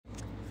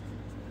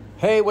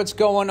Hey, what's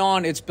going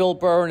on? It's Bill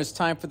Burr, and it's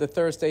time for the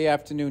Thursday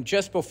afternoon,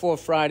 just before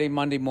Friday,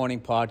 Monday morning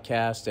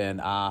podcast.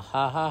 And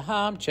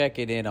I'm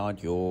checking in on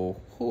you.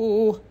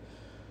 Ooh.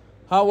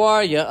 How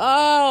are you?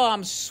 Oh,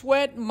 I'm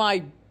sweating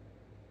my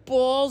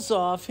balls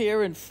off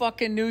here in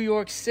fucking New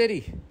York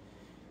City.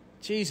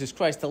 Jesus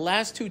Christ, the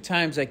last 2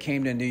 times I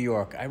came to New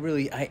York,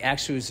 I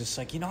actually was just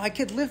like, I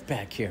could live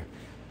back here.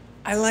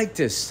 I like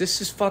this.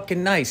 This is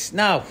fucking nice.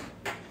 Now,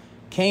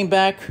 came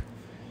back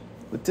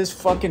with this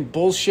fucking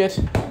bullshit.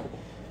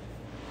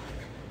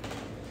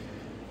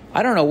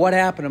 I don't know what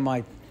happened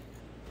to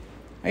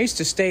I used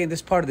to stay in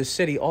this part of the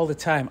city all the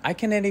time. I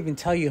cannot even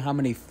tell you how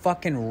many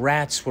fucking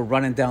rats were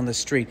running down the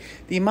street.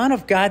 The amount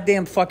of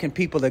goddamn fucking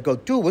people that go,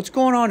 dude, what's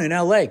going on in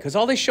L.A.? Because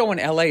all they show in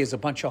L.A. is a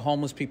bunch of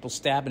homeless people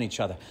stabbing each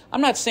other.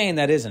 I'm not saying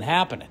that isn't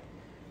happening.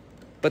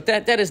 But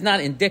that is not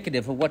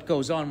indicative of what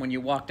goes on when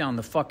you walk down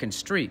the fucking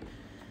street.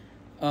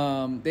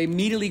 They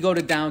immediately go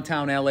to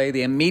downtown L.A.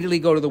 They immediately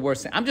go to the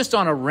worst thing. I'm just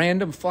on a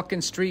random fucking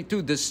street.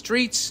 Dude, the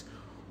streets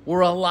were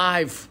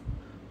alive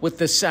with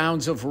the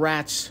sounds of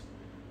rats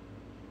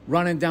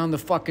running down the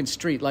fucking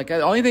street. Like,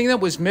 the only thing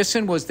that was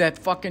missing was that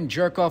fucking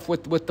jerk off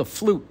with the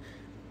flute,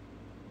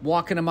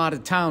 walking him out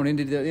of town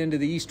into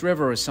the East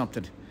River or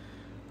something.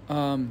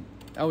 I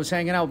was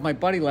hanging out with my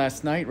buddy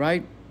last night,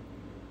 right?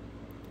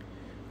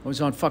 I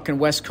was on fucking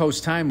West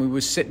Coast time. We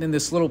were sitting in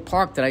this little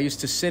park that I used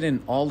to sit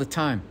in all the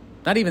time.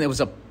 Not even, it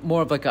was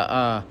more of like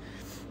it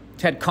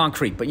had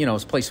concrete, but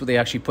it's a place where they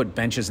actually put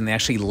benches and they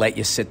actually let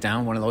you sit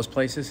down, one of those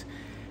places.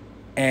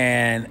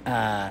 And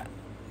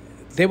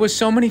there was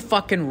so many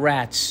fucking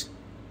rats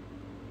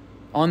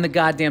on the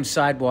goddamn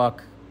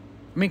sidewalk.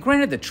 I mean,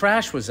 granted, the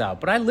trash was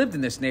out, but I lived in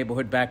this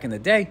neighborhood back in the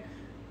day.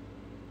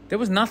 There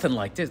was nothing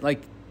like this.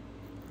 Like,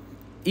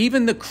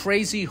 even the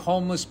crazy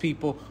homeless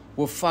people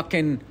were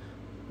fucking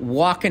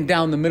walking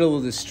down the middle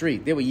of the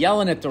street. They were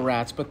yelling at the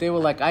rats, but they were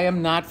like,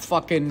 I'm not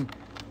going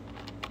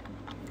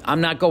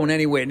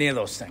anywhere near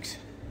those things.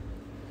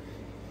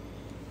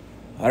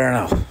 I don't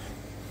know.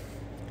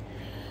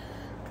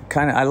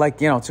 I like,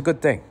 it's a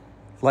good thing,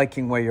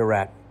 liking where you're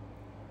at.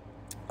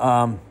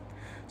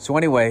 So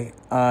anyway,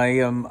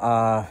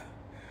 I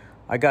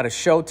got a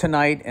show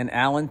tonight in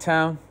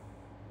Allentown.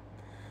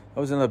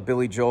 That was another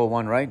Billy Joel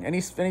one, right?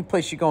 Any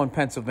place you go in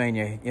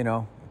Pennsylvania,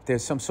 if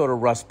there's some sort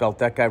of Rust Belt,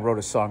 that guy wrote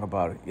a song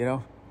about it,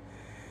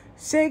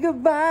 Say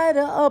goodbye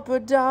to Upper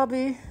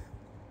Darby.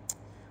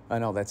 I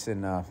know, that's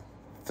in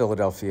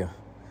Philadelphia.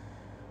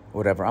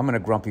 Whatever. I'm in a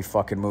grumpy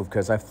fucking mood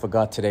because I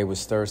forgot today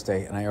was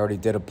Thursday and I already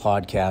did a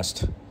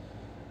podcast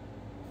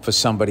for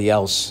somebody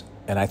else,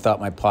 and I thought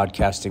my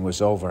podcasting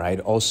was over. I'd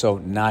also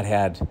not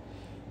had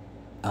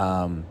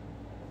a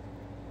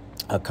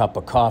cup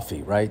of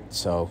coffee, right?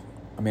 So,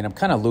 I mean, I'm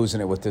kind of losing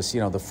it with this,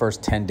 the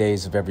first 10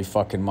 days of every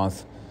fucking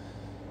month.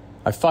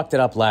 I fucked it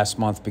up last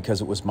month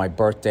because it was my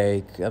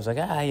birthday. I was like,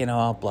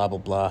 blah, blah,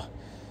 blah.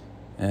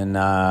 And,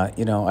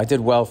 I did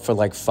well for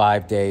like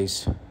 5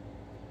 days.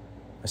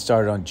 I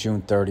started on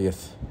June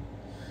 30th.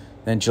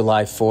 Then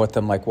July 4th,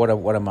 I'm like, what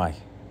am I?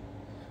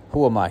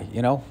 Who am I,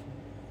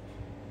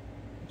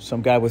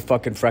 Some guy with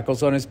fucking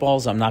freckles on his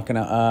balls. I'm not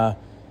gonna,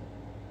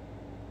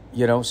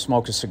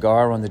 smoke a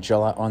cigar on the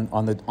July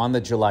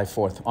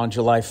 4th. On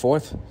July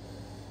 4th.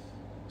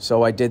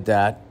 So I did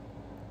that,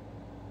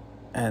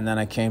 and then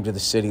I came to the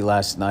city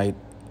last night,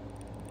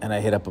 and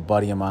I hit up a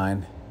buddy of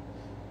mine,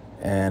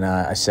 and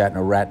I sat in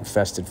a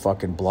rat-infested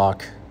fucking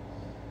block,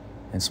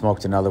 and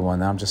smoked another one.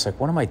 Now I'm just like,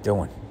 what am I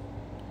doing?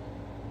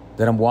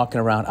 Then I'm walking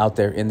around out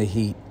there in the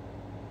heat,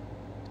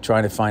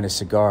 trying to find a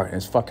cigar, and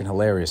it's fucking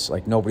hilarious.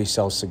 Like, nobody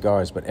sells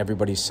cigars, but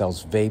everybody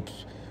sells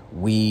vapes,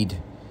 weed,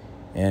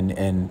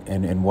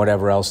 and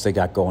whatever else they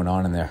got going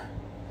on in there.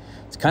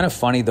 It's kind of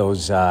funny,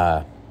 those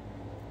weed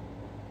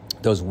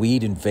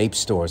and vape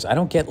stores. I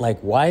don't get,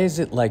 why is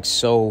it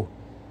so...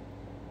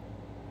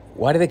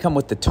 Why do they come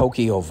with the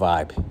Tokyo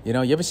vibe?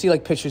 You ever see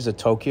pictures of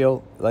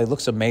Tokyo? It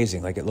looks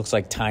amazing. It looks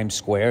like Times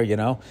Square,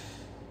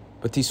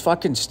 But these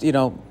fucking,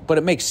 but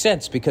it makes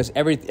sense because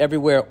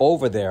everywhere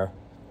over there,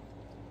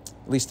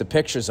 at least the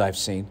pictures I've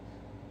seen,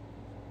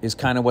 is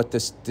kind of what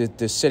this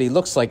city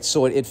looks like.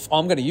 So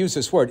I'm going to use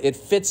this word. It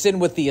fits in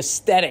with the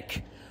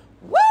aesthetic.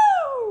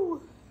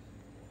 Woo!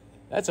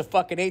 That's a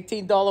fucking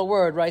 $18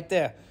 word right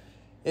there.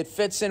 It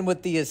fits in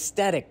with the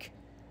aesthetic.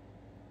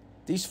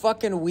 These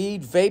fucking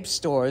weed vape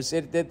stores,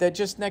 they're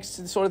just next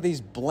to sort of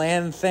these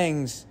bland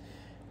things.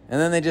 And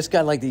then they just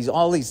got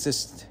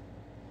it's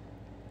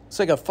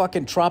like a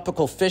fucking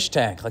tropical fish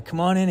tank. Come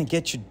on in and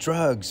get your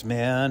drugs,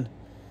 man.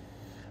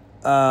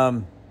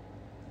 So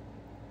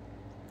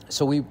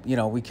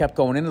we kept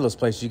going into those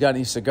places. You got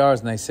any cigars?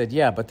 And I said,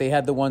 yeah, but they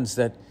had the ones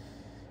that,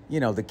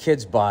 the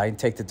kids buy and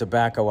take the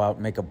tobacco out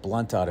and make a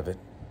blunt out of it.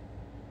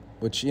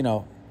 Which,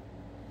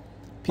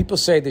 people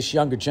say this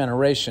younger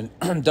generation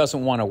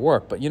doesn't want to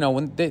work. But,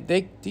 when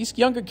these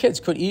younger kids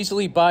could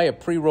easily buy a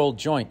pre-rolled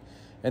joint,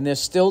 and they're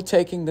still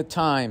taking the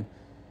time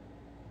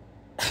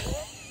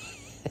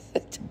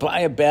to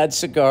buy a bad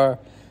cigar,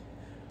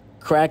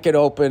 crack it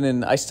open,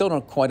 and I still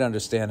don't quite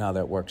understand how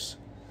that works.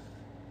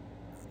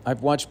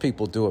 I've watched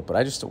people do it, but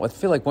I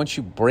feel like once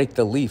you break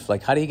the leaf,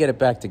 like, how do you get it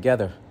back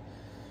together?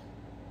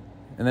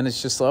 And then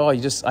it's just, I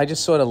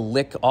just sort of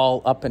lick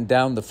all up and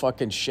down the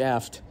fucking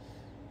shaft.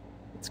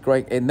 It's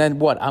great. And then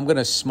what? I'm going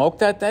to smoke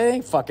that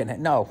thing?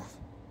 Fucking, no.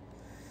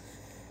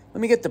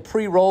 Let me get the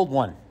pre-rolled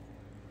one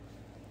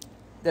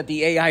that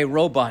the AI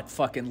robot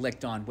fucking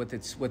licked on with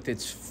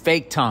its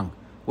fake tongue,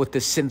 with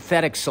the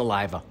synthetic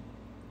saliva.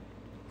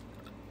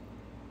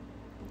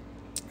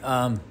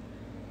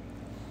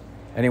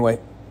 Anyway,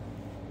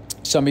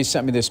 somebody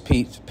sent me this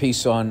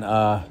piece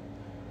on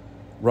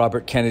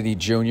Robert Kennedy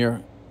Jr.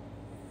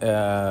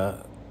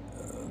 The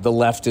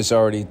left is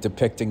already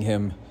depicting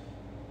him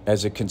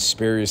as a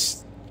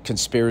conspiracy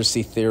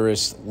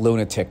theorist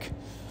lunatic.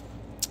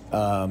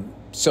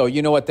 So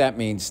you know what that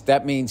means?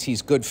 That means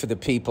he's good for the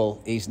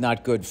people. He's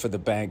not good for the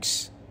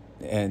banks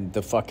and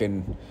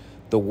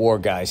the war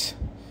guys.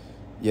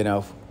 You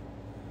know,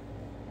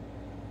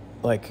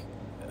 like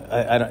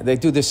they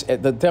do this.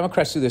 The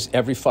Democrats do this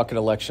every fucking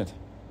election.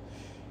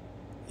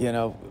 You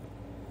know,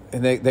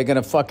 and they're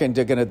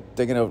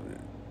gonna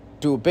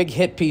do a big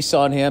hit piece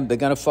on him. They're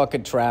gonna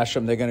fucking trash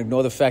him. They're gonna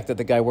ignore the fact that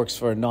the guy works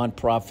for a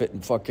nonprofit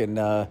and fucking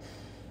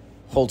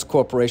holds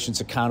corporations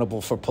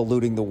accountable for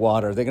polluting the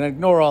water. They're going to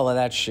ignore all of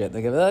that shit.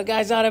 They're going to be, the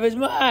guy's out of his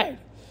mind.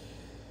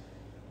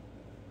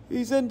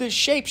 He's into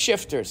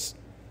shapeshifters.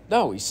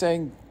 No,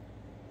 isn't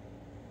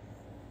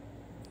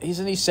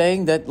he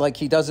saying that, like,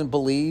 he doesn't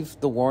believe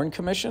the Warren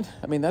Commission?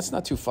 I mean, that's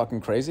not too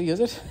fucking crazy, is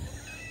it?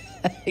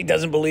 He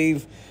doesn't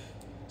believe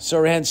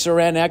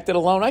Sirhan acted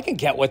alone. I can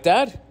get with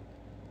that.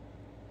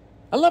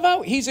 I love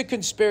how he's a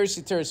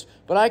conspiracy theorist,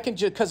 but I can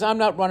just, because I'm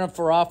not running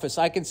for office,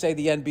 I can say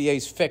the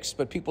NBA's fixed,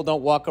 but people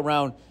don't walk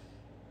around,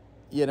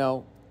 you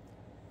know,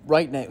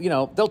 right now. You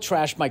know, they'll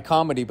trash my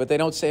comedy, but they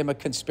don't say I'm a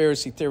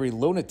conspiracy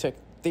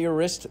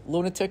theorist,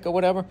 lunatic, or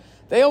whatever.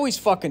 They always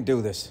fucking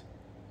do this.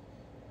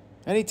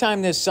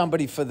 Anytime there's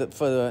somebody for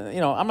the, you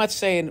know, I'm not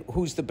saying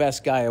who's the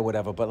best guy or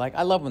whatever, but, like,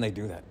 I love when they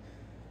do that.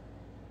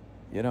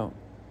 You know,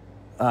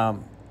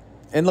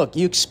 and look,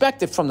 you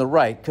expect it from the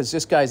right because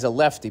this guy's a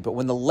lefty, but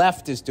when the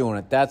left is doing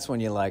it, that's when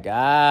you're like,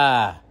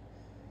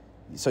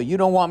 so you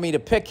don't want me to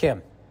pick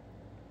him.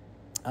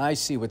 I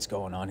see what's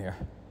going on here.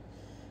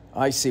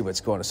 I see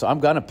what's going on. So I'm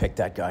going to pick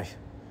that guy,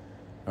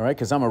 all right,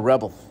 because I'm a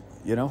rebel,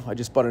 you know. I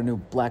just bought a new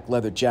black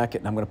leather jacket,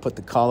 and I'm going to put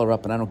the collar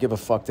up, and I don't give a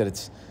fuck that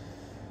it's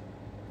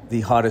the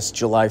hottest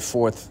July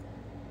 4th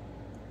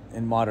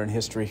in modern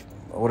history,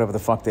 or whatever the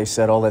fuck they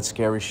said, all that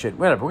scary shit.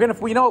 Whatever. We're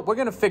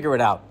going to figure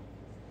it out.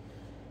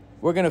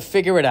 We're going to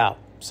figure it out.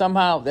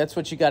 Somehow, that's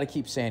what you got to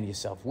keep saying to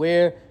yourself.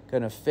 We're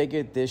going to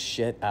figure this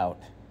shit out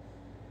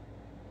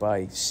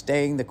by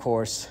staying the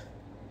course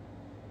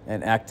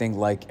and acting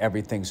like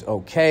everything's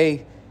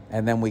okay.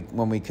 And then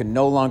when we can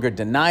no longer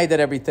deny that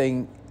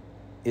everything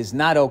is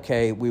not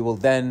okay, we will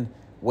then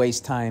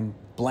waste time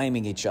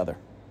blaming each other.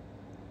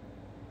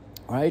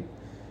 All right?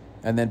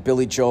 And then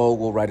Billy Joel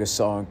will write a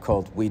song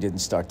called We Didn't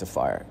Start the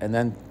Fire. And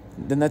then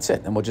that's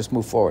it. And we'll just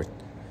move forward.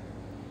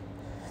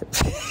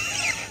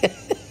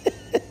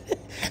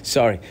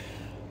 Sorry,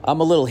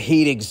 I'm a little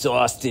heat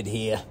exhausted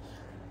here.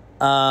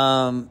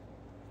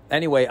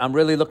 Anyway, I'm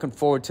really looking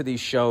forward to these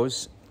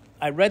shows.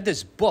 I read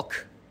this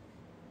book.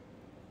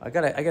 I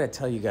gotta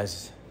tell you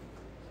guys,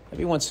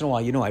 every once in a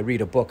while, you know, I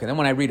read a book. And then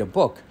when I read a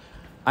book,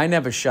 I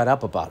never shut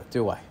up about it,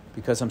 do I?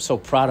 Because I'm so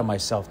proud of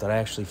myself that I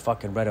actually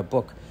fucking read a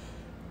book.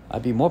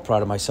 I'd be more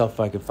proud of myself if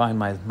I could find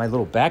my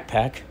little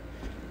backpack,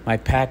 my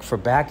pack for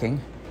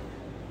backing.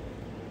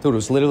 Dude,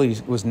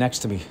 it was next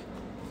to me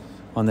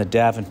on the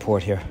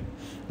Davenport here.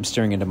 I'm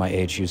staring into my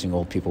age using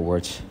old people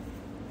words.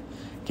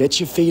 Get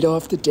your feet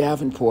off the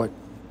Davenport.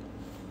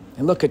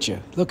 And look at you.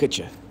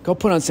 Go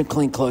put on some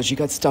clean clothes. You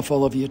got stuff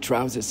all over your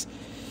trousers.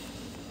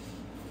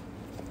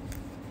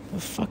 The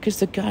fuck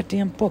is the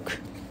goddamn book?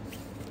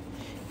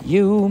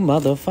 You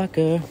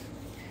motherfucker.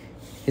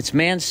 It's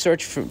Man's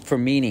Search for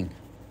Meaning,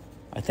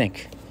 I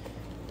think.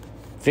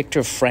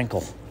 Viktor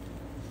Frankl.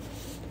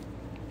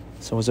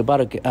 So it was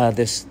about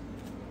this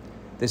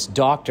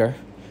doctor,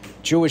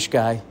 Jewish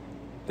guy.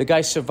 The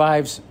guy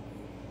survives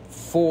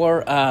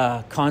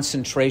 4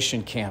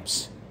 concentration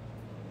camps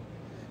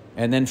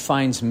and then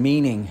finds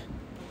meaning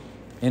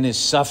in his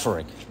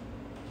suffering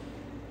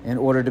in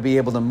order to be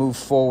able to move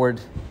forward.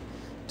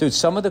 Dude,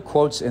 some of the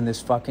quotes in this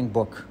fucking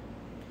book.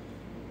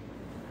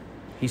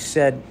 He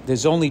said,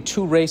 there's only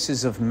 2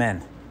 races of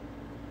men.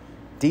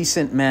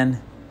 Decent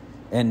men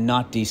and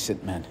not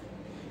decent men.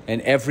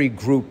 And every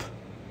group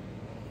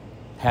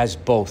has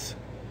both.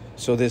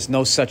 So there's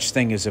no such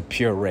thing as a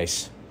pure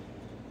race.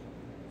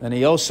 And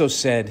he also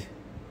said,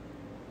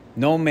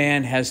 no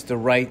man has the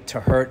right to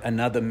hurt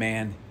another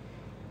man,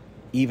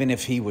 even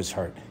if he was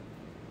hurt.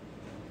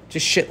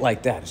 Just shit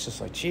like that. It's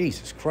just like,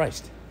 Jesus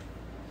Christ.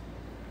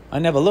 I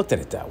never looked at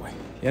it that way,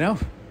 you know?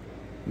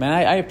 Man,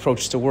 I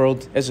approached the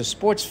world as a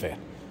sports fan.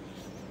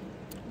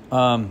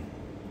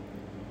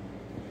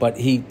 But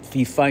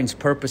he finds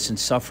purpose in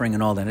suffering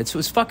and all that. It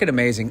was fucking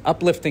amazing.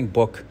 Uplifting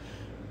book.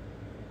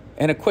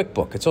 And a quick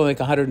book. It's only like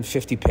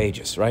 150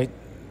 pages, right?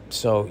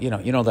 So, you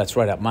know that's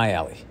right up my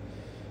alley.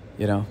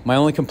 You know, my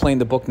only complaint in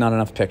the book, not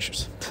enough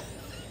pictures.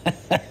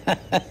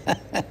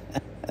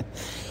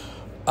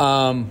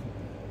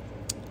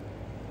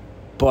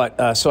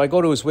 But so I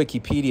go to his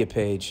Wikipedia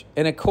page,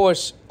 and of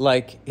course,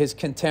 like, his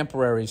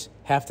contemporaries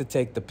have to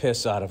take the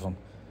piss out of him,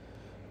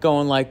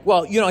 going like,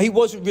 well, you know, he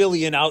wasn't really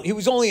he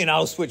was only in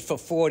Auschwitz for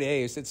 4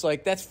 days. It's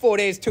like, that's 4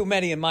 days too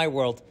many in my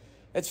world.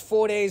 That's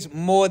 4 days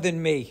more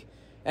than me.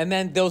 And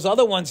then those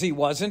other ones he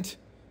wasn't.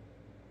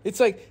 It's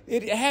like,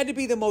 it had to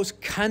be the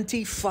most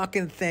cunty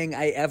fucking thing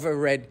I ever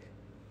read.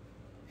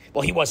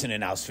 Well, he wasn't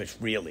in Auschwitz,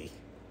 really.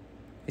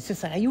 It's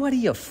just like, are you out of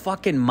your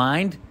fucking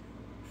mind?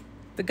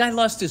 The guy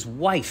lost his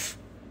wife.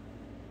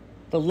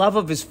 The love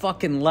of his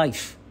fucking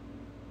life.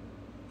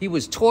 He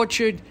was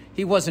tortured.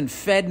 He wasn't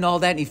fed and all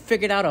that. And he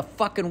figured out a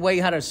fucking way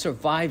how to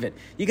survive it.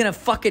 You're going to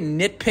fucking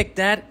nitpick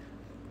that?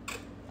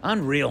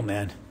 Unreal,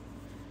 man.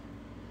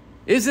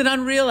 Is it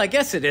unreal? I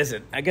guess it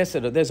isn't. I guess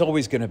there's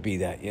always going to be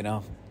that, you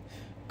know.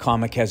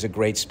 Comic has a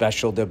great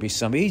special. There'll be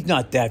somebody. He's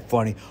not that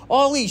funny.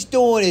 All he's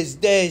doing is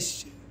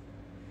this.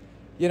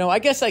 You know, I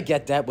guess I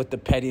get that with the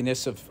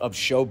pettiness of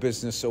show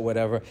business or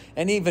whatever.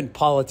 And even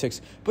politics.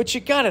 But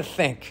you got to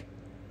think.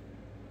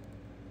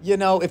 You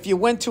know, if you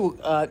went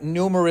to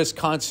numerous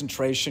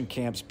concentration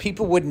camps,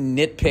 people wouldn't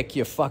nitpick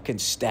your fucking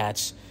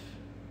stats.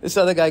 This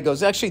other guy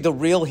goes, actually, the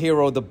real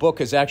hero of the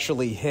book is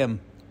actually him.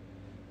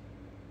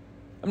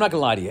 I'm not going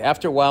to lie to you.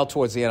 After a while,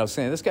 towards the end, I was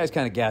saying, this guy's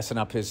kind of gassing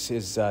up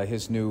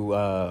his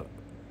new,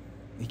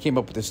 he came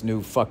up with this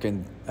new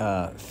fucking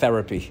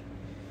therapy.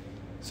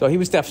 So he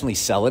was definitely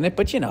selling it,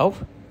 but, you know,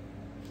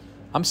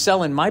 I'm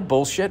selling my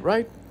bullshit,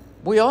 right?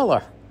 We all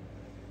are.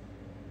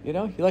 You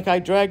know, like I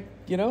drag,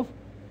 you know,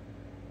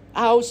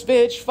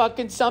 Auschwitz,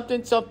 fucking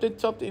something,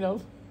 you know.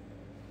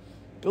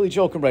 Billy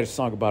Joel can write a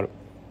song about it.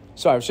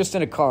 Sorry, I was just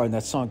in a car and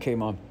that song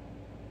came on.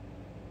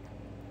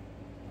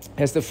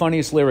 Has the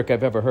funniest lyric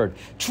I've ever heard.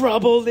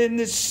 Trouble in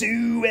the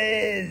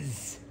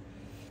Suez.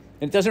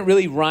 And it doesn't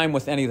really rhyme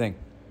with anything.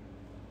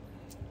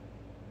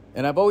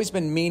 And I've always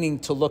been meaning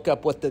to look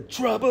up what the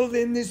trouble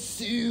in the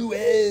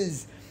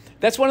Suez.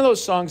 That's one of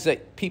those songs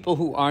that people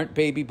who aren't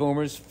baby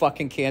boomers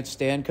fucking can't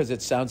stand because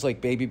it sounds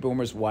like baby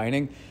boomers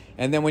whining.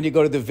 And then when you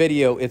go to the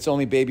video, it's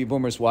only baby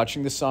boomers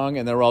watching the song,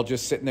 and they're all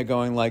just sitting there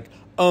going like,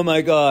 oh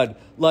my God,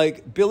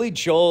 like Billy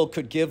Joel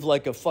could give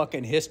like a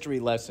fucking history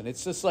lesson.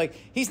 It's just like,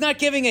 he's not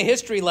giving a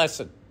history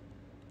lesson.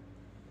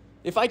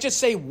 If I just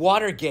say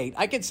Watergate,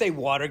 I can say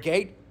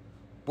Watergate,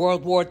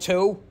 World War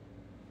II,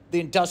 the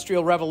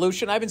Industrial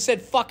Revolution. I haven't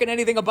said fucking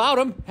anything about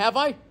him, have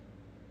I?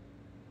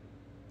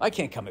 I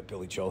can't come at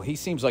Billy Joel. He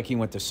seems like he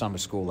went to summer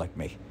school like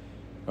me.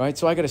 All right,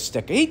 so I got to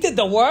stick. He did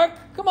the work.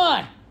 Come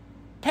on.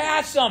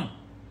 Pass him.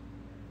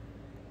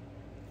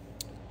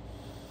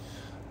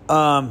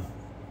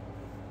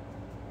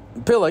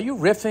 Bill, are you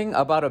riffing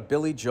about a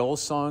Billy Joel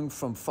song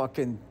from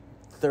fucking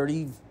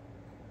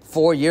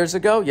 34 years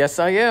ago? Yes,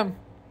 I am.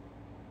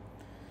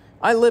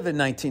 I live in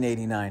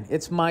 1989.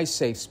 It's my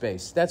safe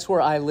space. That's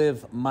where I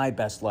live my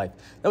best life.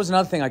 That was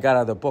another thing I got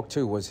out of the book,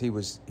 too, was he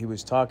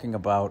was talking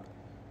about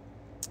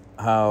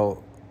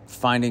how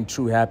finding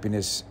true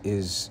happiness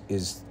is,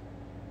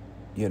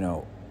 you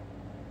know,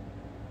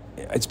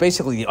 it's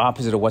basically the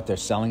opposite of what they're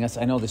selling us.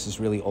 I know this is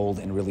really old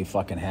and really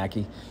fucking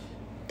hacky,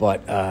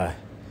 but I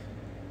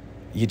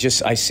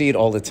see it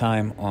all the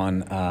time on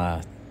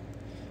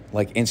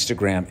like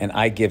Instagram, and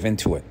I give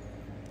into it.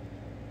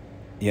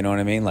 You know what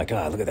I mean? Like,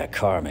 look at that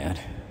car, man.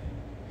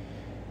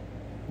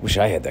 Wish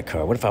I had that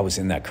car. What if I was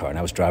in that car and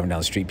I was driving down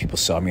the street, people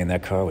saw me in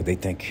that car? Would they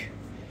think,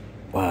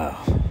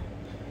 wow,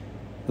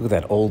 look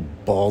at that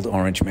old bald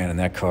orange man in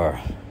that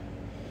car.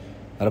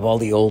 Out of all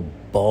the old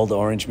bald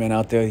orange men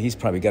out there, he's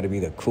probably got to be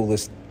the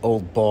coolest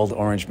old bald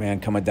orange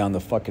man coming down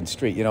the fucking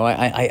street. You know,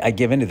 I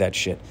give into that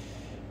shit.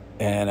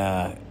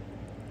 And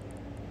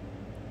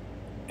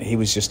he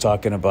was just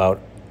talking about,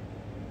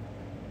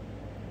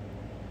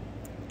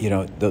 you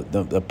know,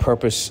 the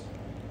purpose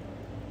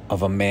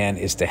of a man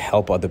is to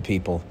help other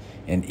people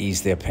and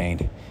ease their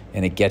pain.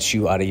 And it gets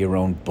you out of your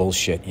own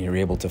bullshit, and you're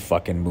able to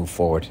fucking move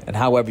forward. And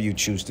however you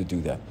choose to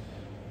do that.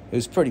 It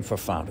was pretty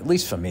profound. At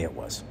least for me it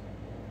was.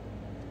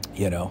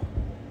 You know.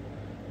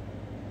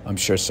 I'm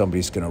sure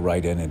somebody's going to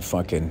write in and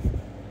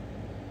fucking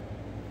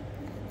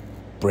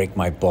break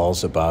my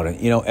balls about it.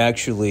 You know,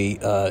 actually,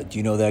 do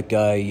you know that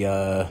guy, you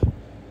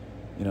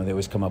know, they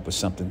always come up with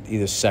something,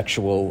 either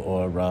sexual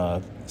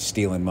or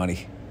stealing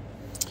money.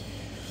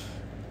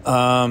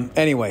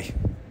 Anyway,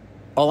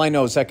 all I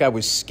know is that guy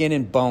was skin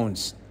and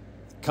bones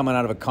coming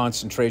out of a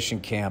concentration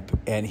camp,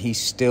 and he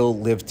still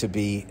lived to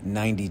be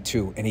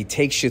 92. And he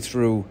takes you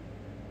through...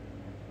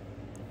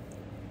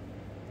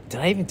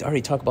 Did I even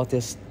already talk about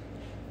this?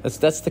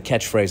 That's the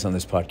catchphrase on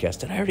this podcast.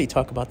 Did I already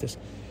talk about this?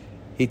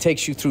 He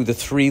takes you through the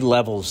 3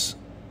 levels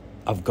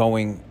of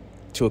going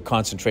to a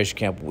concentration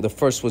camp. The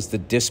first was the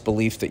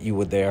disbelief that you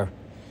were there.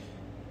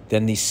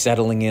 Then the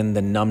settling in,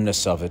 the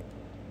numbness of it.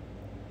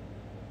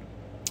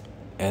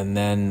 And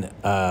then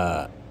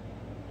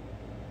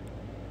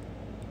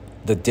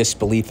the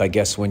disbelief, I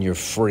guess, when you're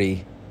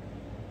free,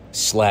 /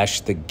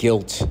 the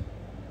guilt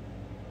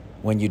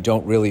when you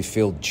don't really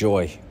feel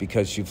joy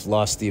because you've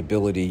lost the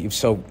ability. You've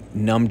so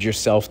numbed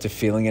yourself to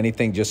feeling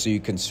anything just so you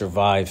can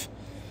survive.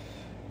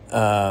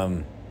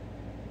 I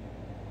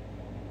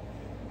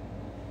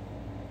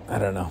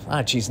don't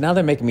know. Geez, now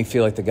they're making me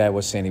feel like the guy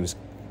was saying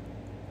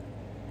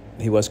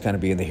he was kind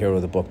of being the hero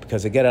of the book,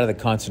 because they get out of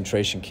the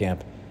concentration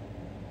camp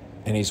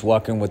and he's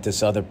walking with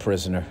this other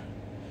prisoner,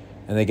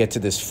 and they get to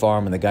this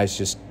farm and the guy's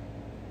just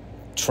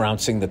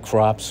trouncing the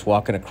crops,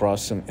 walking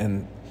across them,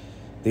 and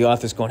the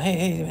author's going,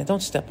 hey, man,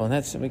 don't step on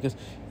that. And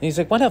he's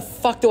like, why the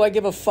fuck do I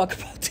give a fuck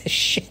about this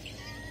shit?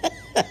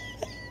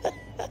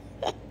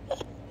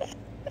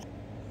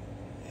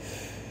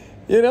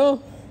 You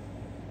know?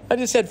 I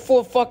just had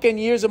 4 fucking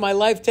years of my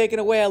life taken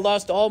away. I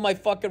lost all my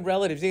fucking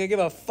relatives. You gonna give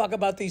a fuck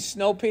about these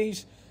snow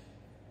peas?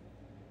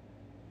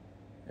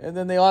 And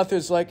then the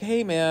author's like,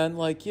 hey, man,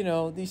 like, you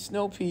know, these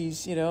snow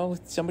peas, you know,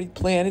 somebody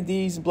planted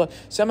these and blah.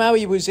 Somehow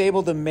he was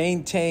able to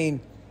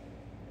maintain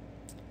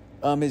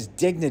his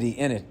dignity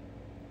in it.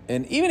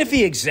 And even if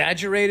he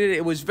exaggerated,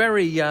 it was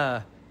very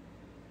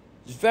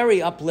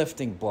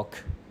uplifting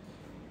book.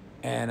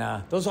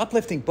 And those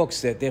uplifting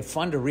books, they're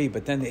fun to read,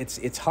 but then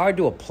it's hard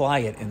to apply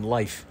it in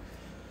life.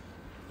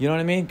 You know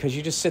what I mean? Because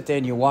you just sit there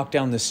and you walk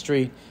down the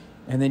street,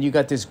 and then you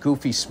got this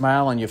goofy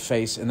smile on your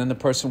face, and then the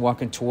person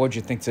walking towards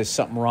you thinks there's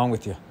something wrong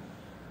with you.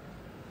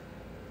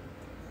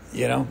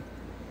 You know?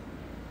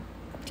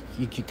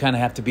 You kind of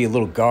have to be a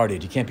little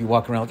guarded. You can't be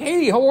walking around like,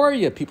 hey, how are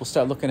you? People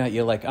start looking at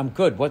you like, I'm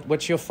good.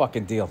 What's your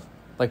fucking deal?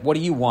 Like, what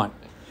do you want?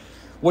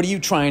 What are you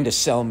trying to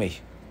sell me?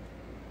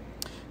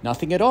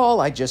 Nothing at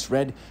all. I just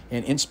read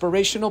an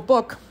inspirational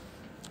book.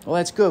 Well,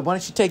 that's good. Why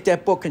don't you take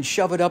that book and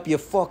shove it up your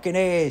fucking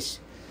ass?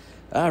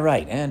 All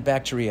right, and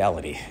back to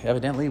reality.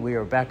 Evidently, we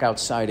are back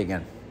outside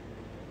again.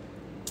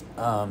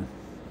 So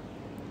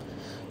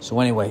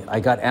anyway, I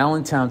got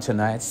Allentown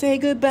tonight. Say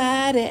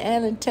goodbye to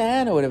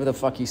Allentown, or whatever the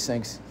fuck he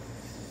sings.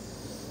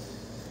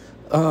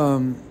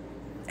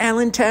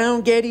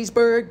 Allentown,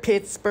 Gettysburg,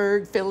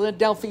 Pittsburgh,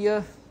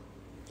 Philadelphia,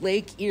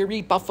 Lake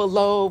Erie,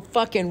 Buffalo,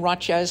 fucking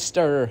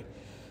Rochester.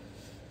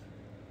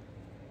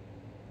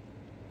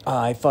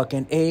 I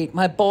fucking ate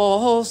my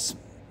balls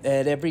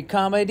at every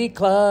comedy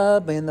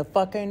club in the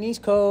fucking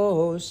East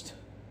Coast.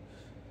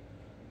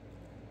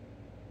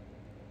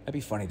 That'd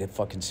be funny to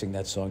fucking sing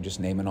that song, just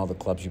naming all the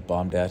clubs you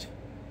bombed at.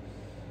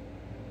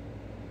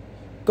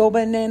 Go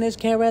Bananas,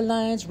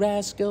 Caroline's,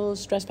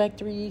 Rascals, Stress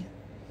Factory,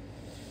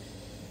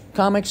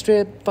 Comic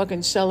Strip,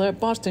 fucking Cellar,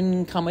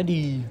 Boston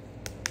Comedy.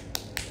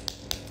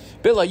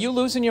 Bill, are you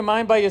losing your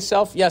mind by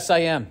yourself? Yes, I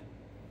am.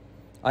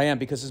 I am,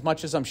 because as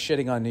much as I'm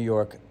shitting on New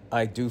York,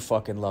 I do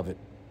fucking love it.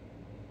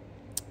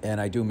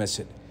 And I do miss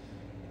it.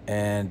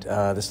 And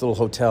this little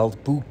hotel,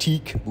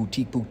 boutique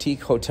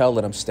hotel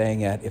that I'm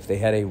staying at, if they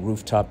had a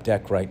rooftop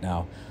deck right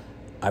now,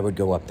 I would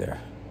go up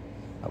there.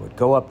 I would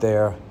go up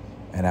there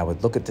and I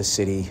would look at the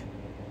city,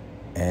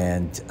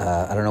 and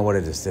I don't know what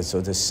it is.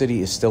 So the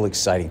city is still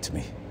exciting to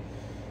me,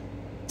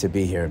 to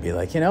be here and be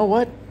like, you know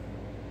what?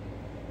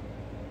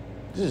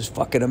 This is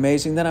fucking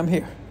amazing that I'm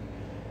here.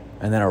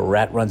 And then a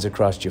rat runs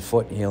across your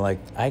foot and you're like,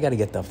 I got to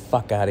get the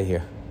fuck out of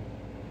here.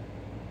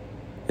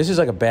 This is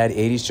like a bad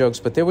 80s jokes,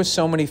 but there was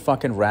so many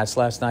fucking rats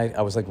last night,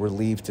 I was like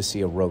relieved to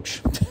see a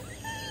roach.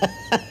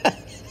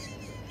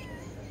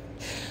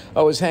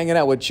 I was hanging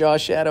out with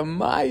Josh Adam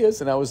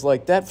Myers, and I was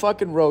like, that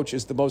fucking roach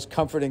is the most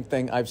comforting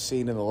thing I've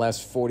seen in the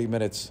last 40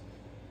 minutes.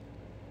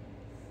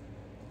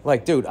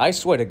 Like, dude, I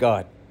swear to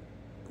God,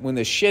 when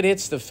the shit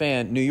hits the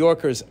fan, New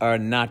Yorkers are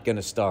not going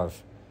to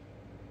starve.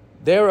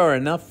 There are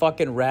enough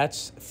fucking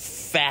rats,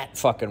 fat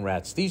fucking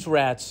rats. These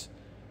rats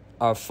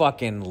are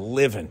fucking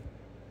living.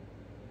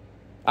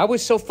 I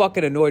was so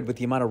fucking annoyed with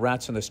the amount of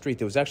rats on the street.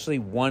 There was actually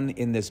one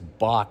in this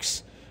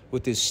box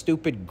with this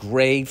stupid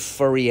gray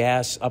furry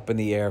ass up in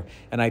the air,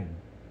 and I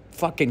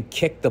fucking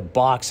kicked the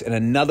box, and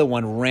another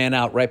one ran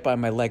out right by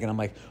my leg, and I'm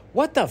like,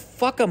 what the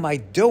fuck am I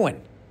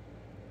doing?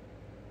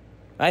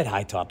 I had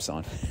high tops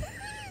on.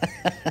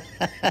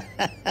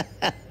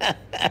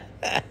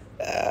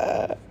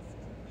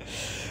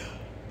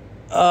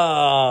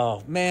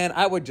 Oh, man,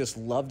 I would just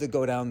love to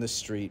go down the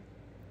street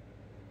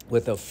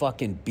with a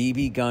fucking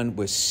BB gun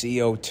with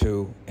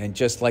CO2 and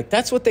just like,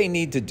 that's what they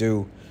need to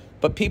do,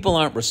 but people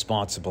aren't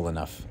responsible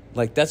enough.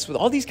 Like, that's what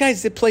all these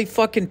guys that play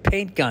fucking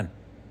paint gun.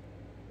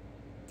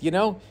 You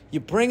know, you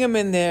bring them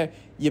in there,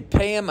 you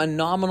pay them a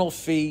nominal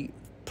fee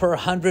per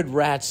 100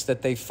 rats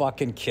that they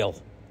fucking kill.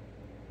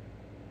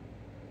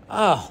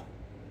 Oh.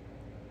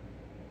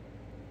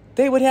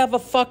 They would have a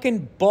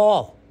fucking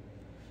ball.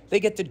 They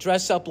get to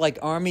dress up like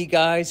army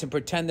guys and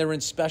pretend they're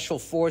in special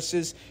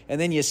forces, and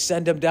then you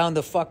send them down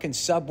the fucking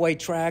subway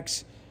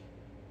tracks,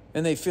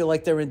 and they feel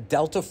like they're in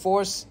Delta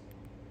Force.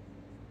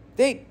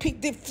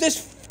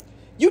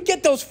 You'd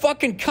get those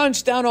fucking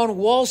cunts down on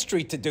Wall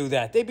Street to do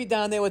that. They'd be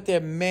down there with their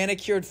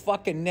manicured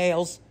fucking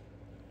nails,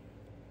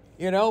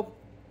 you know,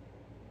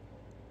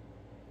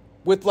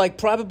 with like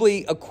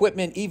probably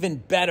equipment even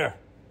better,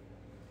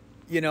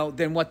 you know,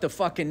 than what the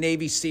fucking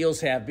Navy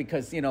SEALs have,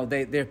 because, you know,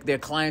 their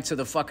clients are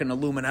the fucking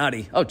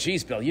Illuminati. Oh,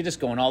 geez, Bill, you're just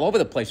going all over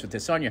the place with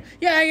this, aren't you?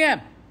 Yeah, I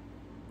am.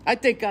 I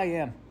think I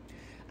am.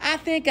 I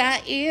think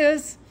I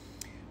is.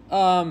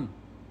 And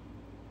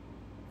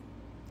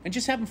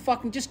just have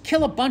them just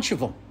kill a bunch of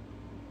them.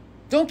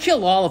 Don't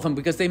kill all of them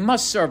because they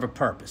must serve a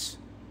purpose.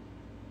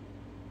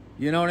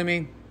 You know what I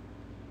mean?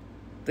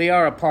 They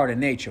are a part of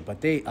nature, but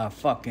they are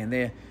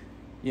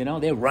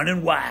they're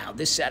running wild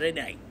this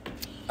Saturday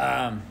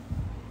night.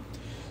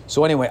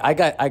 So anyway,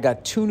 I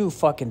got 2 new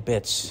fucking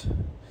bits.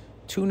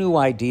 2 new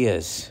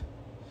ideas.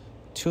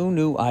 2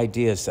 new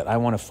ideas that I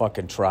want to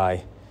fucking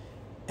try.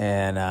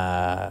 And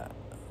I'm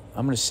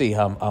going to see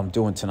how I'm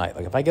doing tonight.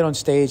 Like, if I get on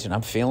stage and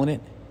I'm feeling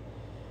it,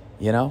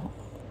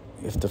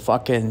 if the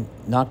fucking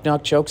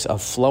knock-knock jokes are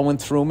flowing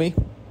through me,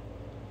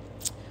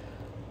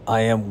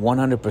 I am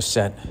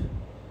 100%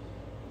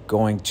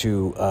 going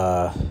to,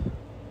 I'm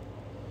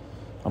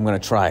going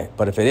to try it.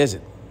 But if it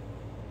isn't,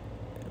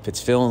 if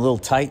it's feeling a little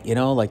tight,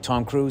 like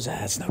Tom Cruise,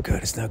 it's no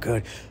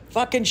good.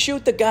 Fucking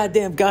shoot the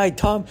goddamn guy,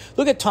 Tom.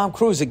 Look at Tom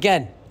Cruise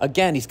again.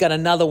 He's got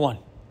another one.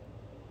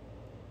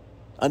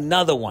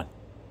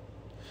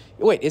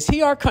 Wait, is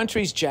he our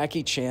country's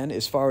Jackie Chan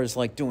as far as,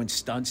 like, doing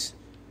stunts?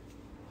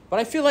 But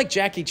I feel like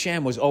Jackie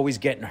Chan was always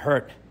getting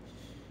hurt.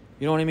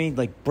 You know what I mean?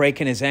 Like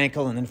breaking his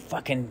ankle and then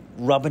fucking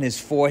rubbing his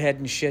forehead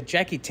and shit.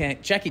 Jackie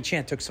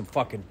Chan took some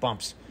fucking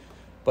bumps.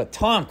 But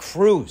Tom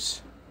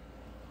Cruise,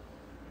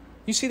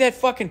 you see that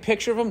fucking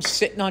picture of him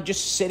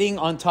sitting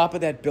on top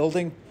of that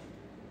building?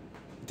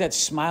 With that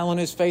smile on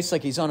his face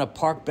like he's on a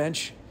park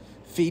bench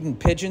feeding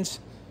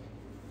pigeons?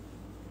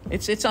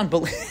 It's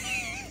unbelievable.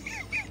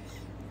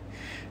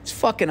 It's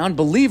fucking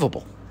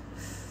unbelievable.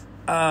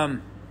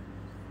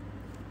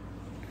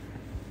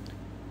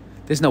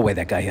 There's no way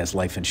that guy has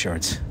life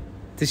insurance.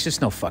 There's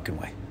just no fucking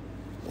way.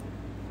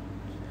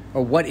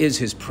 Or what is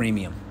his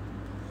premium?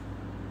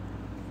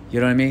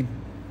 You know what I mean?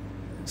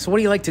 So what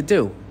do you like to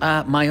do?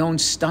 My own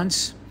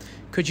stunts?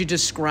 Could you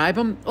describe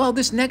them? Well,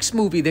 this next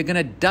movie, they're going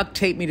to duct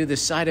tape me to the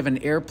side of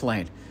an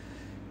airplane.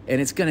 And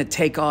it's going to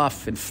take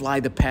off and fly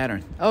the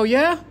pattern. Oh,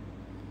 yeah?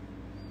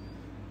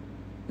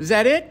 Is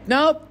that it?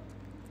 Nope.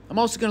 I'm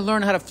also going to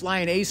learn how to fly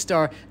an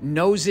A-Star,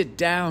 nose it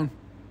down.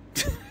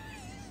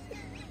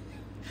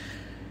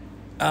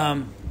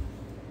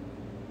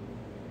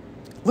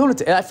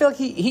 Lunatic. I feel like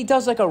he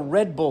does like a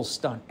Red Bull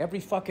stunt every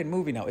fucking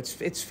movie now.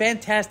 It's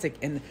fantastic.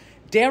 And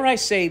dare I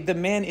say, the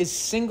man is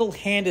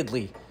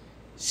single-handedly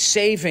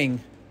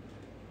saving,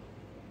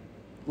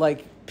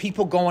 like,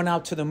 people going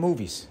out to the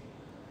movies.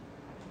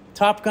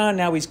 Top Gun,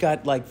 now he's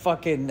got, like,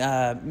 fucking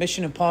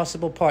Mission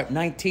Impossible Part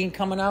 19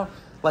 coming out.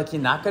 Like,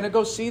 you're not going to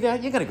go see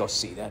that? You're going to go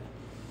see that.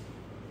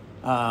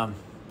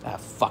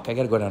 Fuck, I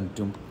got to go down and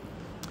do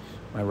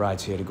my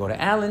ride's here to go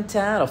to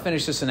Allentown. I'll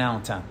finish this in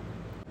Allentown.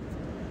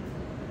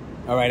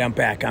 All right, I'm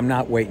back. I'm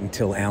not waiting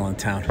till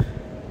Allentown.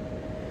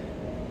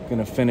 I'm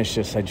going to finish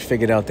this. I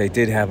figured out they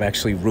did have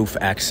actually roof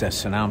access,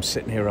 so now I'm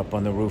sitting here up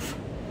on the roof.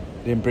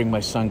 Didn't bring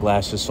my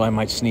sunglasses, so I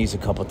might sneeze a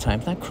couple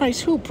times. Now,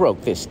 Christ, who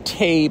broke this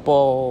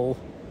table?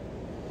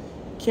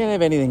 Can't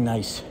have anything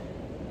nice.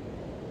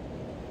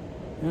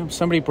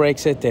 Somebody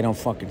breaks it, they don't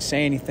fucking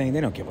say anything.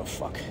 They don't give a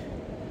fuck.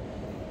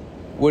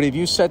 Would have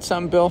you said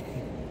something, Bill?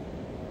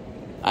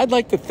 I'd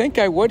like to think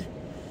I would.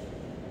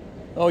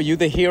 Oh, you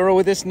the hero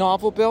of this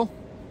novel, Bill?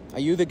 Are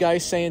you the guy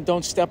saying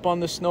don't step on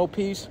the snow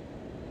peas?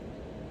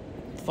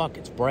 Fuck,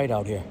 it's bright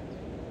out here.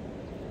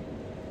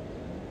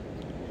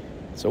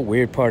 It's a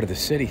weird part of the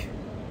city.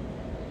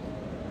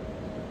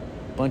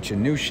 Bunch of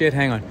new shit.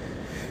 Hang on.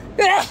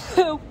 That's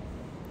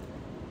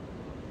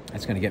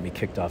going to get me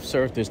kicked off.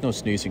 Sir, there's no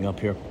sneezing up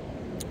here.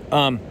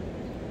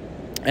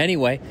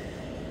 Anyway,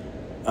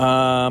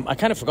 I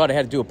kind of forgot I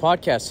had to do a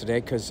podcast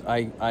today because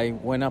I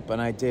went up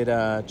and I did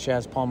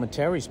Chaz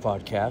Palminteri's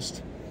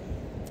podcast.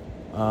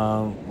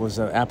 Was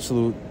an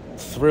absolute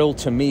thrill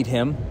to meet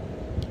him.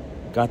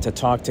 Got to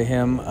talk to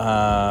him.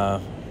 I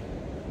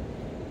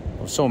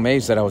was so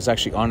amazed that I was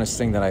actually on this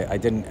thing that I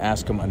didn't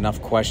ask him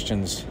enough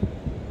questions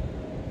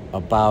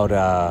about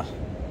A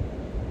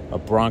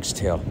Bronx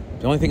Tale.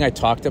 The only thing I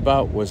talked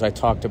about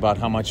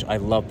how much I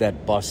loved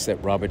that bus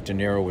that Robert De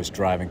Niro was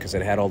driving because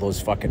it had all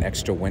those fucking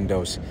extra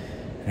windows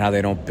and how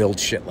they don't build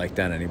shit like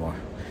that anymore.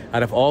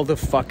 Out of all the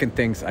fucking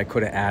things I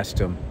could have asked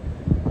him,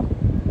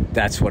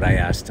 that's what I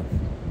asked him.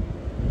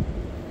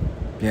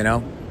 You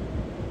know?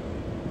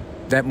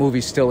 That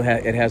movie still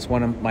has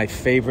one of my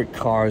favorite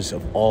cars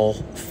of all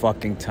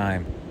fucking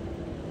time.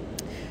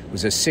 It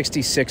was a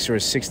 66 or a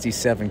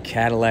 67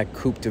 Cadillac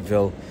Coupe de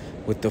Ville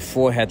with the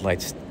 4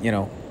 headlights,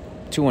 2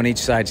 on each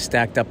side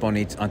stacked up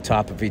on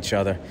top of each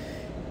other.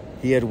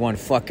 He had one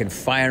fucking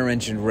fire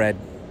engine red.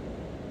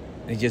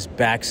 He just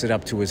backs it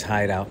up to his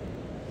hideout.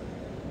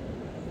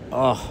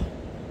 Oh.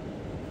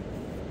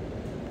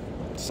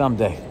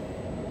 Someday.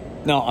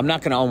 No, I'm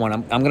not going to own one.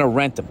 I'm going to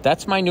rent them.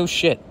 That's my new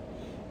shit.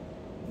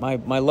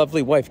 My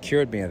lovely wife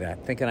cured me of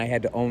that, thinking I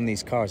had to own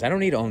these cars. I don't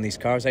need to own these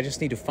cars. I just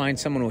need to find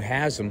someone who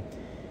has them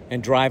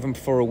and drive them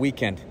for a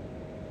weekend.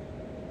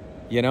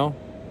 You know?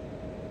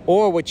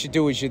 Or what you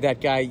do is you're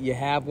that guy, you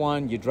have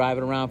one, you drive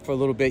it around for a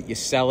little bit, you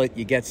sell it,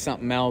 you get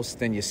something else,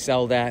 then you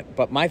sell that.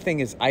 But my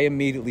thing is I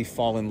immediately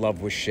fall in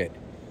love with shit.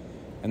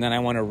 And then I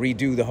want to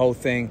redo the whole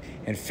thing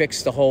and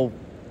fix the whole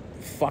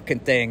fucking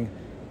thing.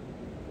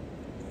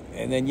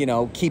 And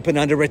then, keep it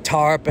under a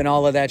tarp and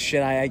all of that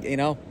shit.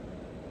 I'm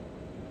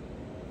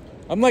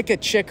like a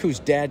chick whose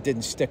dad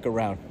didn't stick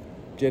around.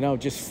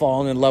 Just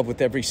falling in love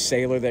with every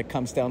sailor that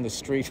comes down the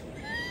street.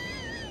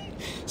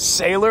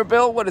 Sailor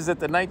Bill? What is it,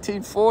 the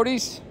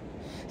 1940s?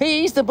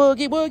 He's the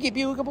boogie woogie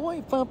bugle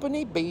boy,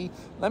 company B.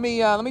 Let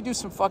me do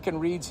some fucking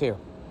reads here.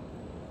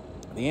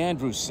 The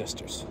Andrews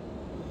sisters,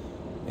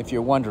 if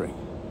you're wondering.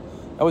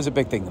 That was a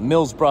big thing. The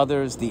Mills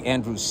brothers, the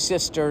Andrews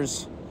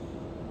sisters.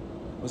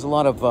 There was a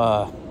lot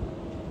of,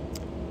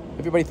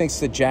 everybody thinks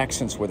the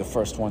Jacksons were the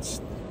first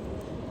ones,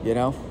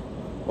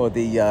 Or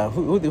the,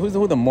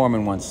 who the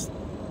Mormon ones?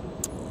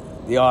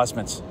 The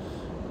Osmonds.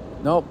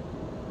 Nope.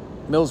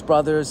 Mills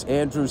brothers,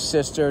 Andrews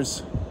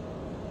sisters,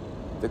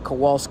 the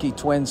Kowalski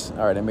twins.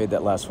 All right, I made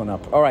that last one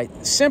up. All right,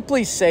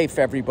 Simply Safe,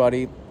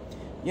 everybody.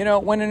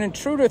 When an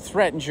intruder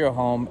threatens your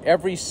home,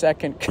 every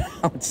second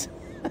counts.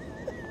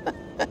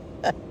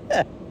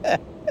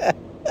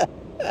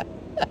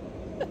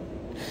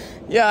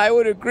 Yeah, I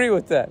would agree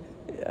with that.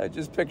 Yeah,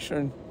 just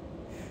picturing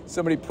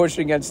somebody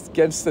pushing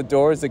against the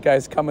doors. The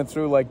guy's coming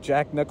through like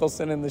Jack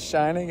Nicholson in The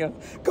Shining.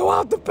 Go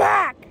out the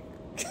back!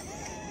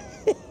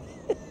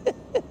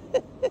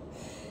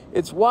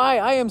 It's why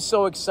I am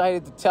so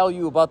excited to tell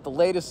you about the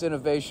latest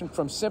innovation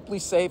from Simply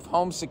Safe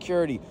Home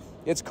Security.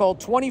 It's called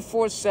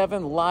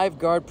 24/7 Live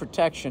Guard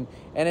Protection,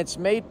 and it's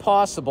made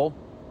possible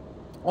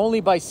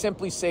only by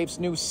Simply Safe's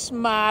new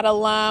Smart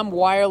Alarm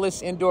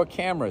wireless indoor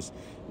cameras.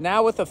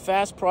 Now with a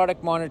fast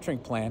product monitoring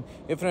plan,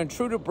 if an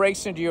intruder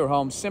breaks into your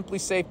home, Simply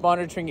Safe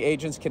monitoring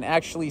agents can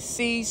actually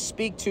see,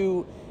 speak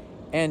to,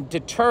 and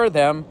deter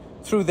them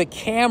through the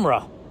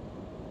camera.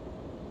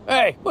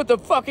 Hey, what the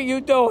fuck are you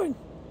doing?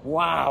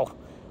 Wow.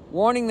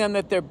 Warning them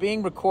that they're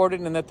being recorded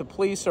and that the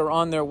police are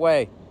on their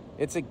way.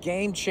 It's a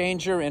game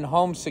changer in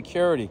home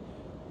security.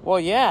 Well,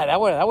 yeah,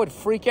 that would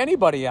freak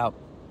anybody out.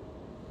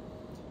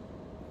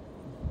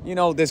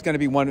 There's going to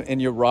be one in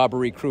your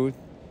robbery crew.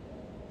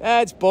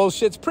 That's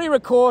bullshit. It's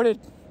pre-recorded.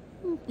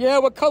 Yeah,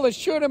 what color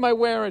shirt am I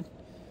wearing?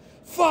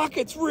 Fuck,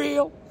 it's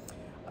real.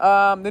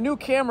 The new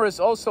camera is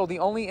also the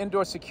only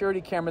indoor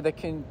security camera that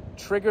can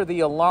trigger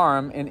the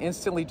alarm and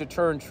instantly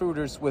deter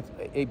intruders with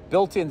a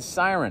built-in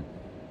siren.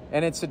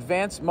 And its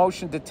advanced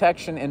motion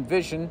detection and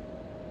vision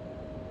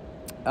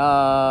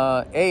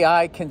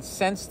AI can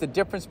sense the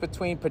difference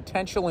between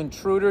potential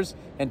intruders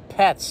and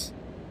pets.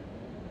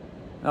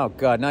 Oh,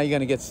 God, now you're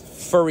going to get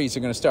furries are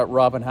going to start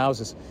robbing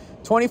houses.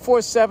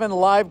 24/7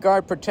 Live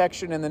Guard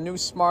Protection and the new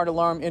Smart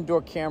Alarm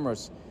indoor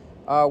cameras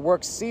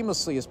work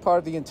seamlessly as part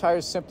of the entire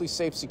Simply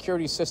Safe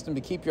security system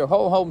to keep your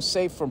whole home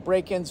safe from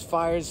break-ins,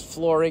 fires,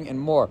 flooring, and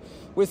more.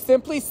 With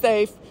Simply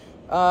Safe,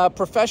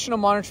 professional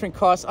monitoring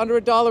costs under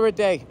 $1 a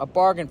day, a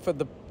bargain for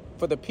the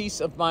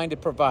peace of mind it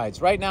provides.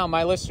 Right now,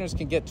 my listeners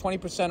can get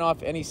 20%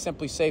 off any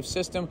Simply Safe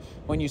system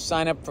when you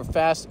sign up for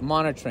fast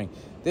monitoring.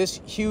 This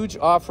huge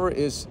offer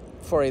is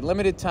for a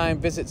limited time.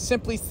 Visit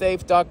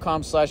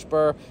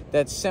simplysafe.com/Burr.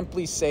 That's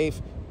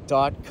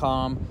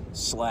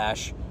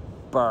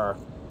simplysafe.com/Burr.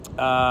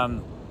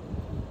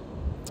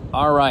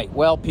 All right.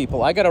 Well,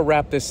 people, I got to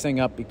wrap this thing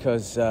up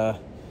because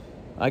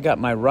I got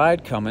my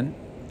ride coming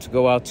to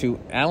go out to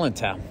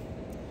Allentown.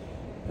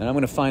 And I'm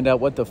going to find out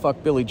what the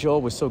fuck Billy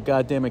Joel was so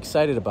goddamn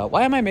excited about.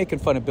 Why am I making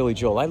fun of Billy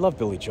Joel? I love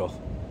Billy Joel.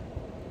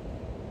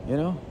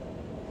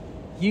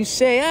 You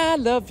say I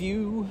love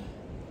you.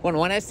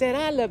 When I said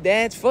I love,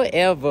 that's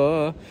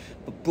forever.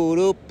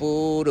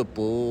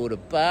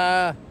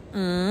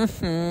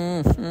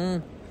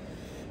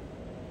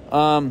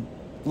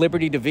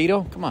 Liberty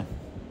DeVito, come on.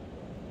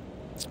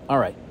 All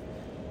right.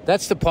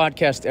 That's the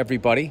podcast,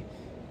 everybody.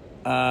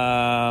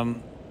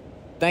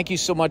 Thank you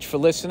so much for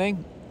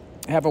listening.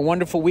 Have a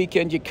wonderful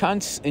weekend, you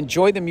cunts.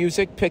 Enjoy the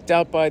music picked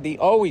out by the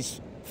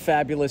always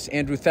fabulous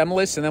Andrew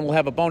Themelis, and then we'll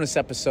have a bonus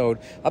episode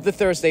of the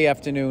Thursday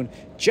afternoon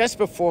just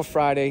before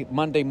Friday,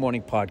 Monday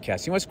morning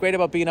podcast. You know what's great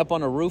about being up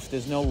on a roof?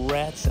 There's no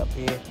rats up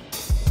here.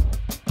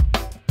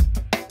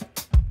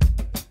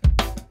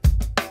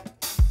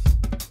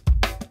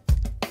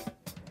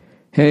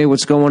 Hey,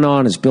 what's going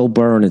on? It's Bill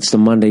Burr, and it's the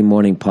Monday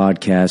morning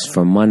podcast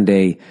for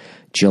Monday,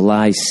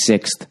 July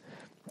 6th,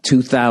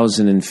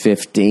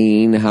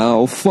 2015.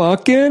 How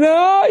fucking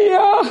are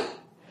ya?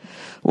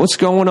 What's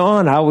going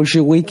on? How was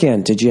your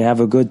weekend? Did you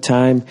have a good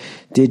time?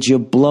 Did you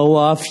blow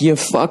off your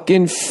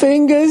fucking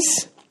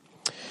fingers?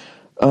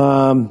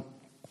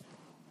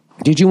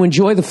 Did you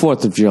enjoy the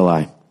 4th of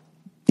July?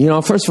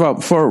 First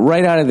of all,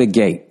 right out of the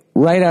gate,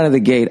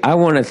 I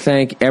want to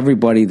thank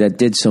everybody that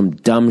did some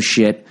dumb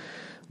shit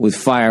with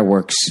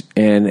fireworks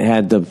and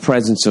had the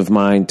presence of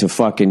mind to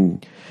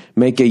fucking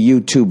make a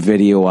YouTube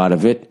video out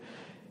of it.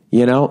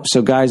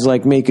 So guys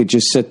like me could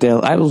just sit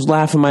there. I was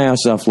laughing my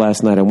ass off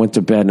last night. I went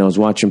to bed and I was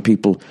watching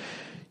people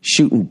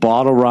shooting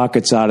bottle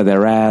rockets out of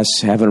their ass,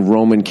 having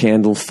Roman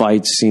candle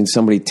fights, seeing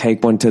somebody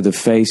take one to the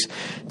face.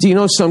 Do you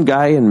know some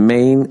guy in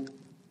Maine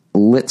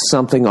lit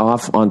something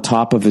off on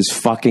top of his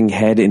fucking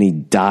head and he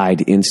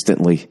died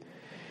instantly?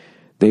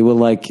 They were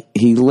like,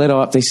 he lit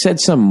off, they said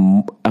a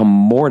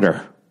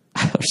mortar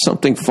or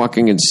something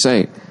fucking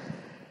insane.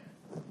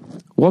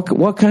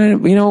 What kind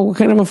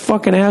of a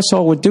fucking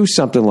asshole would do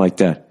something like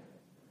that?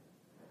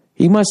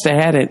 He must have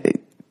had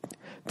it.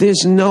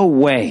 There's no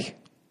way.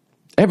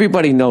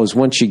 Everybody knows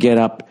once you get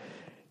up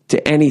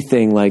to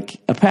anything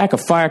like a pack of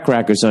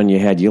firecrackers on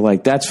your head, you're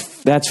like,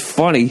 that's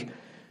funny.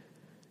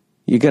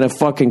 You're going to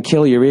fucking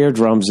kill your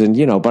eardrums and,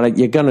 but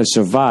you're going to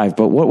survive.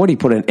 But what do you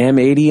put, an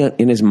M80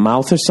 in his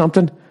mouth or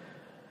something?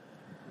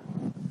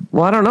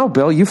 Well, I don't know,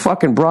 Bill. You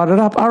fucking brought it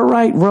up. All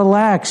right,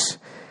 relax.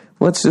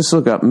 Let's just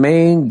look up.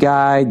 Maine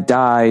guy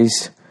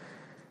dies,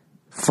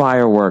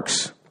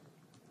 fireworks.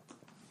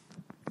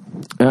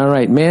 All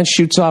right, man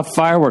shoots off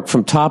firework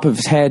from top of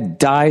his head,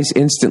 dies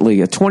instantly.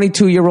 A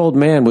 22-year-old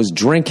man was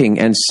drinking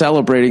and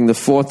celebrating the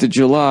 4th of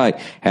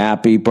July.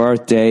 Happy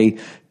birthday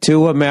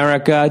to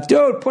America.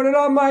 Dude, put it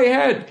on my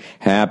head.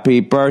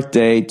 Happy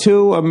birthday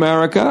to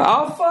America.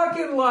 I'll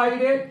fucking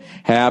light it.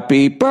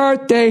 Happy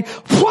birthday.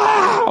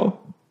 Wow!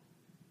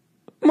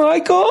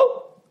 Michael?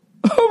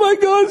 Oh my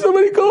God,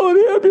 somebody call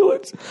an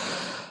ambulance.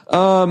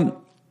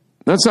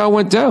 That's how it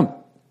went down.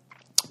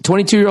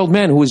 22-year-old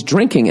man who was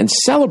drinking and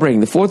celebrating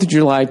the 4th of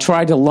July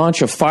tried to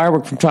launch a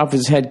firework from top of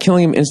his head,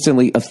 killing him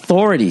instantly,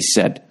 authorities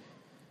said.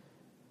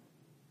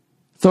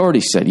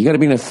 Authorities said. You got to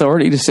be an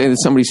authority to say that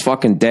somebody's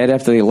fucking dead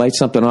after they light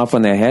something off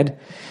on their head?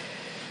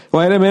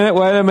 Wait a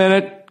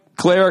minute.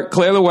 Clear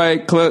the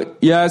way.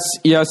 Yes,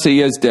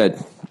 he is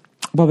dead.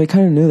 Well, they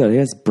kind of knew that. He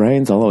has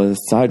brains all over the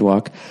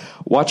sidewalk.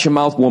 Watch your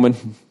mouth, woman.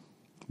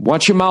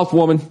 Watch your mouth,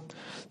 woman.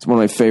 It's one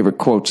of my favorite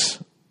quotes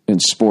in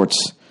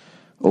sports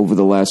over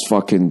the last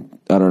fucking,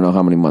 I don't know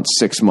how many months,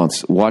 6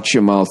 months. Watch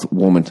your mouth,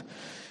 woman.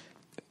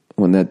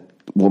 When that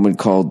woman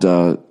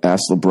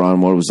asked LeBron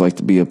what it was like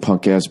to be a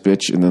punk-ass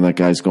bitch, and then that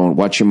guy's going,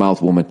 watch your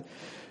mouth, woman.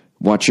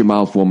 Watch your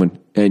mouth, woman.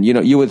 And,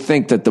 you would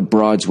think that the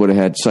broads would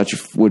have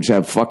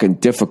fucking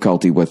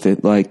difficulty with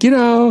it. Like,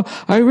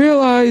 I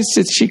realized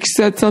that she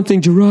said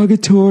something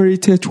derogatory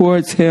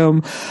towards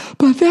him,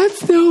 but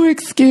that's no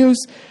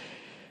excuse.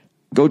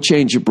 Go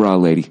change your bra,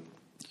 lady.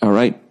 All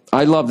right?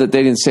 I love that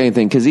they didn't say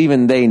anything, because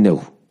even they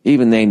knew. They're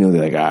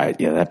like, all right,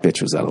 yeah, that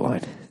bitch was out of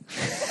line.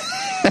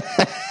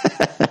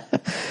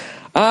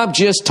 I'm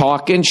just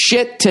talking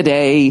shit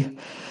today.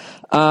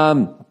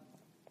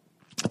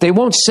 They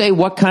won't say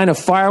what kind of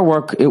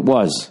firework it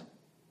was.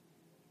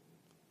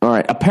 All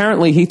right.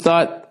 Apparently, he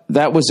thought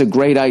that was a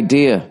great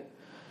idea.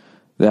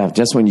 Yeah,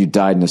 just when you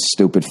died in a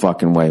stupid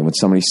fucking way. When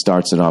somebody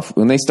starts it off.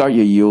 When they start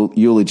your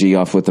eulogy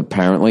off with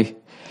apparently.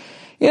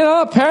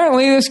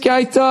 Apparently this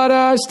guy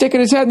thought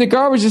sticking his head in the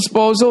garbage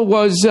disposal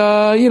was,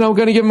 going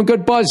to give him a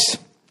good buzz.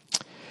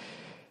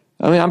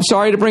 I mean, I'm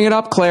sorry to bring it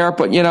up, Claire,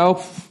 but,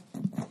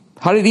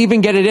 how did he even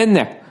get it in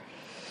there?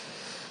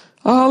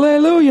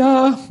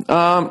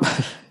 Hallelujah.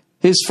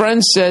 His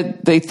friends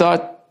said they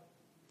thought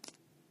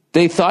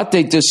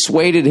they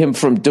dissuaded him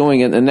from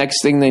doing it. The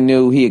next thing they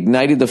knew, he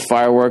ignited the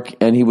firework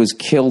and he was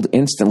killed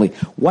instantly.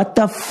 What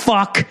the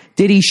fuck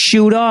did he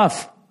shoot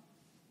off?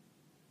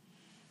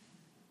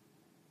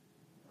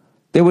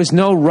 There was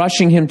no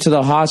rushing him to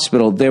the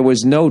hospital. There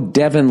was no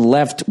Devin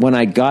left when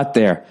I got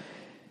there,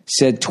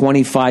 said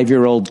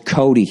 25-year-old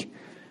Cody.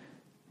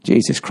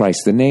 Jesus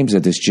Christ, the names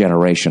of this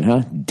generation,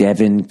 huh?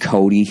 Devin,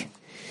 Cody,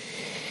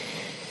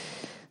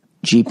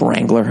 Jeep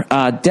Wrangler.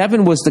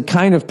 Devin was the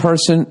kind of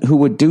person who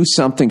would do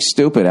something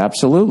stupid.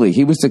 Absolutely.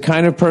 He was the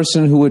kind of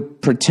person who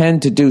would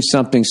pretend to do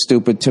something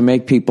stupid to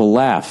make people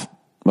laugh.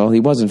 Well, he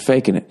wasn't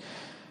faking it.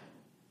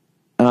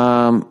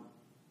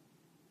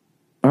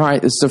 All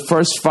right, it's the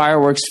first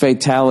fireworks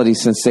fatality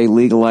since they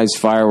legalized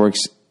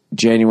fireworks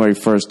January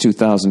 1st,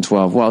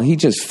 2012. Well, he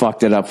just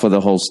fucked it up for the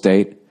whole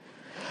state.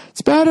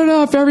 It's bad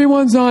enough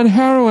everyone's on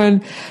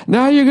heroin.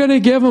 Now you're going to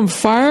give them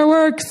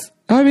fireworks?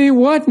 I mean,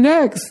 what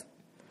next?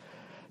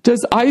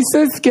 Does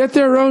ISIS get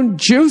their own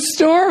juice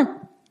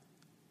store?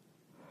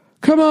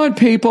 Come on,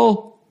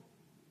 people.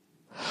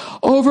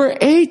 Over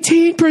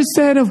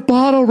 18% of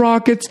bottle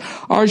rockets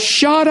are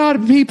shot out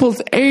of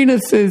people's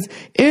anuses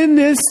in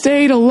this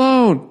state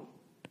alone.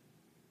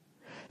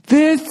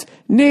 This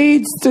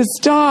needs to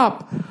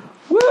stop.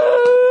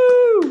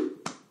 Woo!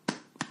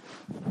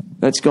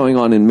 That's going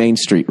on in Main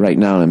Street right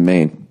now in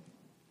Maine.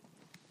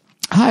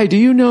 Hi, do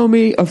you know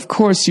me? Of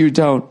course you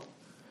don't.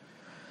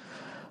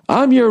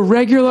 I'm your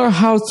regular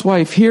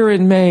housewife here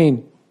in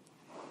Maine.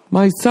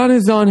 My son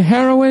is on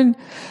heroin.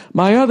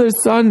 My other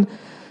son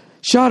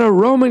shot a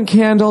Roman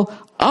candle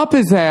up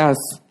his ass.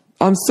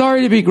 I'm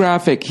sorry to be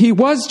graphic. He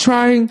was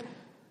trying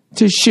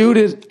to shoot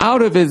it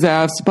out of his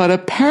ass, but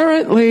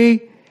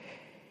apparently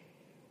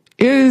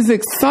in his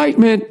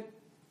excitement,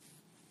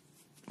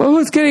 well,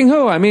 who's kidding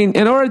who? I mean,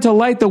 in order to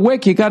light the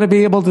wick, you got to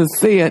be able to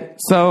see it.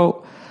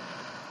 So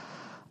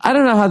I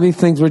don't know how these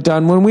things were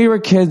done. When we were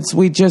kids,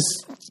 we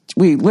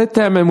lit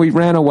them and we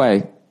ran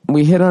away.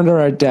 We hid under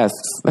our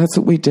desks. That's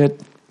what we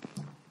did.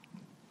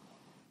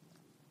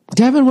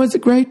 Devin was a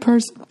great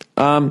person.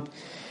 And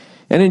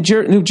in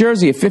New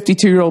Jersey, a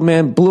 52-year-old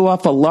man blew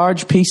off a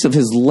large piece of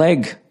his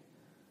leg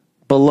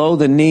below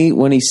the knee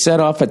when he set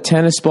off a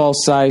tennis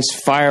ball-sized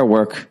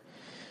firework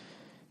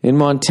in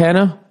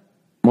Montana.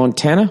 A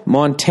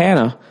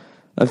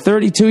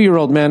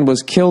 32-year-old man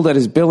was killed at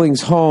his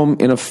Billings home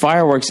in a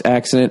fireworks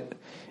accident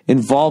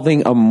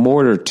involving a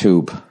mortar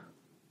tube.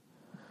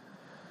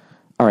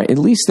 All right, at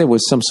least there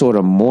was some sort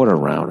of mortar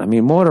round.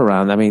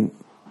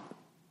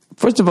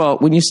 First of all,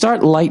 when you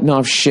start lighting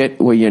off shit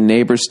where your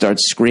neighbors start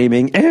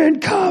screaming,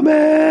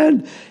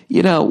 incoming,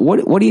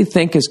 what do you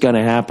think is going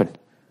to happen?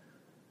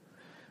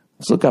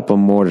 Let's look up a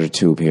mortar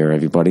tube here,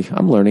 everybody.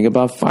 I'm learning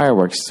about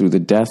fireworks through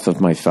the death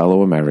of my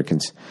fellow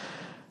Americans.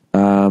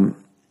 I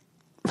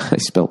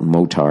spelled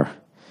motar.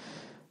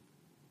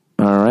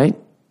 All right.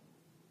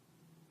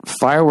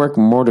 Firework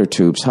mortar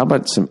tubes. How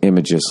about some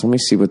images? Let me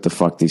see what the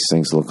fuck these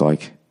things look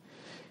like.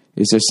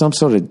 Is there some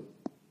sort of...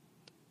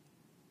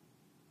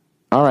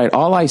 All right,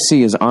 all I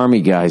see is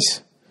army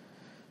guys.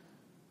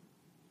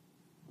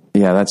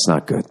 Yeah, that's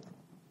not good.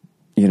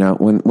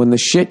 When the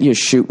shit you're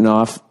shooting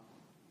off...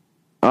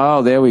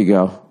 Oh, there we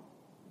go.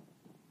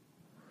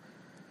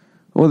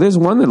 Well, there's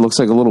one that looks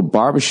like a little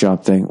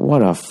barbershop thing.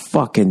 What a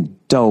fucking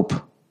dope.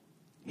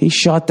 He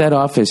shot that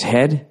off his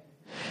head?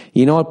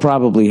 You know what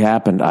probably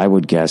happened, I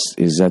would guess,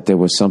 is that there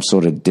was some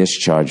sort of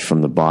discharge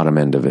from the bottom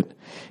end of it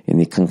in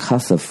the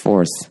concussive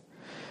force.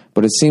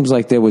 But it seems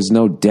like there was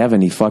no Devon.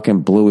 He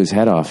fucking blew his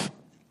head off.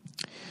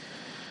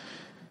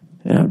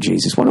 Oh,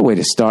 Jesus. What a way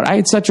to start. I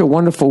had such a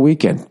wonderful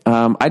weekend.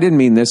 I didn't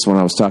mean this when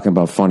I was talking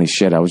about funny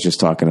shit. I was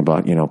just talking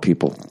about,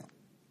 people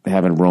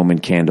having Roman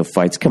candle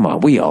fights. Come on,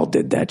 we all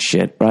did that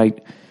shit,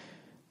 right?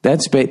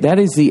 That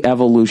is the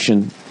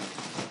evolution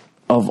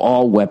of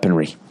all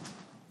weaponry.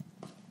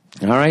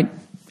 All right?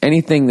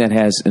 Anything that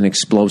has an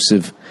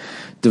explosive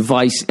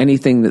device,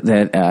 anything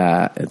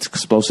it's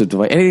explosive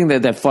device, anything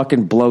that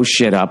fucking blows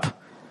shit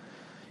up,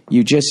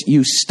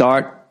 you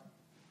start,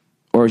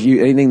 or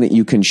anything that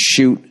you can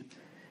shoot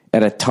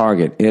at a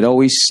target. It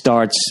always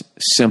starts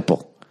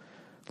simple.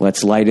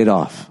 Let's light it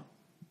off.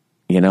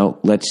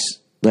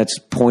 Let's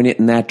point it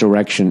in that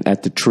direction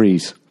at the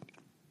trees.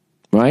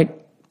 Right?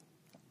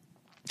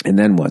 And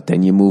then what?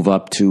 Then you move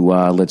up to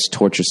let's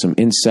torture some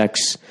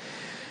insects.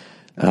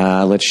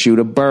 Let's shoot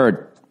a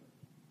bird.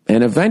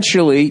 And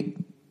eventually,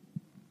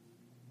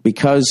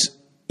 because,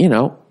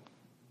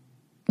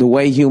 the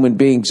way human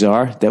beings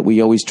are, that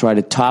we always try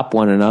to top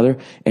one another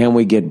and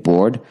we get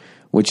bored,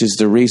 which is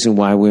the reason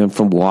why we went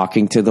from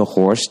walking to the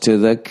horse to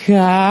the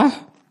car.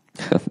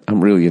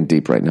 I'm really in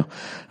deep right now.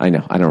 I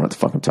know. I don't know what the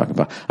fuck I'm talking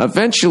about.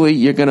 Eventually,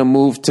 you're going to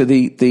move to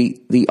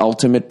the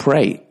ultimate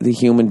prey, the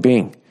human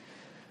being.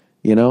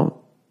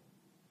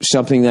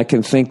 Something that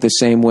can think the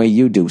same way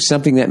you do.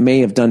 Something that may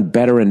have done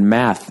better in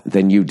math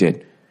than you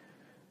did.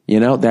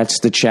 That's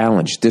the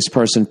challenge. This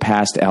person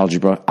passed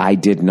algebra. I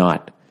did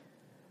not.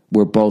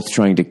 We're both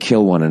trying to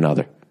kill one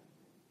another.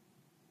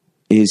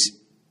 Is,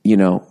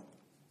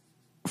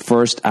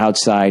 first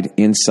outside,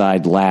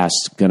 inside,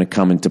 last going to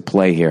come into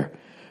play here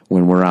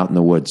when we're out in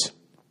the woods?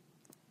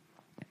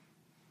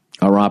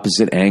 Our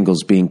opposite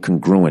angles being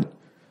congruent.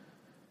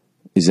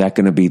 Is that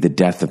going to be the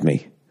death of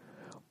me?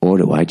 Or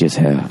do I just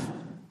have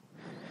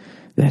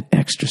that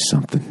extra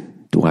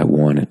something? Do I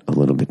want it a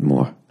little bit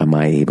more? Am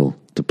I able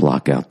to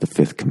block out the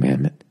fifth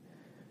commandment?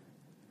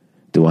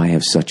 Do I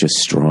have such a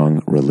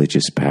strong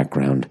religious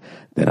background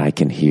that I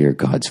can hear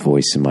God's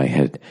voice in my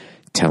head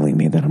telling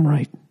me that I'm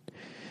right?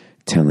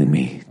 Telling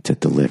me to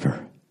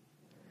deliver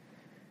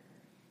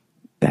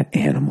that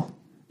animal.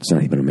 It's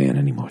not even a man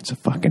anymore. It's a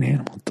fucking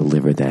animal.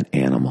 Deliver that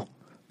animal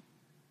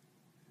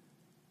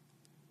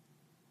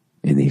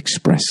in the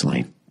express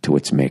lane to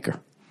its maker.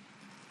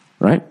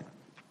 Right?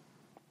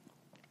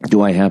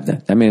 Do I have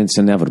that? It's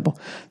inevitable.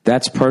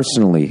 That's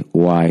personally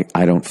why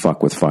I don't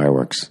fuck with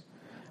fireworks.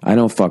 I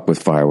don't fuck with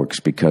fireworks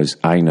because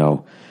I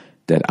know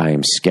that I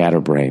am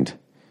scatterbrained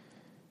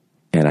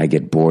and I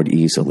get bored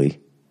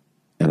easily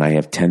and I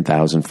have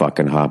 10,000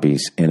 fucking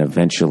hobbies, and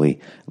eventually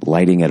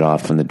lighting it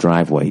off in the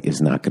driveway is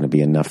not going to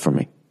be enough for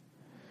me.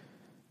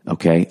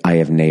 Okay? I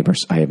have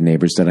neighbors. I have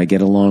neighbors that I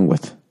get along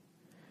with.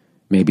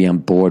 Maybe I'm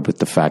bored with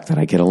the fact that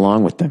I get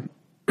along with them.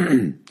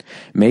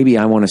 Maybe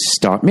I want to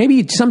start.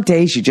 Maybe some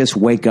days you just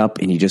wake up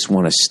and you just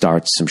want to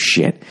start some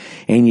shit.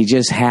 And you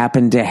just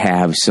happen to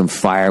have some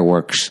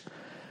fireworks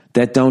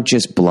that don't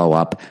just blow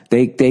up.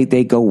 They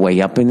go way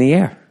up in the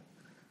air.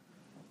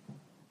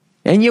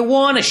 And you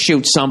want to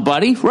shoot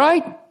somebody,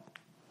 right?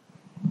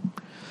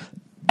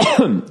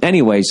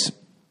 Anyways,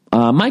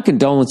 my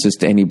condolences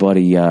to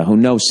anybody who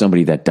knows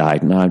somebody that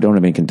died. No, I don't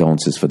have any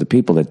condolences for the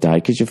people that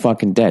died because you're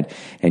fucking dead.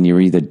 And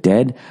you're either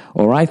dead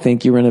or I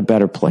think you're in a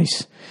better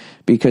place.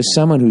 Because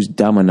someone who's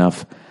dumb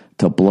enough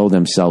to blow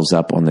themselves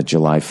up on the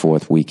July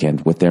 4th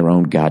weekend with their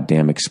own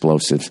goddamn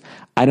explosives,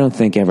 I don't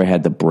think ever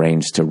had the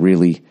brains to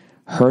really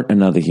hurt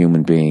another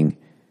human being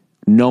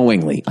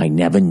knowingly. I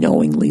never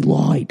knowingly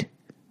lied.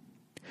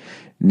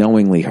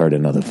 Knowingly hurt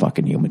another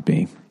fucking human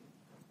being.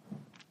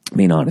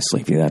 Honestly,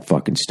 if you're that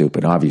fucking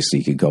stupid, obviously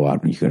you could go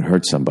out and you could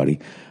hurt somebody,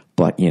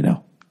 but,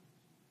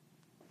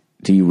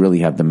 do you really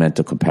have the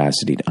mental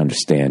capacity to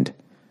understand,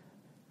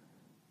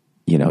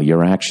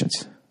 your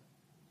actions?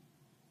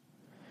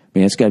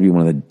 mean, it's got to be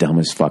one of the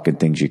dumbest fucking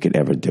things you could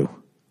ever do.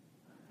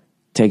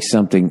 Take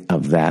something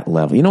of that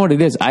level. You know what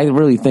it is? I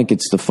really think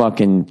it's the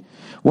fucking...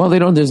 Well,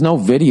 there's no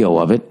video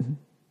of it.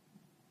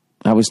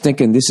 I was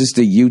thinking this is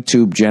the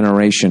YouTube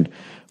generation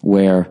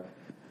where,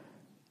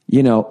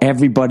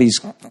 everybody's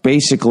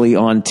basically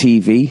on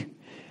TV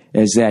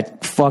as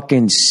that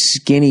fucking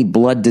skinny,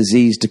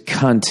 blood-diseased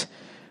cunt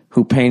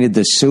who painted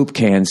the soup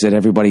cans that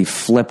everybody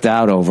flipped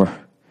out over.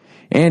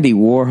 Andy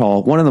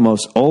Warhol, one of the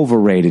most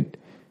overrated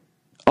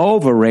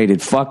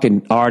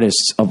fucking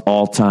artists of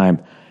all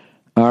time.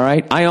 All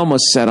right? I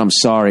almost said I'm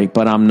sorry,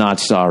 but I'm not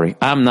sorry.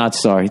 I'm not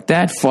sorry.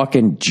 That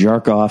fucking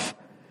jerk off,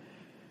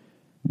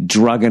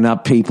 drugging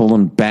up people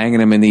and banging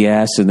them in the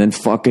ass and then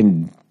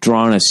fucking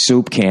drawing a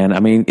soup can. I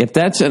mean, if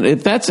that's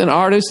an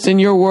artist in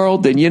your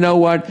world, then you know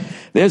what?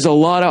 There's a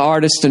lot of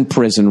artists in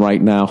prison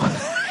right now.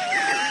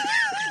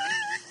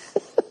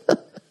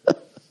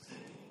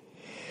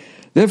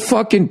 They're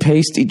fucking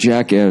pasty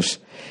jackass.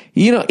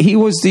 He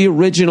was the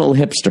original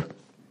hipster.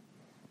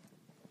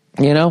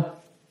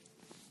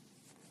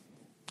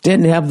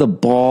 Didn't have the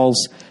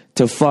balls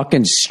to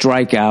fucking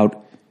strike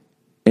out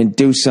and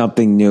do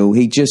something new.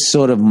 He just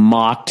sort of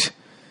mocked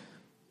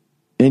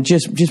and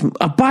just.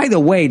 By the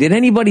way, did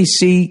anybody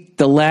see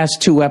the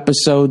last 2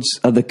 episodes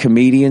of The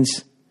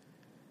Comedians?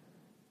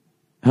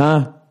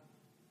 Huh?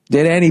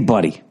 Did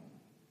anybody?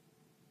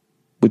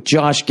 With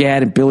Josh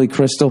Gad and Billy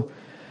Crystal?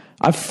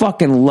 I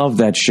fucking love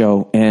that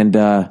show. And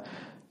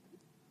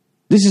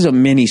this is a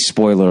mini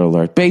spoiler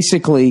alert.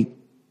 Basically,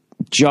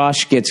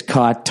 Josh gets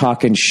caught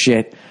talking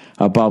shit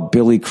about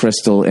Billy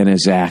Crystal and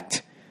his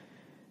act.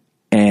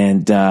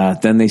 And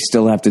then they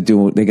still have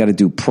to they got to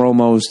do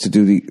promos to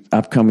do the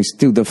upcoming.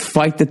 Dude, the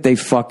fight that they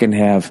fucking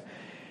have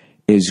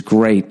is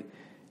great.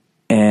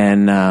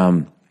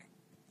 And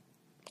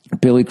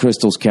Billy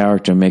Crystal's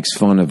character makes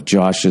fun of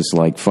Josh's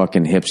like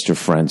fucking hipster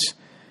friends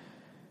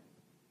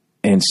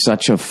in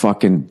such a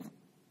fucking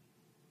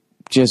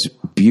just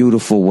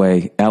beautiful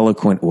way,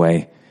 eloquent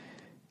way.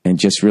 And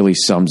just really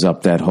sums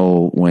up that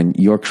whole, when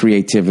your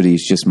creativity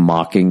is just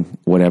mocking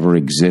whatever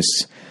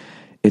exists.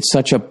 It's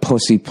such a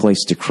pussy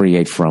place to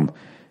create from.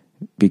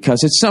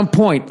 Because at some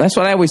point, that's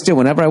what I always do.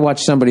 Whenever I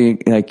watch somebody,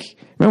 like,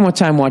 remember one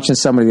time watching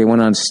somebody, they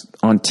went on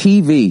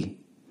TV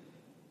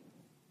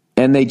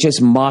and they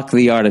just mock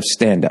the art of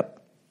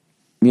stand-up.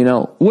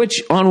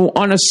 Which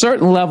on a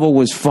certain level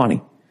was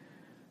funny.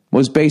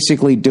 Was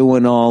basically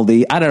doing all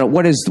the, I don't know,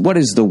 what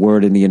is the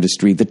word in the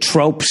industry? The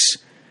tropes.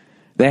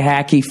 The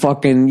hacky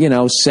fucking,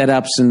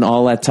 setups and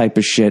all that type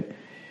of shit.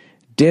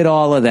 Did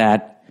all of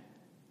that.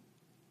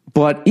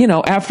 But,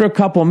 after a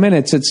couple of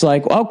minutes, it's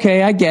like,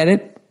 okay, I get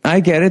it.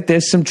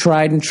 There's some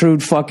tried and true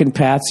fucking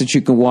paths that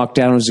you can walk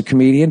down as a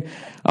comedian.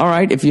 All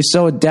right, if you're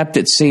so adept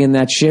at seeing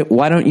that shit,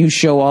 why don't you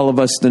show all of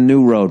us the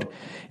new road?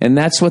 And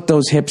that's what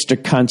those hipster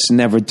cunts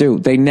never do.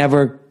 They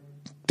don't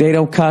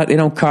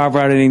carve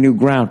out any new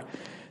ground.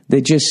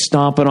 They're just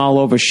stomping all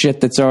over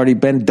shit that's already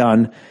been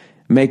done,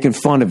 making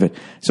fun of it.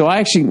 So I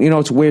actually,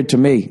 it's weird to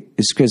me,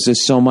 is because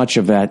there's so much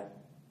of that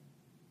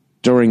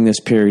during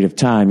this period of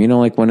time.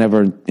 Like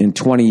whenever in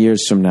 20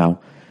 years from now,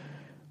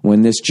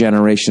 when this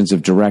generations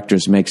of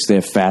directors makes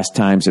their Fast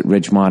Times at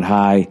Ridgemont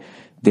High,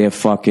 they're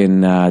fucking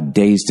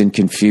Dazed and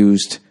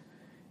Confused.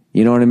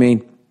 You know what I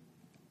mean?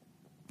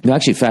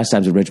 Actually, Fast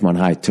Times at Ridgemont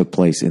High took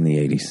place in the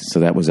 80s,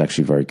 so that was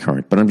actually very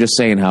current. But I'm just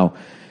saying how,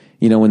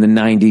 in the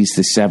 90s,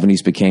 the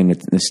 70s became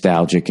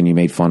nostalgic and you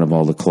made fun of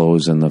all the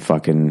clothes and the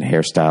fucking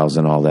hairstyles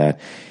and all that.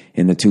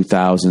 In the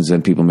 2000s,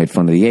 then people made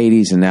fun of the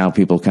 80s, and now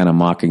people kind of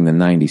mocking the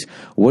 90s.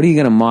 What are you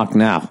going to mock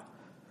now?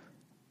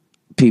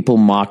 People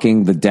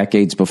mocking the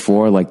decades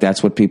before, like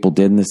that's what people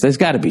did in this? There's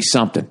got to be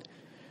something.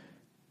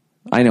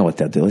 I know what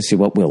they'll do. Let's see,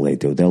 what will they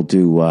do? They'll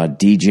do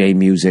DJ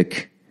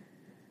music.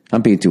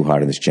 I'm being too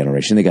hard on this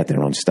generation. They got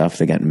their own stuff.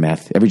 They got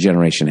meth. Every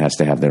generation has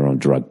to have their own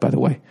drug, by the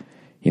way.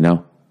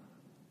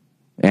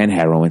 And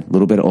heroin, a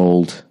little bit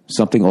old,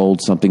 something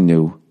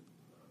new,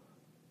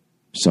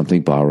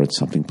 something borrowed,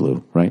 something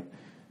blue, right?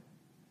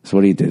 So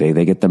what do?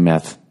 They get the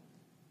meth.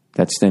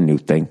 That's their new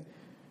thing,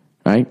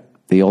 right?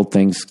 The old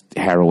thing's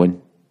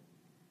heroin,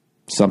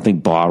 something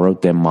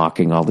borrowed, they're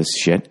mocking all this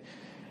shit,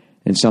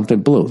 and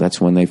something blue, that's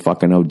when they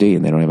fucking OD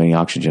and they don't have any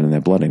oxygen in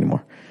their blood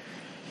anymore.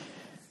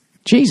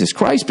 Jesus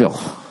Christ, Bill.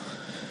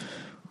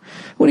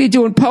 What are you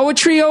doing,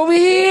 poetry over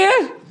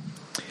here?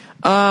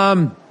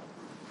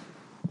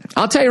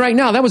 I'll tell you right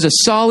now, that was a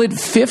solid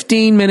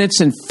 15 minutes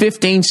and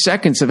 15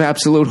 seconds of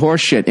absolute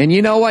horseshit. And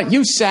you know what?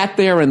 You sat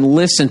there and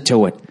listened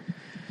to it.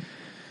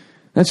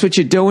 That's what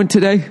you're doing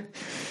today?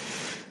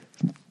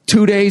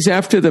 2 days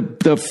after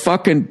the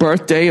fucking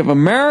birthday of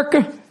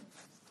America?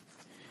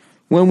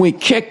 When we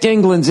kicked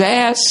England's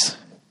ass?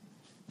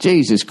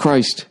 Jesus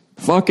Christ.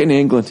 Fucking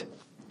England.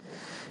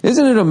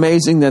 Isn't it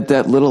amazing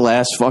that little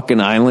ass fucking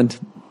island,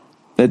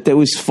 that there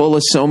was full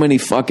of so many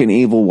fucking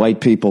evil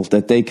white people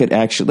that they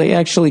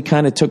actually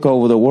kind of took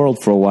over the world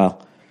for a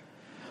while.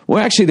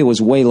 Well, actually, there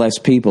was way less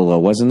people, though,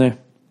 wasn't there?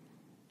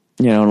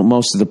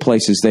 Most of the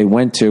places they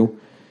went to,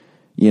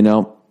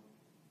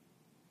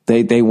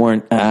 they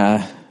weren't,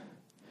 there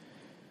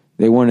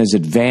They weren't as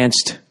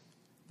advanced,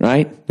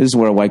 right? This is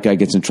where a white guy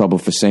gets in trouble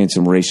for saying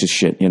some racist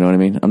shit, you know what I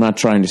mean? I'm not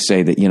trying to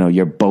say that,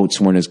 your boats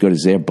weren't as good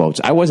as their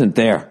boats. I wasn't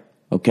there,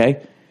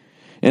 okay?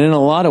 And in a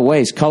lot of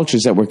ways,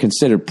 cultures that were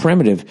considered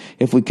primitive,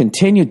 if we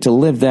continued to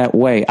live that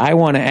way, I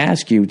want to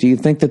ask you, do you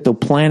think that the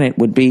planet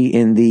would be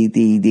in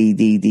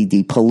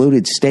the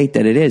polluted state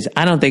that it is?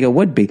 I don't think it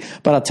would be.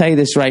 But I'll tell you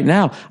this right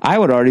now, I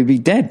would already be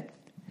dead.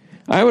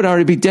 I would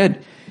already be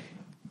dead.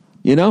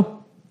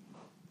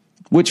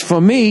 Which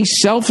for me,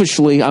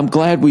 selfishly, I'm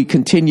glad we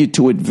continue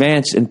to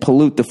advance and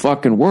pollute the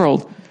fucking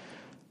world.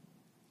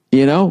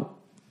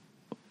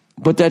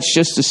 But that's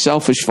just a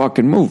selfish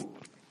fucking move.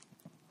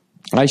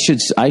 I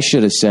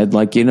should have said,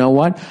 you know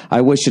what?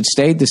 I wish it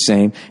stayed the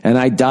same. And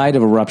I died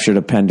of a ruptured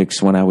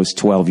appendix when I was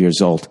 12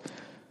 years old.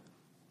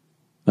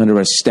 Under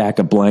a stack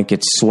of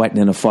blankets, sweating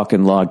in a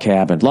fucking log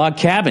cabin. Log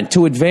cabin,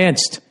 too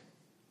advanced.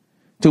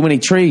 Too many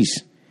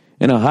trees.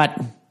 In a hut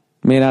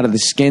made out of the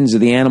skins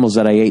of the animals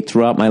that I ate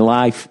throughout my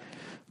life.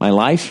 My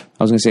life?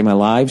 I was going to say my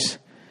lives.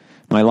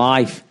 My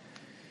life.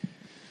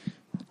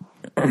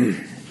 I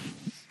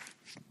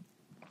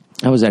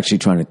was actually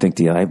trying to think.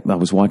 I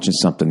was watching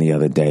something the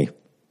other day.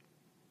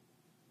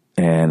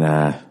 And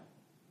I've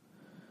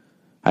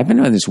been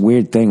doing this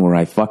weird thing where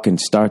I fucking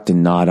start to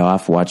nod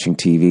off watching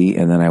TV,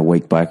 and then I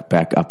wake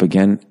back up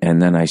again,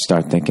 and then I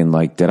start thinking,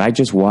 did I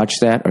just watch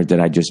that, or did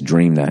I just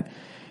dream that?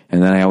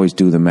 And then I always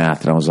do the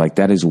math, and I was like,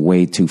 that is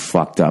way too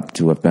fucked up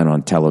to have been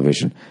on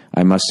television.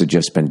 I must have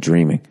just been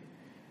dreaming.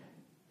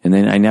 And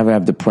then I never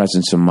have the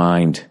presence of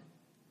mind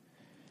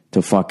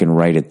to fucking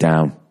write it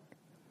down.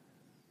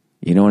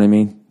 You know what I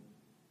mean?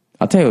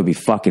 I'll tell you what would be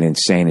fucking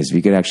insane is if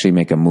you could actually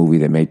make a movie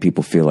that made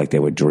people feel like they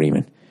were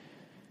dreaming.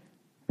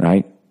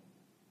 Right?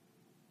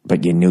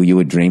 But you knew you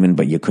were dreaming,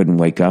 but you couldn't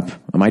wake up.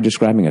 Am I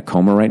describing a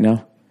coma right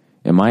now?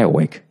 Am I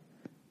awake?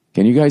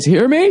 Can you guys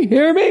hear me?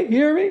 Hear me?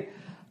 Hear me?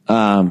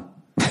 The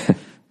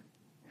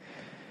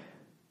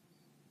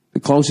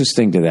closest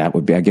thing to that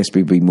would be, I guess,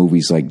 would be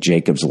movies like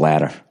Jacob's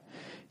Ladder.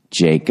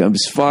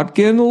 Jacob's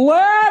fucking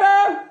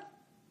Ladder!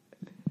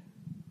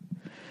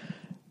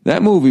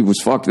 That movie was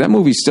that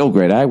movie's still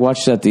great. I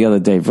watched that the other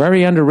day.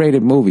 Very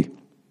underrated movie.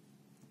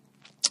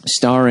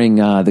 Starring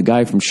the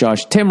guy from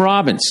Tim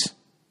Robbins.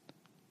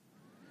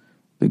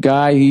 The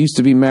guy who used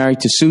to be married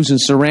to Susan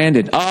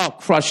Sarandon. Oh,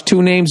 crushed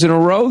 2 names in a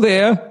row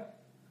there.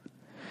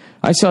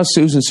 I saw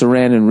Susan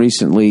Sarandon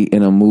recently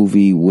in a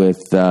movie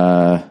with,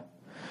 I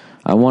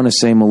want to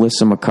say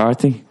Melissa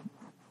McCarthy.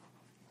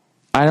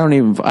 I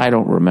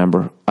don't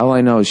remember. All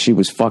I know is she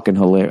was fucking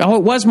hilarious. Oh,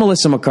 it was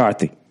Melissa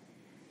McCarthy.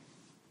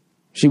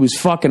 She was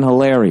fucking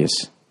hilarious.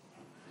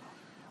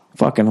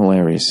 Fucking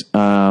hilarious.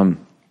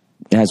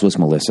 As was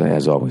Melissa,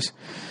 as always.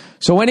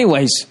 So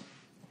anyways,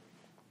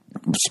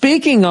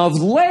 speaking of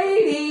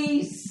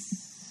ladies,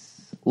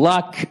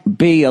 luck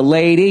be a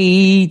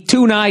lady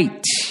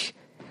tonight.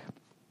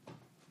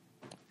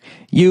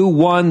 You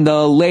won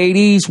the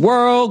Ladies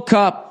World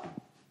Cup.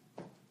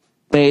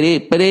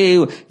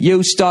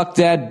 You stuck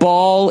that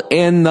ball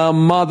in the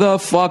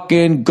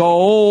motherfucking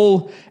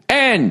goal.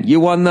 And you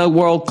won the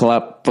World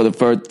Cup for the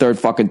third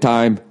fucking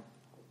time.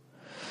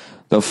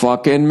 The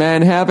fucking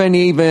men haven't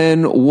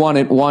even won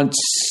it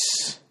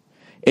once.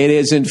 It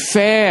isn't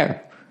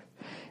fair.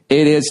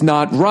 It is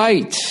not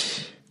right.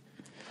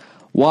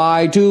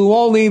 Why do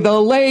only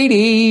the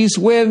ladies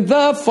win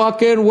the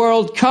fucking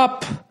World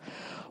Cup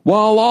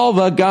while all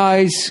the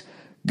guys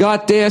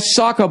got their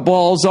soccer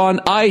balls on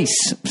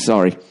ice?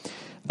 Sorry.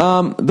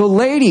 The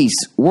ladies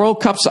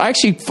World Cups, I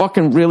actually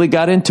fucking really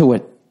got into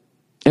it.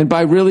 And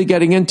by really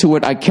getting into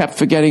it, I kept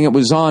forgetting it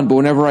was on. But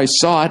whenever I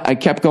saw it, I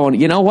kept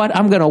going, you know what?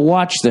 I'm going to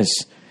watch this.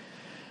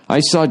 I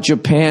saw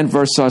Japan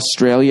versus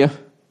Australia.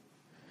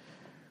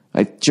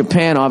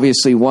 Japan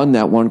obviously won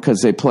that one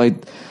because they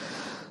played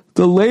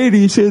the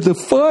ladies in the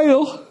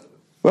final,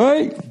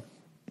 right?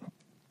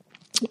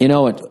 You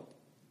know what?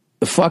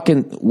 The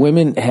fucking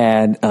women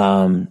had,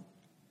 what?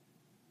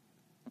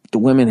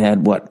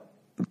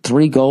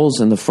 4 goals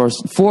in the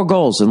first,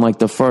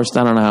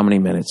 I don't know how many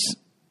minutes.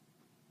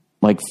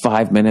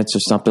 5 minutes or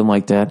something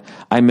like that.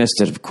 I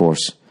missed it, of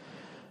course.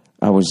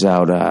 I was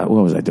out,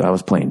 what was I doing? I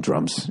was playing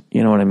drums.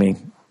 You know what I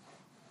mean?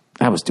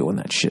 I was doing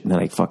that shit, and then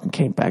I fucking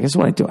came back. That's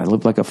what I do. I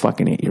live like a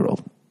fucking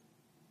 8-year-old.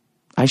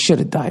 I should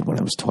have died when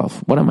I was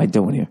 12. What am I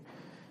doing here?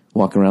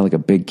 Walking around like a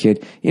big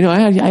kid. You know,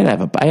 I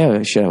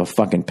should have a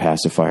fucking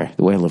pacifier,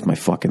 the way I live my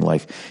fucking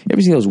life. You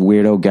ever see those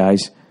weirdo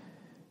guys?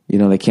 You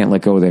know, they can't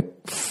let go of their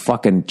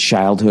fucking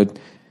childhood.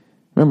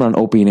 Remember on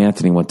Opie and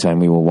Anthony one time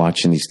we were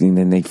watching these things,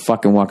 and they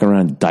fucking walk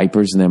around in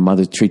diapers, and their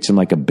mother treats them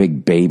like a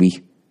big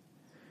baby.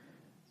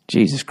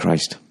 Jesus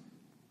Christ.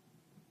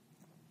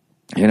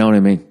 You know what I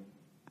mean?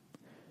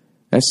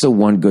 That's the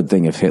one good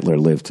thing if Hitler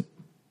lived.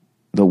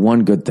 The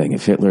one good thing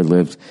if Hitler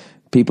lived,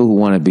 people who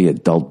want to be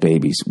adult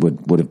babies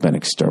would have been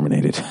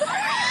exterminated.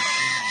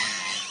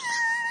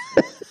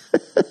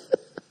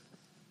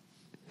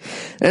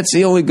 That's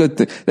the only good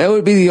thing. That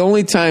would be the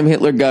only time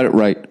Hitler got it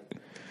right.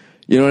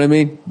 You know what I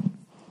mean?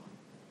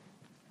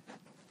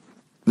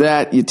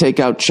 that, you take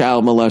out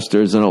child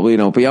molesters and, you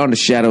know, beyond a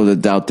shadow of a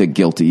doubt, they're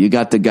guilty. You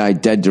got the guy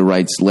dead to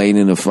rights laying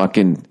in a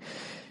fucking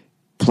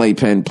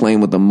playpen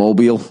playing with a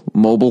mobile.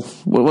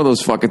 What are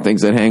those fucking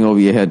things that hang over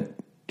your head?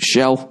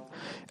 Shell?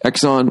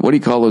 Exxon? What do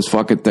you call those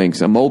fucking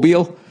things? A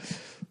mobile?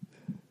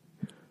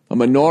 A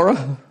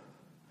menorah?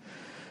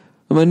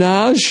 A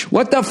menage?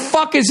 What the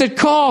fuck is it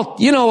called?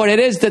 You know what it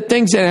is? The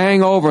things that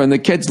hang over and the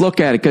kids look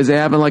at it because they're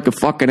having like a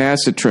fucking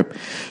acid trip.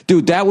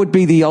 Dude, that would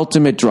be the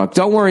ultimate drug.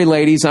 Don't worry,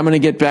 ladies. I'm going to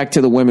get back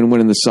to the women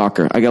winning the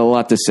soccer. I got a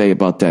lot to say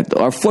about that.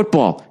 Or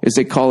football, as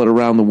they call it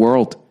around the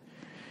world.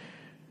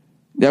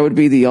 That would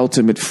be the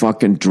ultimate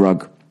fucking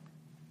drug.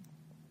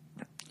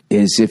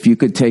 Is if you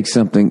could take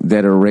something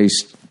that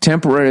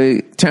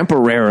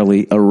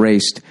temporarily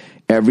erased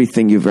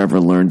everything you've ever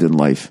learned in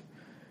life.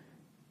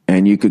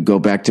 And you could go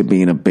back to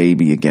being a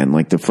baby again,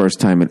 like the first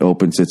time it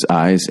opens its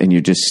eyes and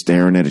you're just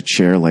staring at a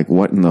chair like,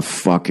 what in the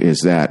fuck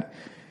is that?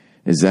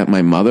 Is that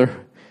my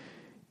mother?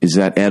 Is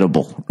that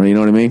edible? You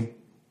know what I mean?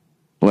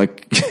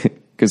 Like,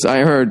 because I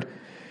heard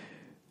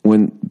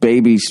when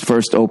babies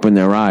first open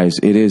their eyes,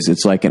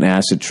 it's like an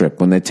acid trip.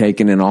 When they're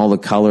taking in all the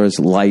colors,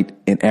 light,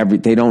 and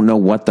they don't know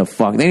what the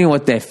fuck. They don't know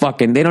what they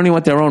don't even know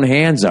what their own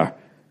hands are.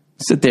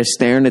 Sit there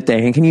staring at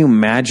their hand. Can you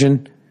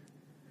imagine?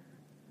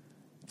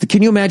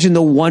 Can you imagine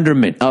the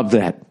wonderment of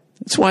that?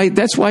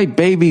 That's why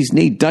babies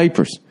need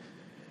diapers.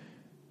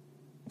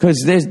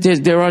 Because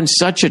they're on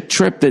such a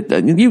trip that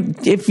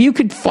if you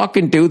could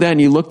fucking do that and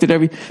you looked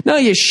at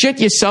you shit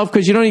yourself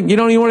because you don't even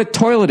know what a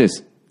toilet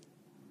is.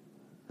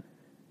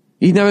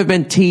 You've never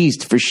been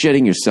teased for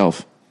shitting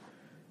yourself.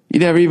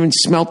 You never even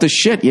smelt the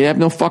shit. You have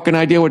no fucking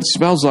idea what it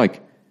smells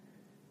like.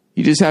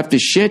 You just have to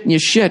shit and you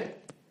shit.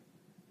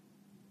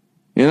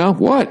 You know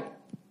what?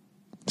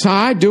 That's how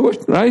I do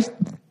it, right?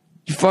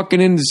 You're fucking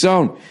in the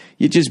zone.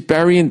 You're just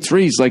burying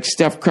threes like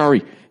Steph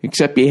Curry,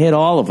 except you hit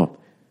all of them,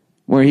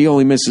 where he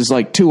only misses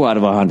like 2 out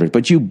of 100.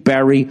 But you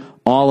bury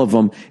all of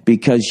them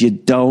because you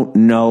don't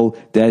know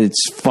that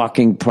it's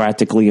fucking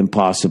practically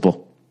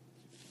impossible.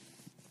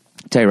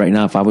 I'll tell you right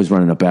now, if I was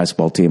running a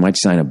basketball team, I'd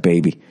sign a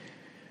baby.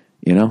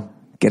 You know?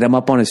 Get him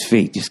up on his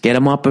feet. Just get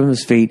him up on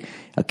his feet.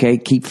 Okay?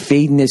 Keep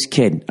feeding this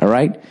kid. All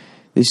right?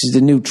 This is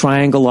the new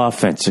triangle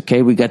offense,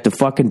 okay? We got the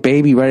fucking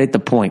baby right at the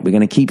point. We're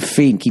going to keep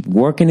feeding, keep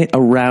working it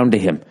around to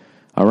him,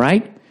 all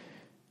right?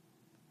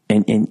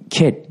 And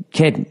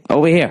kid,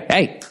 over here.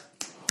 Hey.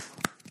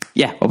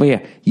 Yeah, over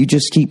here. You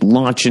just keep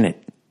launching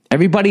it.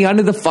 Everybody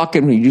under the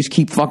fucking, you just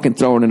keep fucking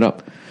throwing it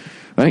up,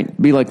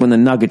 right? Be like when the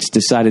Nuggets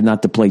decided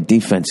not to play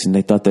defense and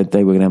they thought that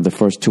they were going to have the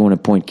first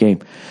 200-point game.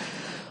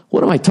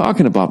 What am I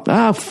talking about?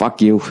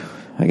 Fuck you.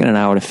 I got an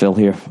hour to fill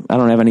here. I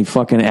don't have any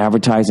fucking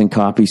advertising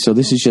copy, so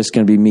this is just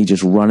going to be me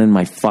just running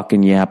my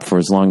fucking yap for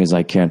as long as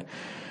I can.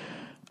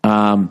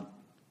 All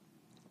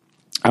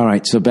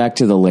right, so back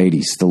to the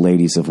ladies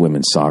of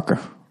women's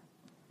soccer.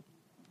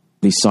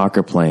 These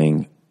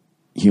soccer-playing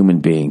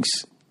human beings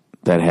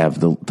that have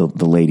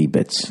the lady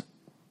bits.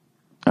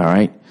 All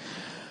right?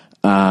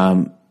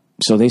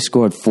 So they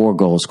scored 4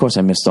 goals. Of course,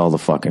 I missed all the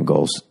fucking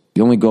goals.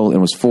 The only goal, it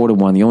was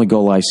 4-1. The only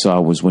goal I saw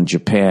was when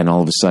Japan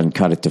all of a sudden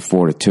cut it to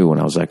 4-2. And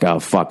I was like, oh,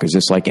 fuck, is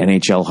this like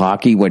NHL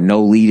hockey where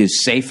no lead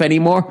is safe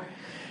anymore?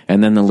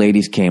 And then the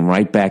ladies came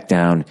right back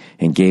down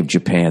and gave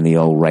Japan the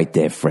old right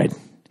there, Fred.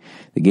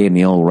 They gave them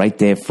the old right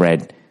there,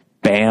 Fred.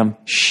 Bam,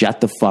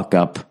 shut the fuck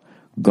up.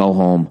 Go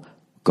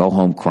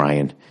home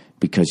crying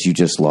because you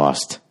just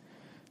lost.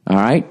 All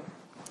right?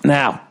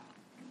 Now,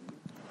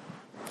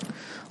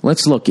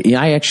 let's look. This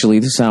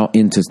is how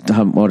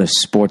what a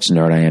sports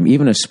nerd I am.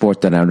 Even a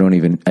sport that I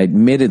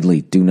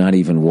admittedly do not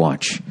even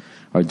watch,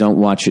 or don't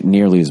watch it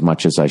nearly as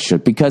much as I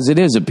should, because it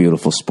is a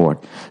beautiful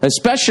sport,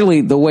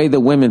 especially the way the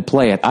women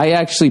play it. I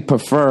actually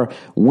prefer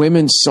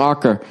women's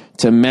soccer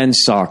to men's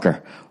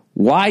soccer.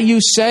 Why, you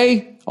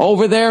say,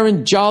 over there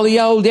in jolly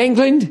old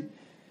England,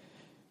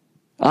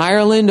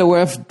 Ireland, or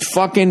where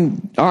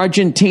fucking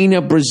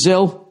Argentina,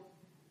 Brazil,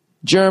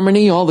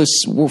 Germany, all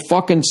this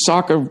fucking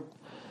soccer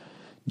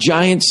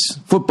Giants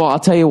football, I'll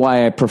tell you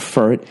why I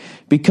prefer it.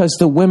 Because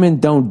the women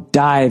don't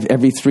dive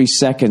every 3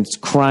 seconds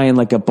crying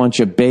like a bunch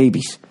of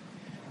babies.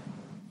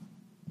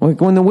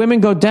 Like when the women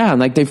go down,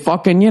 like they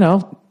fucking,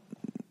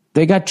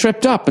 they got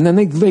tripped up. And then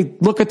they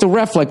look at the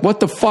ref like, what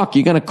the fuck?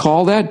 You going to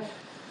call that?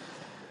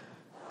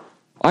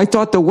 I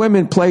thought the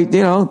women played,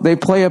 they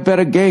play a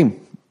better game.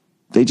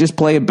 They just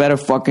play a better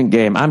fucking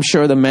game. I'm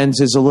sure the men's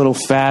is a little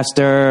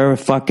faster,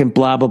 fucking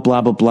blah, blah, blah,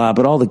 blah, blah.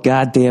 But all the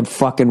goddamn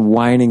fucking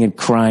whining and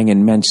crying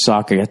in men's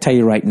soccer. I tell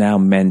you right now,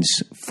 men's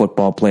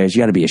football players,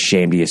 you got to be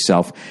ashamed of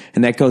yourself.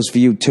 And that goes for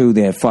you too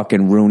there,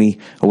 fucking Rooney,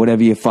 or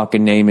whatever your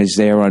fucking name is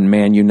there on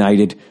Man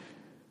United.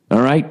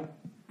 All right?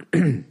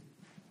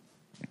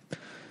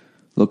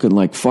 Looking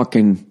like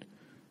fucking...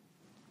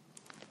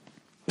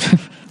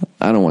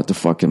 I don't know what the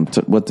fucking...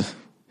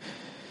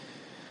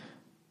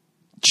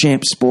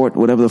 Champ Sport,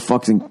 whatever the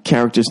fucking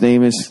character's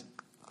name is.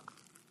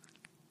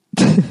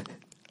 I'm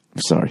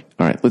sorry.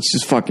 All right, let's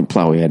just fucking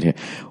plow ahead here.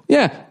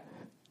 Yeah,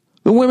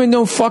 the women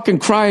don't fucking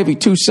cry every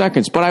 2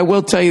 seconds, but I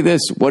will tell you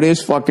this. What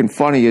is fucking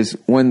funny is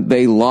when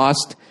they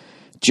lost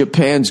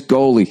Japan's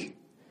goalie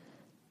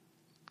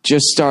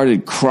just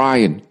started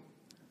crying.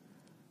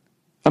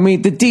 I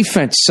mean, the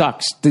defense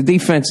sucks. The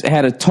defense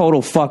had a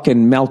total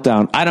fucking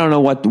meltdown. I don't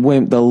know what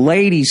the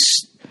ladies'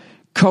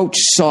 coach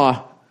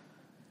saw,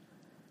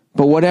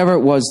 but whatever it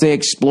was, they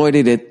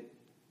exploited it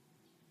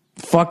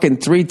fucking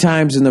 3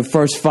 times in the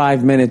first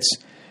 5 minutes.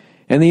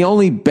 And the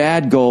only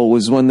bad goal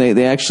was when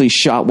they actually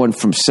shot one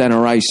from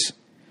center ice.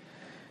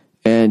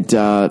 And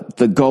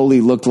the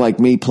goalie looked like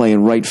me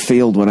playing right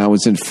field when I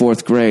was in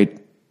 4th grade.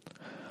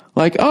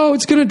 Like, oh,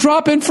 it's going to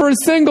drop in for a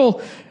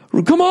single.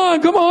 Come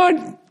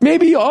on.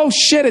 Maybe, oh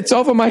shit, it's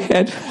over my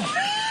head.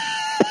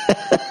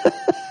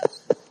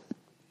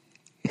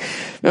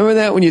 Remember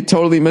that when you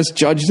totally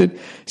misjudged it?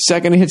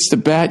 Second it hits the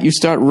bat, you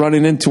start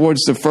running in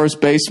towards the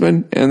first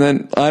baseman, and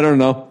then, I don't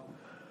know.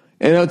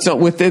 And it's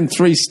within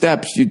 3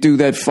 steps, you do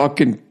that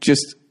fucking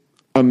just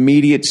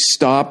immediate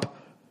stop,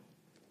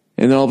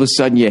 and then all of a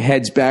sudden your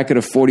head's back at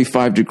a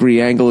 45-degree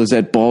angle as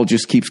that ball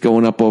just keeps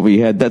going up over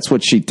your head. That's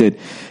what she did.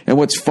 And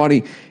what's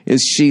funny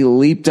is she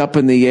leaped up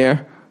in the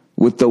air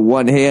with the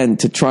one hand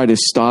to try to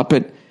stop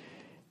it.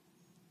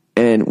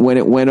 And when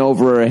it went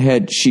over her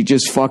head, she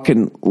just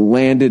fucking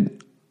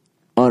landed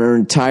on her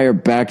entire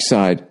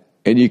backside.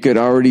 And you could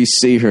already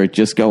see her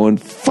just going,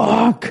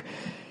 fuck.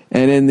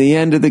 And in the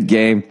end of the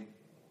game,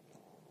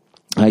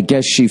 I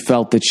guess she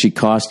felt that she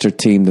cost her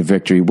team the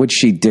victory, which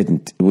she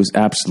didn't. It was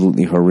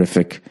absolutely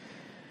horrific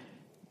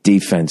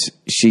defense.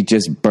 She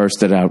just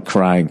bursted out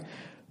crying,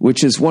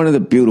 which is one of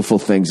the beautiful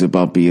things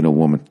about being a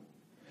woman.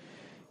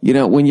 You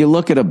know, when you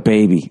look at a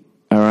baby,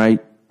 all right,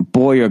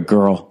 boy or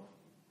girl,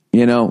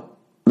 you know,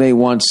 they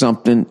want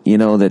something, you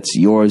know, that's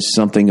yours,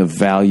 something of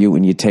value,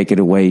 and you take it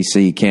away, you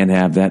say you can't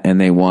have that, and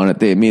they want it.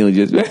 They immediately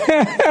just, they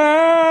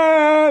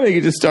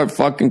can just start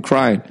fucking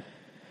crying.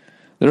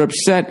 They're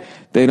upset.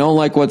 They don't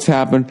like what's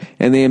happened,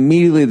 and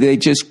they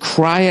just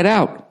cry it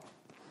out.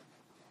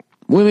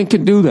 Women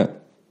can do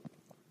that.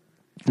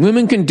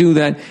 Women can do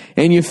that,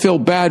 and you feel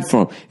bad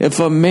for them. If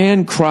a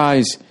man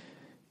cries,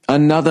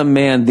 another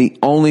man, the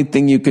only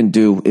thing you can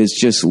do is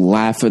just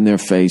laugh in their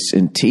face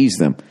and tease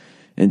them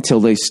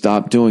until they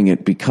stop doing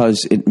it,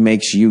 because it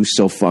makes you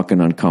so fucking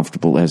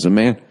uncomfortable as a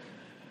man.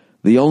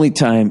 The only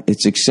time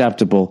it's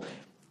acceptable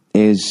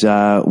is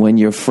when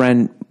your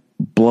friend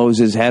blows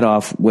his head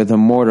off with a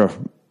mortar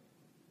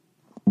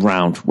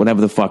round,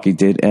 whatever the fuck he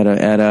did at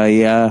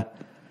a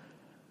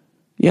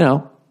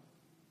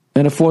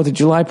 4th of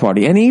July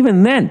party. And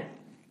even then,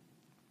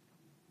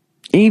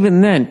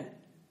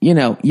 you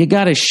know, you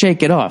got to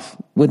shake it off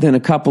within a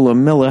couple of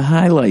Miller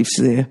High Lifes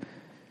there.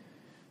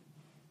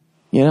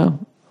 You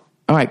know?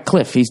 All right,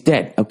 Cliff, he's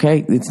dead,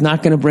 okay? It's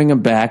not going to bring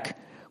him back.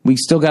 We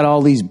still got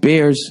all these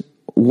beers.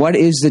 What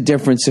is the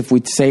difference if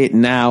we say it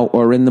now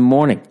or in the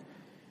morning?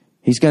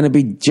 He's going to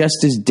be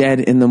just as dead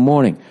in the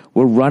morning.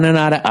 We're running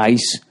out of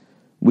ice.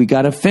 We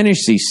got to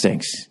finish these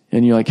things.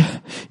 And you're like,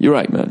 you're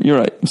right, man. You're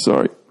right. I'm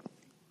sorry.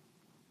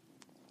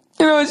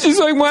 You know, it's just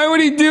like, why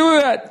would he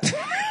do that?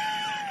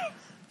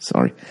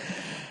 Sorry.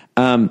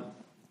 That's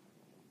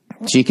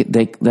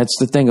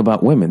the thing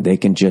about women. They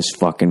can just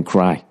fucking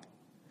cry.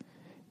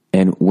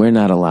 And we're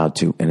not allowed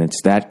to. And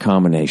it's that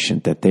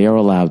combination that they are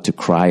allowed to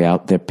cry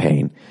out their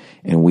pain,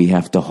 and we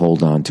have to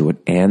hold on to it.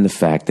 And the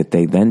fact that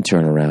they then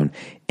turn around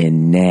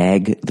and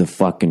nag the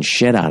fucking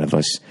shit out of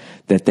us,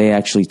 that they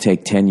actually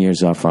take 10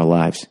 years off our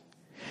lives.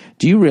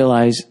 Do you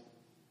realize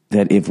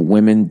that if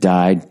women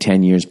died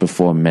 10 years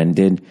before men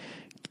did,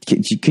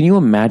 can you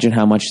imagine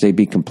how much they'd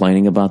be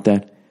complaining about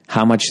that?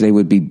 How much they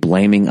would be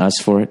blaming us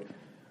for it?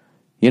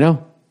 You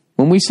know,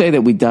 when we say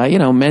that we die, you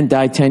know, men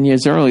die 10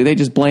 years early, they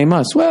just blame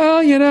us.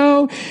 Well, you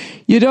know,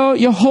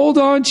 you hold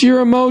on to your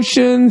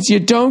emotions. You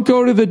don't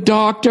go to the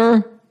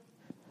doctor.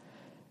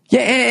 Yeah.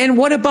 And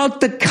what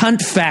about the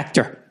cunt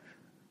factor?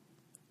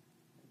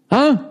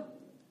 Huh?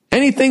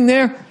 Anything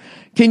there?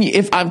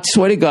 I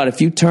swear to God,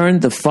 if you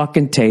turned the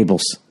fucking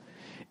tables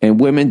and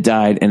women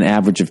died an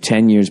average of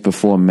 10 years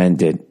before men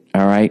did,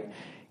 all right,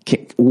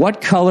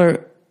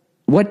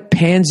 what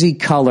pansy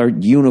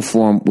colored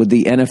uniform would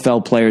the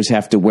NFL players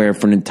have to wear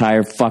for an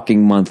entire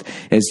fucking month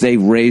as they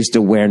raised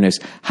awareness?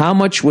 How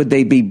much would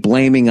they be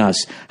blaming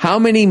us? How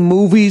many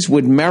movies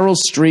would Meryl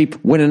Streep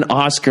win an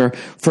Oscar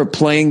for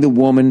playing the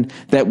woman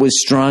that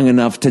was strong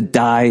enough to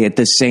die at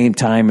the same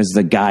time as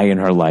the guy in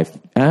her life?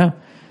 Huh?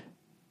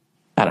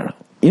 I don't know.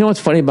 You know what's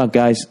funny about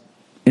guys,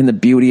 and the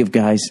beauty of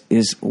guys,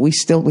 is we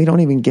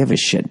don't even give a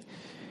shit.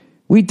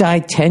 We die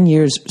 10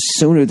 years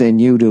sooner than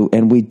you do,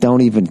 and we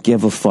don't even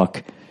give a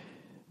fuck.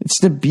 It's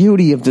the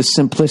beauty of the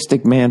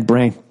simplistic man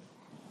brain.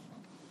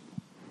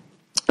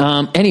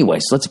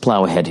 Anyways, let's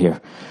plow ahead here.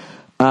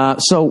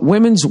 So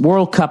Women's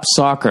World Cup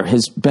soccer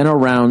has been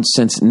around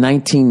since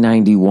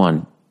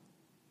 1991.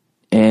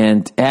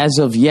 And as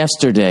of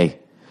yesterday,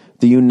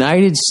 the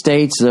United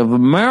States of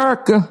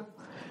America,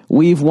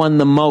 we've won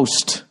the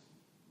most.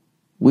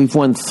 We've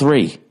won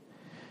 3.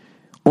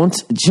 And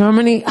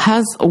Germany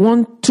has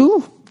won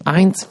 2.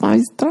 1,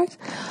 2, 3.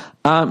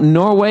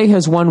 Norway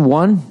has won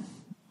 1.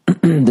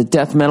 The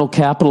death metal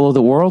capital of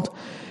the world,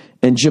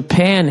 and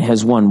Japan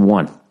has won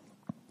 1.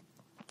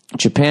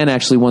 Japan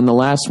actually won the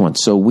last one,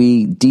 so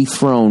we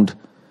dethroned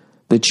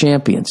the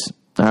champions.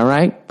 All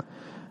right?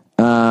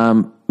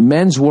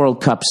 Men's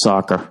World Cup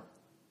soccer.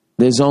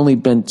 There's only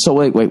been... So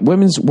wait.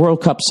 Women's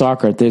World Cup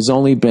soccer, there's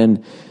only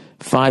been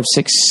 5,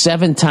 6,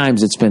 7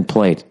 times it's been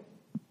played.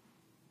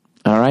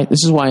 All right?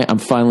 This is why I'm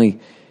finally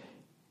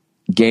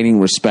gaining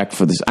respect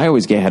for this. I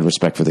always had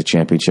respect for the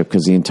championship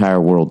because the entire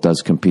world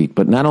does compete.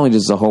 But not only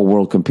does the whole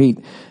world compete,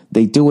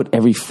 they do it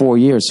every 4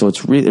 years. So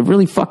it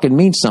really fucking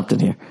means something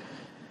here.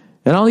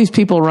 And all these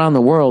people around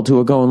the world who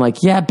are going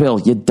like, yeah, Bill,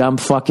 you dumb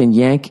fucking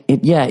yank.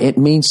 It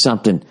means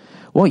something.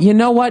 Well, you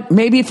know what?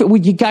 Maybe if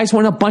you guys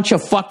weren't a bunch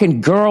of fucking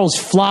girls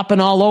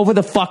flopping all over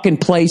the fucking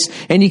place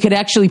and you could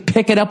actually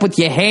pick it up with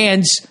your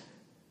hands.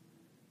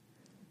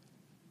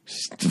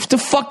 The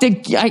fuck?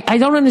 I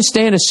don't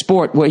understand a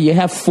sport where you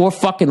have 4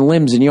 fucking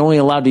limbs and you're only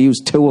allowed to use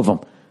 2 of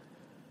them.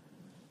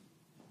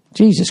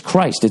 Jesus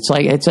Christ. It's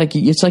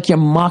like you're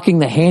mocking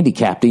the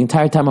handicap the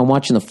entire time I'm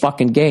watching the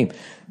fucking game.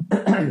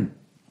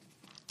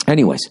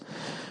 Anyways,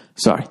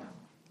 sorry.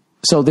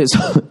 So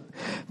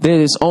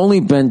there's only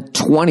been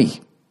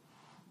 20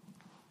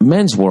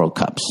 men's World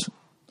Cups.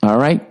 All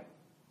right?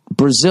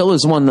 Brazil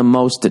has won the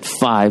most at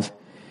 5.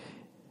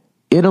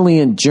 Italy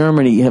and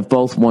Germany have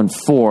both won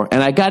 4.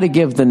 And I got to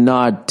give the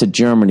nod to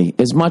Germany,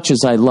 as much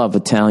as I love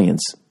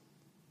Italians.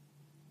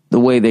 The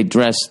way they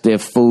dress, their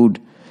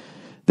food,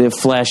 their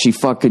flashy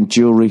fucking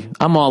jewelry.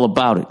 I'm all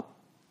about it.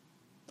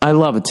 I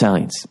love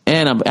Italians.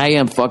 And I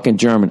am fucking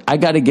German. I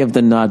got to give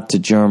the nod to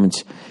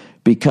Germans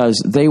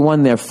because they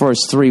won their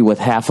first 3 with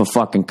half a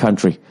fucking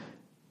country.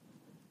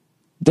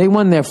 They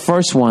won their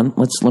first one.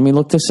 Let me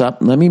look this up.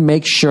 Let me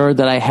make sure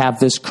that I have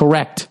this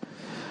correct.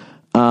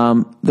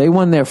 They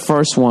won their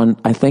first one,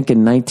 I think,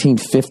 in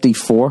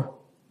 1954.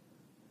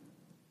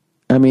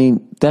 I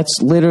mean,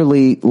 that's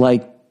literally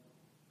like,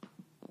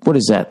 what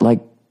is that?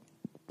 Like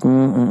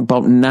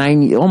about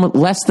 9, almost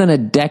less than a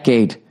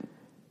decade.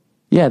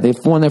 Yeah, they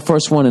won their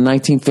first one in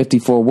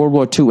 1954. World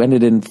War II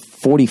ended in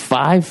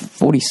 45,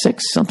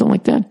 46, something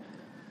like that.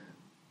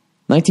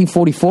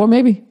 1944,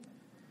 maybe?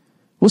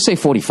 We'll say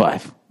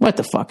 45. What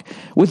the fuck?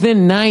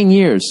 Within 9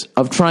 years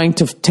of trying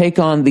to take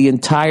on the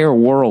entire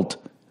world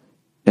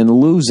and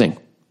losing,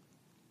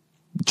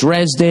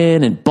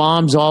 Dresden and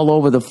bombs all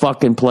over the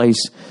fucking place,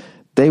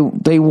 they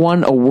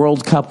won a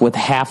World Cup with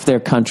half their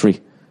country,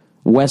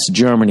 West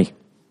Germany.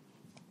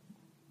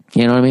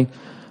 You know what I mean?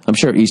 I'm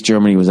sure East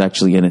Germany was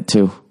actually in it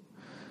too.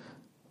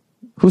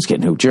 Who's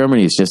getting who?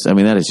 Germany is just, I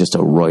mean, that is just a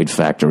roid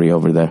factory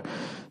over there.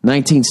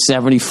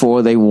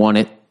 1974, they won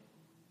it.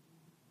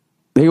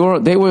 They were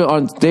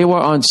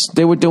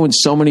doing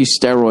so many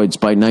steroids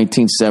by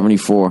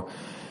 1974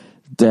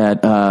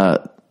 that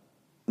a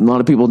lot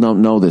of people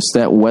don't know this.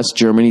 That West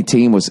Germany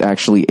team was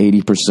actually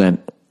 80%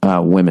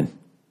 women.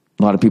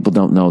 A lot of people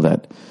don't know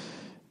that.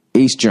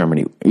 East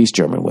German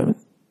women,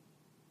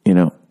 you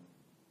know,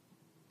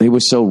 they were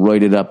so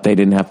roided up they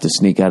didn't have to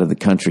sneak out of the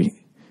country.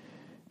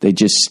 They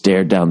just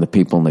stared down the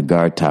people in the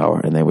guard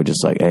tower and they were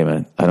just like, hey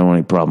man, I don't want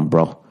any problem,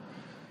 bro.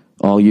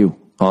 All you.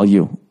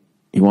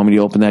 You want me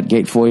to open that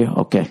gate for you?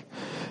 Okay.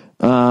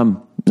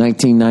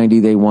 1990,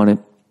 they won it.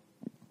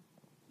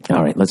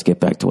 All right, let's get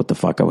back to what the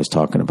fuck I was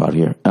talking about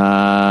here.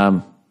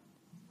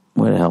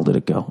 Where the hell did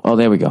it go? Oh,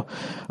 there we go.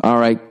 All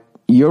right.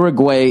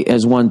 Uruguay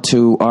has won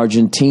 2.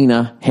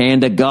 Argentina,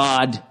 hand of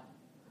God,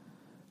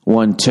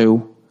 won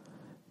 2.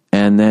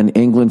 And then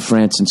England,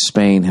 France, and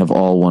Spain have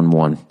all won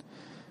 1.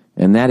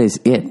 And that is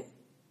it.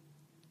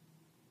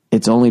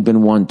 It's only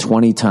been won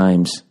 20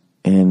 times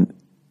in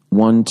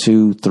 1,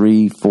 2,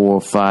 3,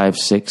 4, 5,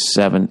 6,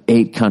 7,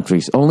 8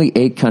 countries. Only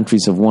 8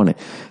 countries have won it.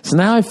 So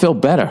now I feel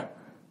better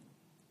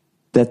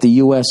that the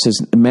U.S.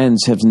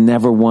 men's have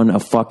never won a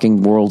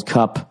fucking World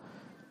Cup.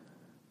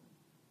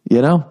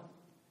 You know?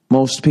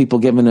 Most people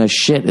giving a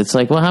shit. It's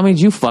like, well, how many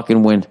did you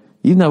fucking win?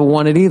 You've never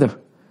won it either.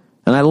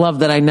 And I love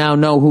that I now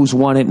know who's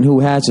won it and who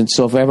hasn't.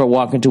 So if I ever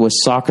walk into a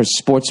soccer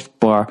sports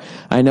bar,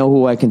 I know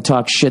who I can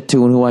talk shit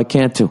to and who I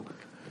can't to.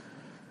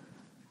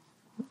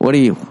 What are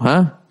you,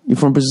 huh? You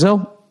from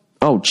Brazil?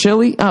 Oh,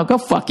 Chile? Oh, go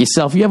fuck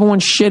yourself. You haven't won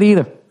shit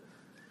either.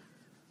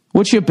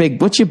 What's your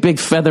big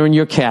feather in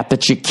your cap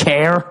that you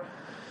care?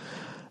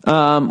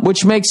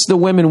 Which makes the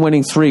women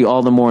winning 3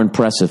 all the more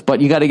impressive.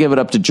 But you got to give it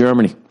up to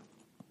Germany.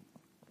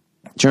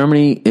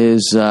 Germany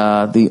is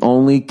the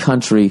only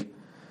country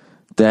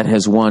that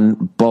has won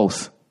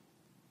both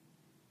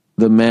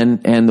the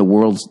men and the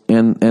world's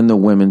and the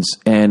women's,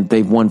 and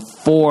they've won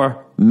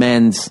 4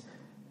 men's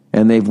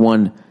and they've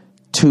won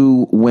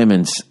 2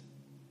 women's,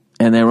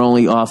 and they're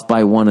only off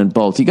by 1 in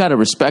both. You got to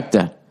respect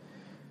that.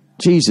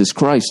 Jesus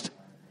Christ.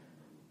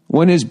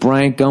 When is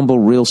Bryant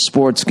Gumbel Real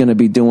Sports going to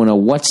be doing a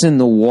What's in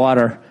the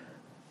Water?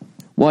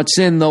 What's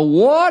in the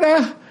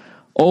water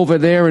over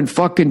there in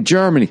fucking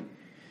Germany?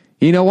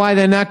 You know why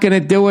they're not going to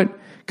do it?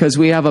 Because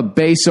we have a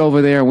base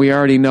over there and we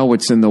already know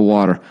what's in the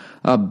water.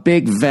 A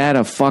big vat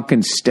of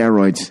fucking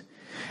steroids.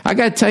 I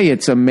got to tell you,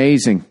 it's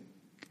amazing,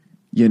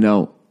 you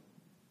know,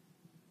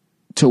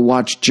 to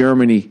watch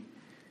Germany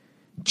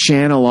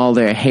channel all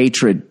their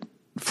hatred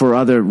for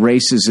other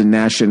races and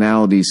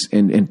nationalities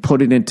and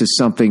put it into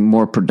something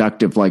more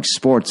productive like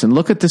sports. And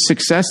look at the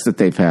success that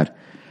they've had.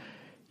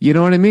 You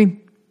know what I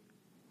mean?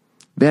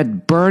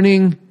 That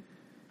burning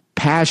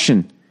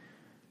passion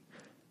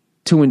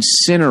to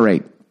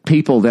incinerate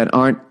people that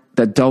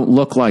don't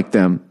look like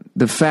them.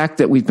 The fact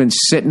that we've been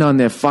sitting on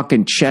their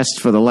fucking chest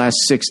for the last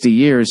 60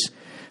 years,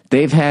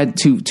 they've had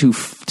to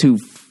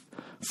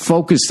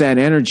focus that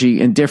energy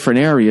in different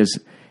areas,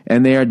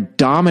 and they are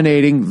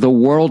dominating the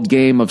world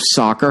game of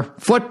soccer,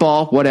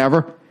 football,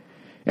 whatever.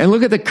 And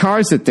look at the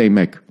cars that they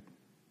make.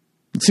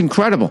 It's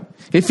incredible.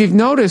 If you've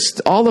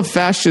noticed, all the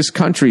fascist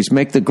countries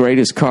make the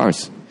greatest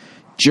cars.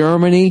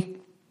 Germany,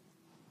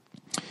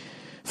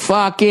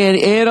 fucking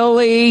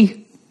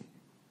Italy.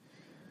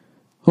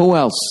 Who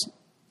else?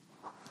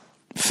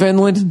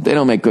 Finland, they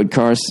don't make good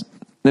cars.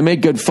 They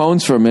made good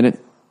phones for a minute.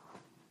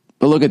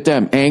 But look at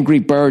them, Angry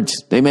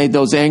Birds. They made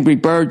those Angry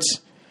Birds.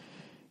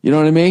 You know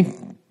what I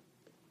mean?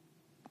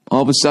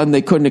 All of a sudden,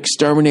 they couldn't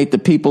exterminate the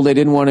people they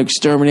didn't want to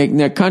exterminate in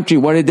their country.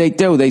 What did they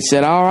do? They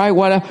said, all right,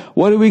 what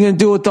are we going to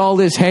do with all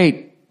this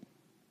hate?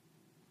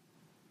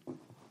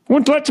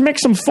 Well, let's make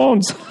some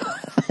phones.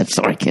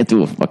 Sorry, I can't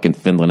do a fucking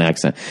Finland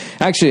accent.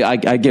 Actually,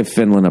 I give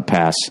Finland a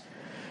pass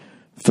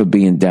for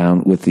being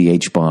down with the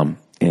H-bomb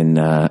in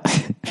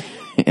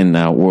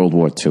World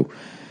War II.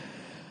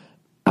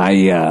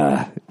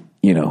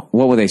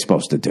 What were they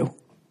supposed to do?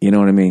 You know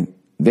what I mean?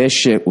 Their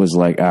shit was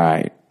like, all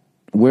right,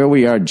 where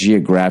we are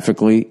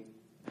geographically,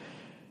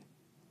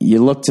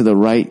 you look to the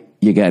right,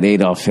 you got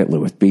Adolf Hitler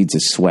with beads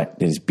of sweat,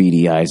 his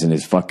beady eyes and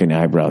his fucking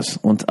eyebrows.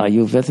 Und are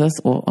you with us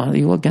or are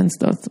you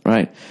against us?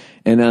 Right.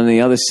 And on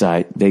the other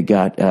side, they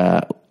got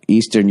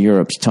Eastern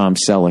Europe's Tom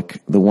Selleck,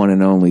 the one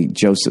and only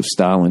Joseph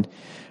Stalin,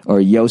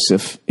 or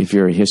Joseph, if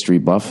you're a history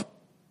buff,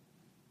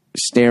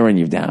 staring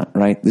you down,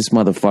 right? This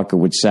motherfucker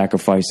would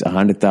sacrifice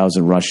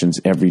 100,000 Russians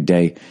every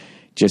day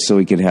just so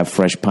he could have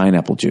fresh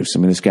pineapple juice. I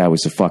mean, this guy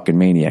was a fucking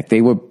maniac.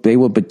 They were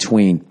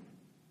between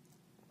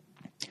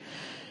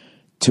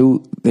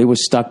two. They were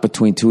stuck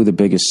between two of the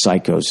biggest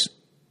psychos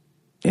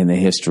in the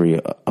history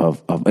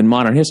in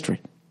modern history.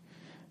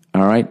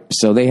 All right,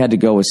 so they had to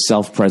go with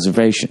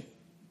self-preservation.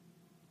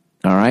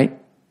 All right,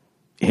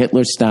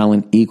 Hitler,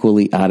 Stalin,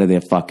 equally out of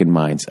their fucking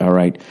minds. All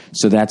right,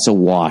 so that's a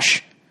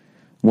wash.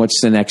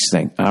 What's the next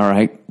thing? All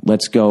right,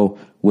 let's go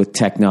with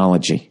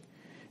technology.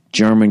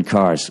 German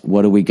cars.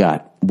 What do we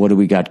got? What do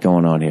we got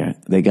going on here?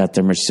 They got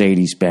the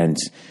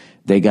Mercedes-Benz.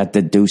 They got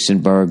the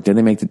Duesenberg. Did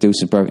they make the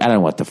Duesenberg? I don't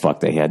know what the fuck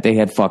they had. They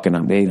had fucking,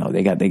 they're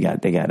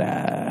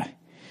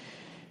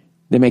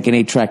making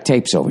 8-track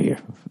tapes over here.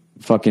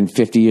 Fucking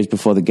 50 years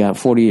before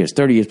 40 years,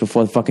 30 years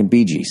before the fucking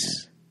Bee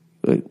Gees.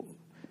 What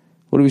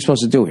are we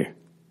supposed to do here?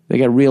 They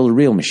got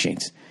reel-to-reel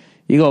machines.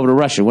 You go over to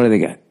Russia, what do they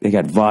got? They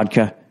got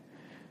vodka.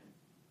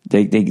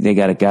 They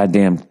got a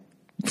goddamn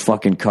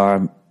fucking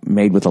car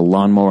made with a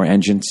lawnmower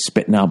engine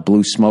spitting out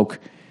blue smoke.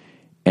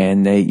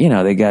 And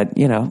they got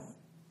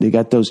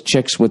those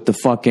chicks with the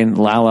fucking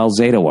Lal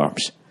Alzado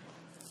arms.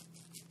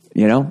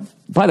 You know?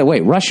 By the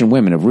way, Russian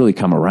women have really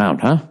come around,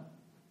 huh?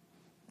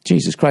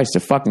 Jesus Christ,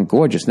 they're fucking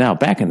gorgeous now.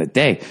 Back in the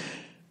day,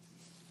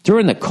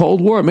 during the Cold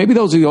War, maybe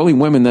those are the only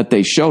women that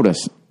they showed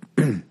us.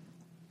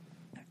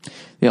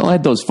 They all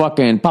had those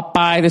fucking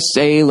Popeye the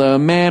Sailor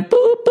Man,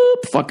 boop,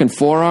 boop, fucking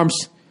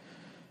forearms.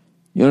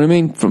 You know what I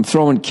mean? From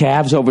throwing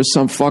calves over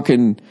some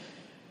fucking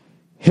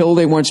hill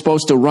they weren't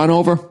supposed to run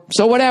over.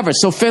 So whatever.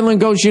 So Finland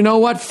goes, you know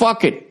what?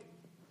 Fuck it.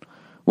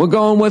 We're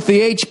going with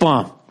the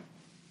H-bomb.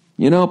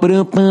 You know, they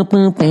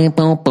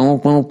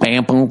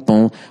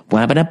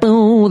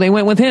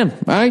went with him,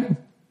 right?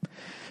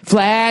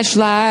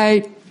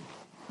 Flashlight,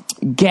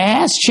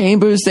 gas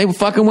chambers, they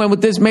fucking went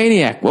with this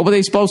maniac. What were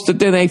they supposed to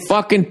do? They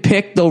fucking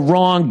picked the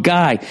wrong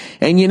guy.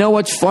 And you know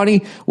what's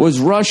funny? Was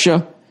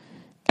Russia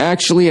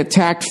actually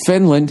attacked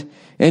Finland,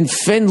 and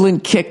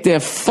Finland kicked their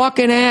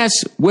fucking ass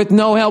with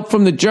no help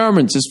from the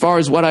Germans, as far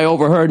as what I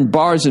overheard in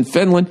bars in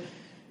Finland.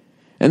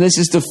 And this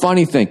is the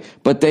funny thing.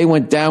 But they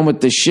went down with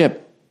the ship.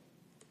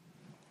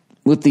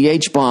 With the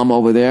H-bomb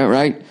over there,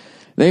 right?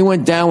 They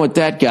went down with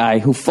that guy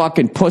who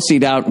fucking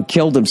pussied out and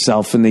killed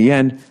himself in the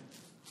end.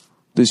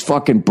 This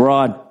fucking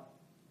broad.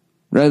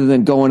 Rather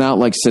than going out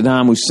like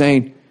Saddam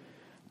Hussein,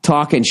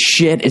 talking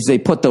shit as they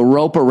put the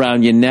rope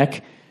around your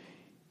neck.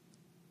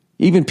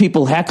 Even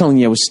people heckling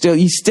you,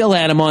 you still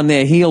had them on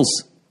their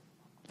heels.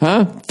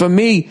 Huh? For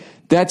me,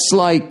 that's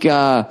like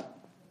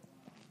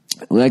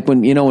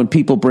when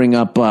people bring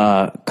up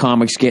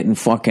comics getting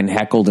fucking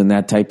heckled and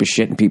that type of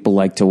shit, and people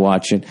like to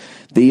watch it.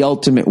 The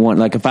ultimate one,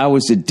 like if I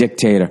was a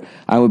dictator,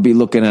 I would be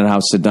looking at how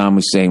Saddam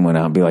Hussein went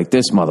out and be like,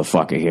 this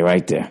motherfucker here,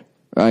 right there,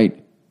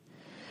 right?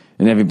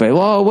 And everybody,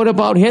 well, what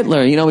about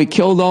Hitler? You know, he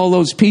killed all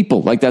those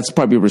people. Like that's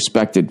probably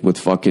respected with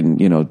fucking,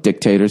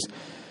 dictators.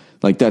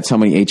 Like that's how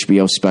many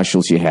HBO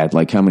specials you had,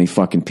 like how many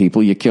fucking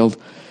people you killed.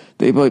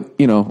 But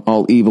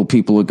all evil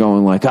people are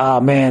going like,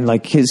 man,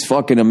 like his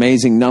fucking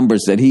amazing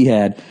numbers that he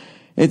had.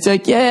 It's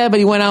like, yeah, but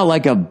he went out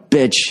like a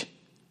bitch.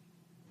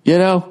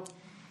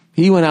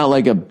 He went out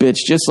like a bitch,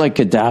 just like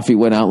Gaddafi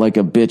went out like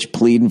a bitch,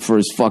 pleading for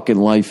his fucking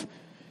life.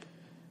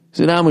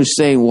 Saddam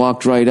Hussein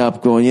walked right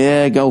up going,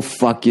 yeah, go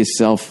fuck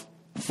yourself.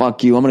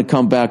 Fuck you. I'm going to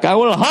come back. I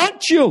will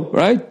hunt you,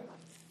 right?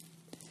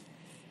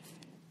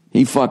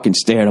 He fucking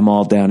stared them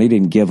all down. He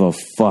didn't give a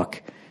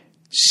fuck.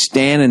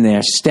 Standing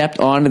there, stepped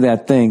onto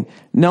that thing,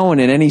 knowing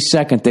at any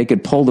second they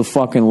could pull the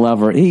fucking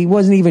lever. He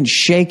wasn't even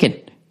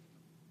shaking.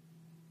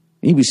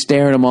 He was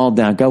staring them all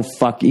down. Go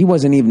fuck. He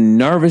wasn't even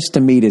nervous to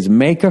meet his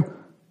maker.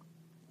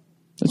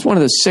 It's one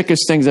of the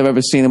sickest things I've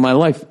ever seen in my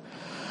life.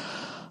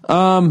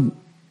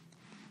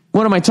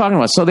 What am I talking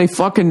about? So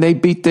they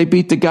beat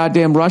the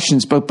goddamn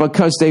Russians, but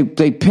because they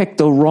picked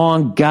the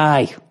wrong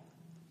guy.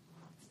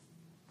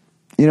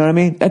 You know what I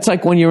mean? That's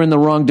like when you're in the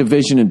wrong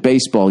division in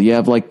baseball. You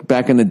have, like,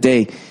 back in the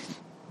day,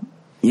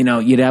 you know,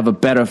 you'd have a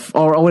better,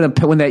 or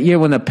when that year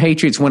when the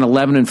Patriots went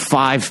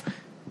 11-5,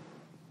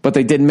 but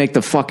they didn't make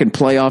the fucking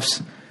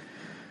playoffs.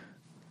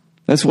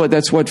 That's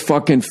what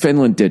fucking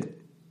Finland did.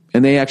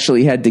 And they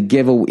actually had to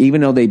give,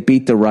 even though they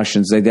beat the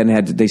Russians,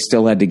 they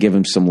still had to give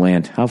them some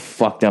land. How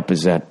fucked up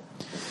is that?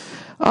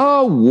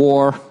 Oh,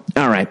 war.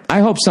 All right.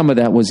 I hope some of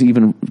that was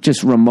even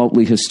just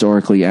remotely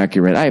historically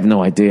accurate. I have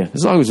no idea.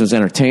 As long as it was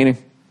entertaining.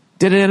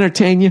 Did it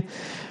entertain you?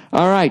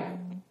 All right.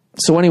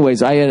 So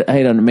anyways, I had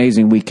an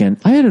amazing weekend.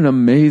 I had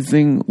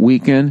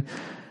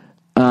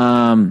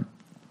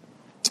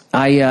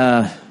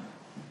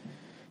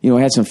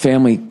some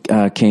family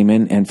came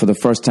in, and for the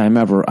first time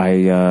ever,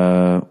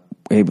 I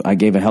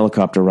gave a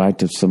helicopter ride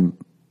to some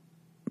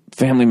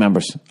family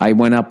members. I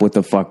went up with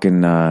the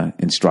fucking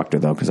instructor,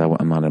 though, because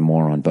I'm not a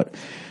moron, but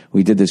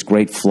we did this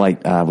great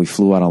flight. We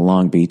flew out of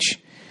Long Beach.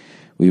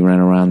 We ran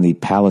around the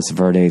Palos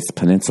Verdes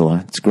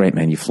Peninsula. It's great,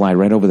 man. You fly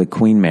right over the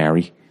Queen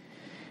Mary,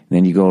 and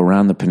then you go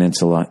around the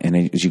peninsula, and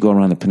as you go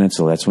around the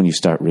peninsula, that's when you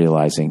start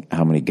realizing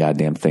how many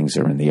goddamn things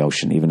are in the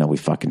ocean, even though we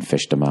fucking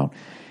fished them out.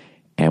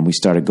 And we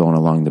started going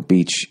along the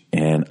beach,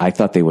 and I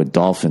thought they were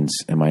dolphins,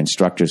 and my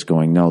instructor's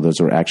going, no, those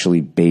are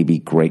actually baby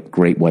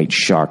great white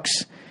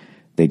sharks.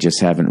 They just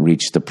haven't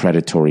reached the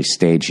predatory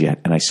stage yet.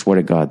 And I swear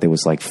to God, there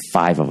was like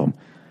 5 of them.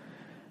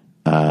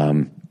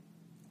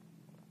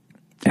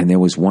 And there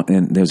was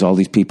all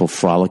these people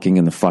frolicking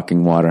in the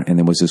fucking water, and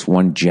there was this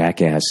one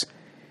jackass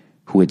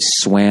who had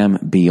swam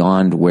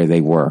beyond where they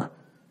were.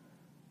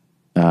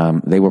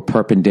 They were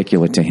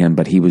perpendicular to him,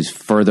 but he was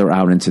further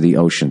out into the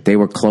ocean. They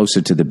were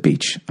closer to the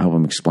beach. I hope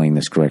I'm explaining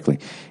this correctly.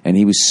 And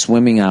he was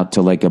swimming out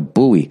to like a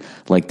buoy,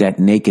 like that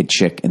naked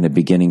chick in the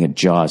beginning of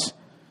Jaws.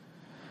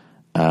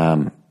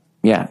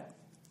 Yeah,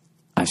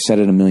 I've said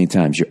it a million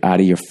times. You're out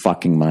of your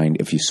fucking mind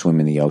if you swim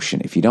in the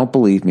ocean. If you don't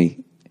believe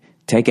me,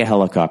 take a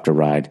helicopter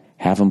ride.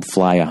 Have them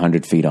fly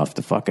 100 feet off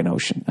the fucking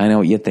ocean. I know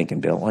what you're thinking,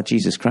 Bill. Oh,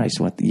 Jesus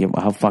Christ.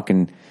 How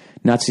fucking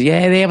nuts.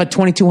 Yeah, they have a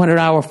 2,200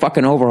 hour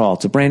fucking overhaul.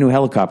 It's a brand new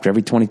helicopter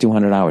every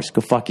 2,200 hours.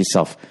 Go fuck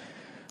yourself.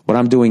 What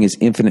I'm doing is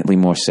infinitely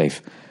more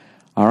safe.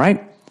 All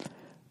right?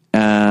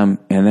 And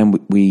then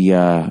we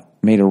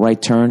made a right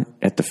turn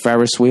at the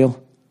Ferris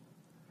wheel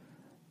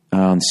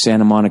on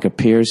Santa Monica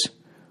Piers.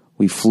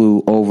 We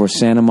flew over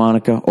Santa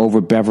Monica,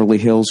 over Beverly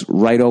Hills,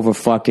 right over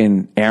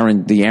fucking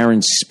the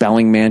Aaron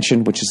Spelling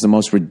Mansion, which is the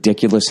most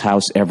ridiculous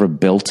house ever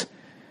built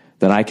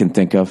that I can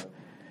think of.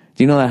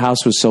 Do you know that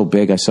house was so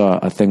big? I saw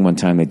a thing one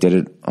time. They did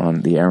it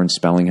on the Aaron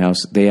Spelling house.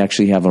 They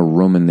actually have a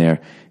room in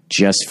there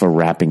just for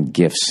wrapping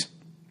gifts.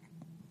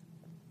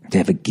 They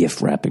have a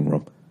gift wrapping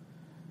room.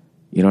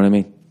 You know what I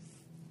mean?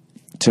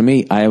 To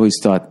me, I always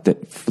thought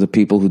that for the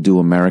people who do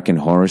American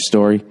Horror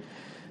Story,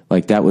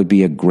 like that would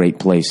be a great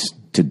place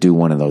to do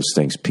one of those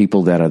things.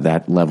 People that are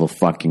that level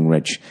fucking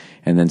rich.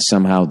 And then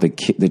somehow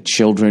the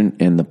children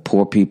and the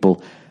poor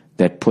people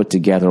that put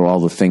together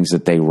all the things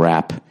that they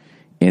wrap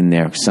in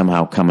there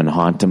somehow come and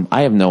haunt them.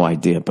 I have no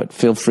idea, but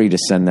feel free to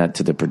send that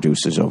to the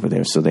producers over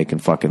there so they can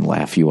fucking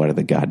laugh you out of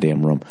the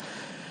goddamn room.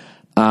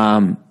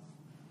 And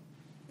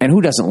who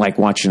doesn't like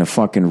watching a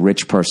fucking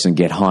rich person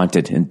get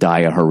haunted and die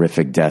a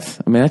horrific death?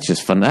 I mean, that's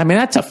just fun. I mean,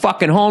 that's a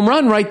fucking home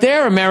run right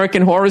there,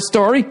 American Horror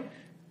Story.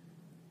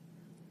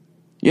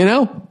 You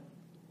know?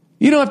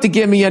 You don't have to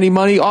give me any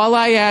money. All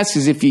I ask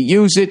is if you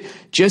use it,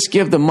 just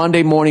give the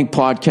Monday Morning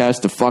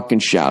Podcast a fucking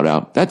shout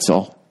out. That's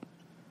all.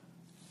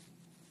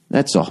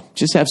 That's all.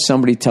 Just have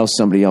somebody tell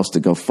somebody else to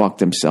go fuck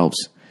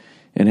themselves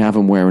and have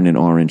them wearing an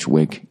orange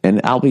wig.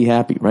 And I'll be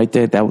happy right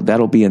there.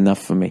 That'll be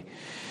enough for me.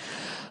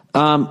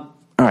 All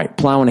right,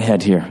 plowing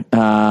ahead here.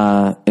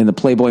 And the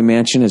Playboy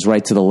Mansion is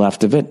right to the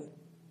left of it.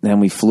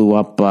 Then we flew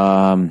up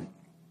to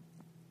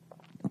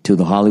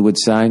the Hollywood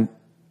side,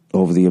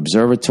 over the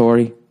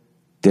observatory,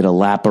 did a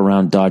lap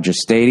around Dodger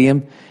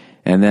Stadium,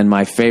 and then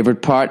my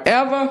favorite part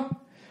ever,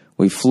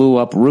 we flew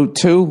up Route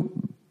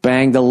 2,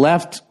 banged the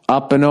left,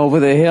 up and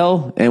over the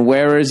hill, and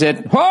where is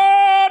it?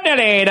 Oh,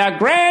 the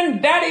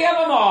granddaddy of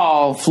them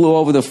all! Flew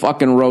over the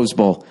fucking Rose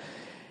Bowl,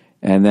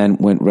 and then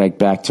went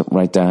back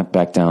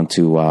down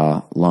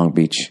to Long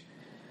Beach.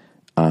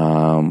 It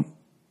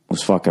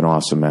was fucking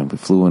awesome, man. We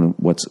flew in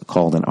what's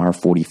called an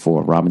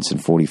R-44, Robinson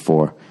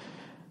 44.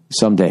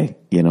 Someday,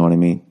 you know what I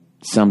mean?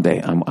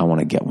 Someday, I want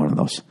to get one of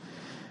those.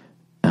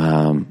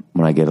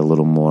 When I get a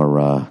little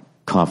more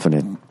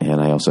confident, and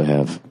I also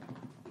have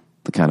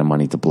the kind of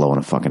money to blow on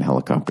a fucking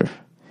helicopter.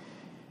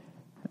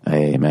 I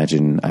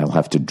imagine I'll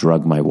have to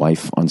drug my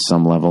wife on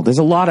some level. There's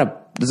a lot of,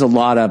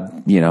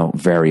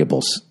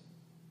 variables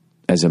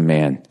as a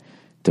man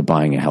to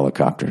buying a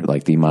helicopter.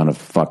 Like the amount of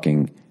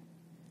fucking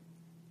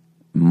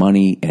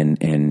money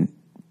and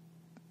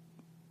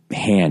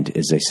hand,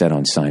 as they said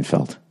on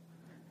Seinfeld.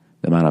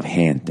 The amount of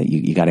hand that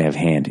you got to have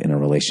hand in a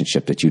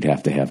relationship that you'd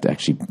have to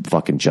actually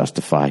fucking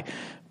justify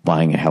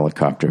buying a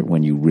helicopter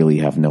when you really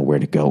have nowhere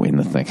to go in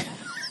the thing.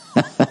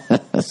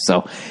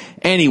 So,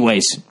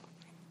 anyways,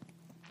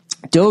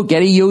 dude,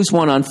 get a used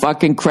one on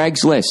fucking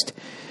Craigslist.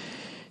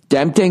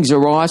 Them things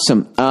are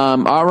awesome.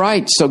 All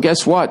right, so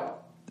guess what?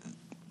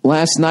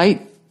 Last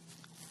night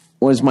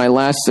was my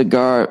last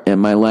cigar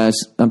and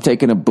I'm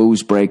taking a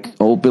booze break.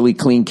 Old Billy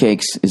Clean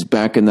Cakes is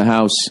back in the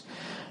house.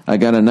 I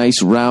got a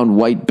nice round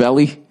white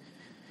belly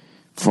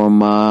from,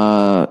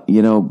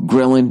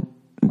 grilling,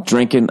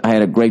 drinking. I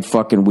had a great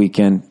fucking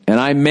weekend. And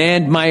I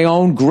manned my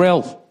own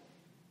grill.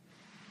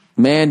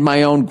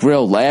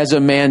 As a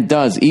man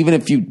does. Even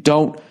if you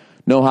don't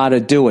know how to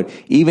do it.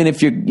 Even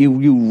if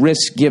you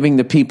risk giving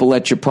the people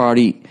at your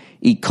party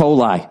E.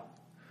 coli.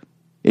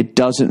 It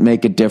doesn't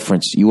make a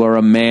difference. You are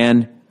a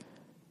man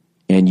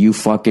and you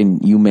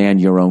man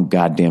your own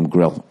goddamn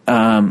grill.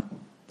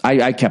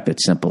 I kept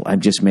it simple. I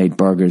just made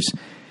burgers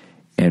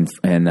and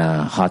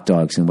hot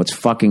dogs. And what's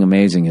fucking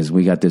amazing is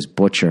we got this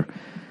butcher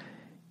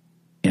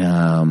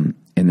in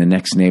the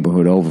next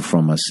neighborhood over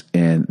from us,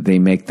 and they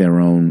make their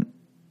own.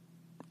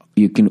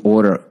 You can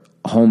order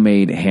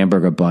homemade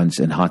hamburger buns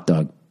and hot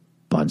dog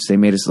buns. They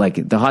made us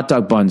like the hot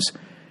dog buns.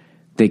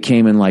 They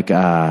came in like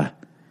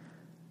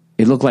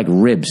it looked like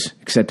ribs,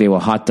 except they were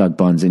hot dog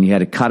buns, and you had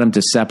to cut them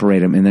to separate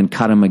them, and then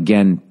cut them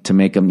again to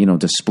make them,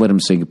 to split them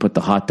so you could put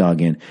the hot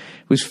dog in.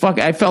 It was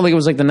I felt like it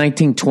was like the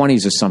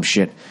 1920s or some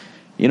shit.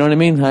 You know what I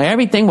mean?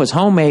 Everything was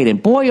homemade,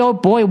 and boy, oh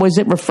boy, was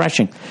it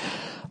refreshing.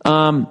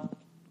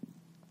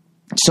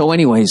 So,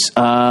 anyways,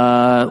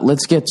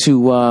 let's get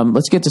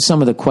to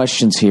some of the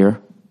questions here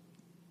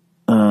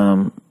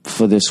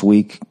for this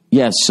week.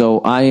 Yes, so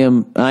I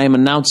am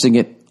announcing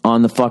it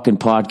on the fucking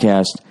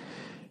podcast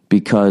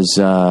because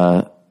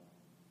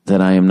that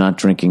I am not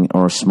drinking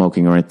or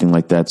smoking or anything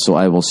like that. So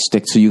I will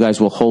stick. So you guys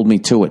will hold me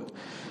to it,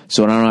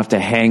 so I don't have to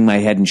hang my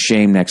head in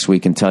shame next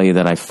week and tell you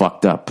that I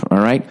fucked up. All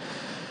right.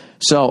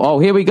 So,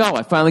 here we go.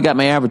 I finally got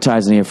my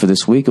advertising here for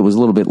this week. It was a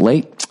little bit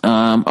late.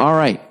 All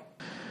right.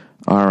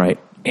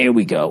 Here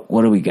we go.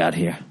 What do we got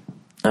here?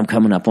 I'm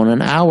coming up on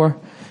an hour.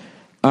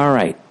 All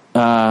right.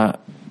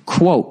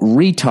 Quote,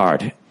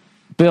 retard.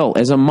 Bill,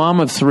 as a mom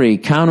of 3,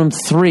 count them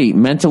 3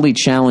 mentally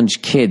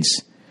challenged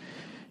kids.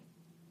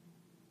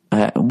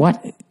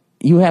 What?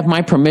 You have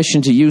my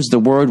permission to use the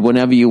word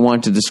whenever you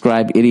want to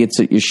describe idiots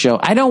at your show.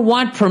 I don't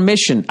want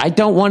permission. I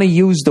don't want to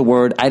use the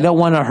word. I don't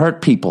want to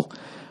hurt people.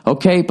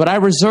 Okay? But I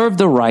reserve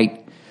the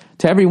right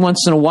to every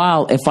once in a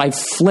while, if I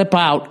flip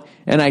out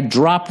and I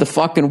drop the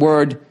fucking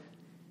word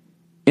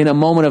in a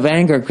moment of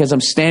anger because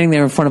I'm standing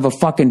there in front of a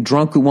fucking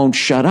drunk who won't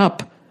shut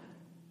up,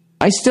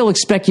 I still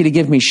expect you to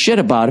give me shit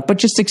about it, but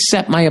just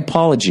accept my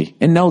apology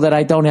and know that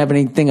I don't have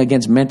anything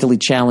against mentally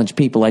challenged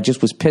people. I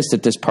just was pissed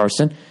at this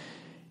person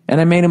and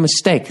I made a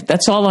mistake.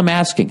 That's all I'm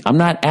asking. I'm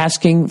not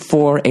asking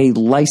for a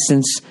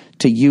license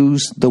to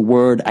use the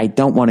word. I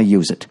don't want to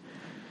use it.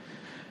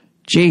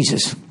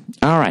 Jesus.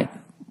 All right.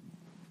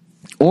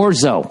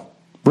 Orzo.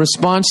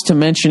 Response to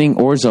mentioning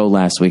Orzo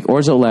last week.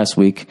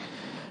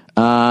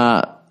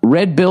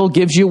 Red Bill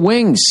gives you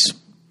wings.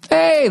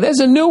 Hey, there's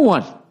a new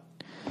one.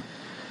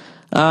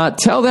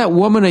 Tell that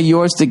woman of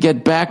yours to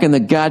get back in the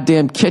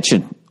goddamn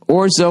kitchen.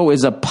 Orzo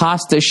is a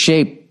pasta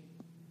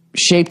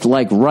shaped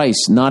like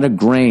rice, not a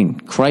grain.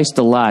 Christ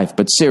alive.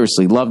 But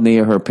seriously, love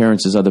Nia. Her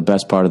appearances are the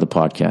best part of the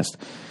podcast.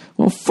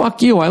 Well,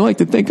 fuck you. I like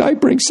to think I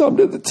bring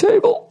something to the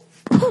table.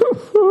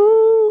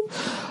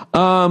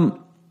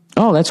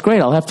 Oh, that's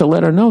great. I'll have to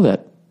let her know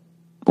that.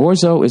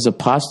 Orzo is a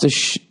pasta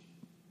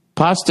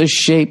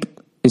shape.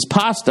 Is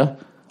pasta.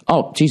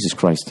 Oh, Jesus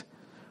Christ.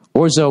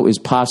 Orzo is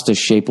pasta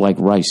shaped like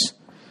rice.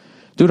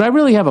 Dude, I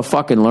really have a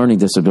fucking learning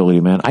disability,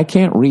 man. I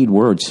can't read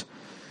words.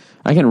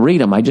 I can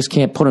read them. I just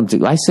can't put them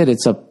to. I said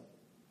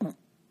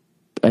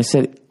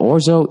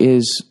Orzo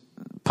is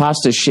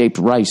pasta shaped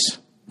rice.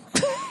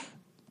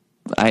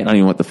 I don't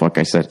even know what the fuck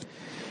I said.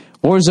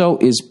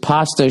 Orzo is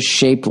pasta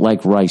shaped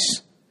like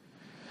rice.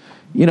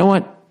 You know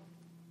what?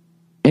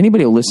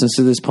 Anybody who listens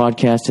to this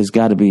podcast has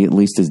got to be at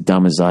least as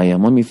dumb as I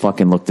am. Let me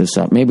fucking look this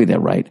up. Maybe they're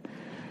right.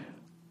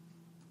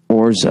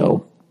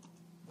 Orzo.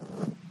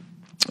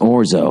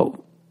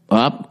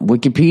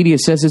 Wikipedia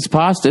says it's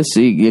pasta.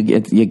 So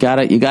you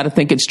gotta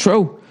think it's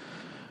true.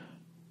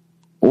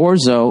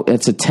 Orzo,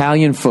 it's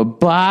Italian for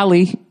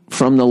barley,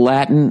 from the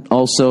Latin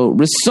also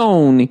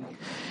risoni,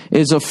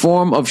 is a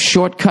form of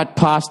shortcut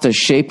pasta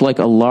shaped like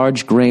a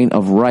large grain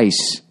of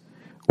rice.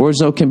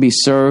 Orzo can be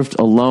served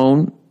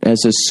alone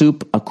as a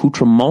soup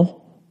accoutrement,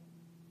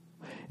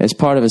 as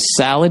part of a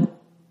salad,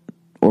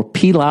 or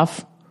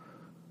pilaf,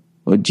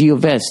 or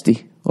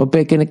giovesti, or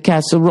bacon a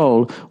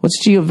casserole.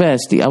 What's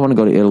giovesti? I want to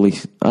go to Italy.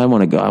 I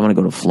want to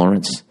go to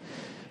Florence.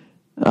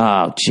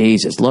 Oh,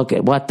 Jesus, look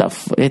at what the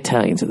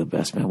Italians are the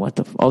best, man. What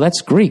the oh,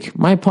 that's Greek.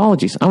 My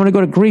apologies. I want to go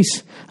to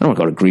Greece. I don't want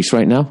to go to Greece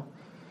right now.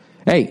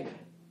 Hey,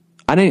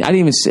 I didn't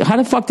even see, how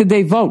the fuck did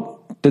they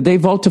vote? Did they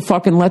vote to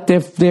fucking let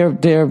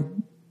their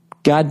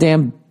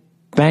goddamn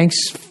banks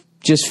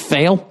just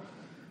fail?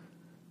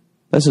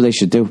 That's what they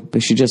should do. They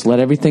should just let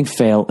everything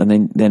fail,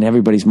 and then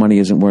everybody's money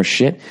isn't worth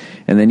shit.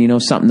 And then, you know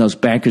something, those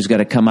bankers got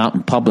to come out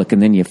in public,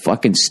 and then you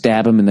fucking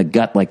stab them in the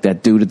gut like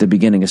that dude at the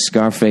beginning of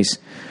Scarface.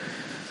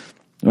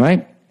 All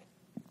right?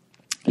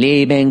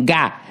 Leben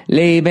ga.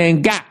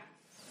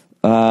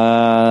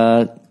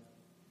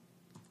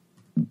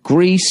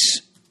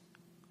 Greece,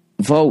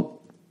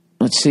 vote.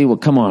 Let's see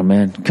what, come on,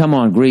 man. Come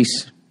on,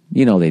 Greece.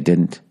 You know they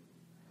didn't.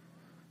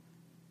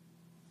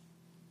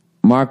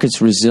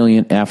 Markets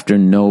resilient after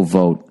no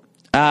vote.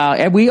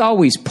 And we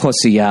always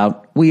pussy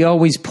out. We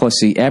always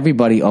pussy.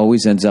 Everybody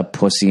always ends up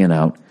pussying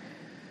out.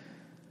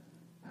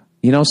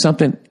 You know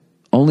something?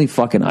 Only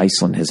fucking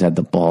Iceland has had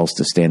the balls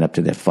to stand up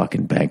to their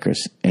fucking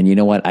bankers. And you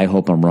know what? I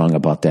hope I'm wrong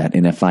about that.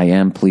 And if I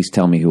am, please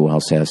tell me who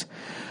else has.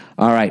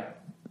 All right.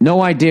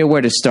 No idea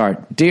where to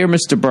start. Dear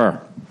Mr.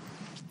 Burr,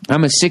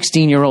 I'm a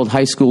 16-year-old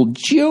high school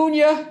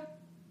junior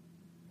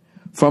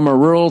from a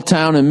rural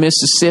town in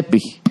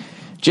Mississippi.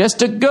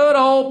 Just a good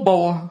old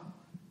boy.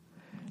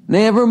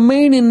 Never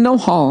meaning no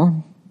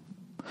harm.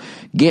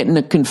 Getting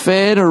a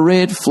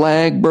Confederate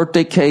flag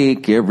birthday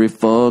cake every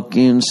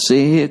fucking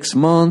 6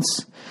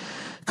 months.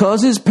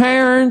 'Cause his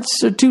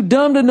parents are too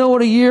dumb to know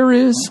what a year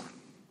is.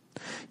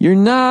 You're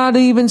not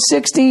even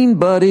 16,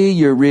 buddy.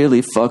 You're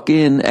really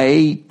fucking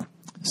 8.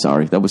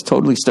 Sorry, that was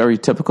totally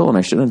stereotypical, and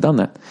I shouldn't have done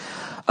that.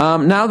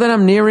 Now that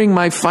I'm nearing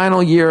my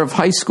final year of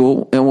high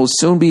school and will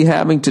soon be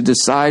having to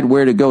decide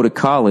where to go to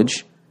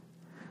college,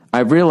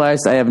 I've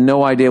realized I have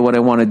no idea what I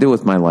want to do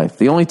with my life.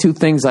 The only 2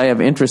 things I have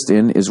interest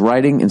in is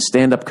writing and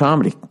stand-up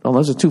comedy. Well,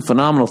 those are 2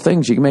 phenomenal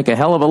things. You can make a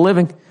hell of a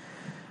living.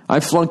 I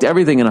flunked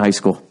everything in high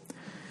school.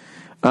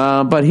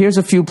 But here's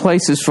a few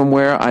places from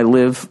where I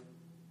live.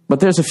 But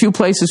there's a few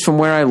places from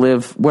where I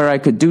live where I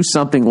could do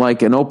something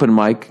like an open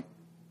mic.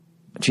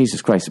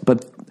 Jesus Christ.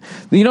 But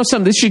you know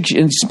something? This should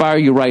inspire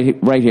you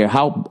right here.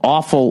 How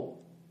awful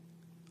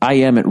I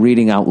am at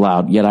reading out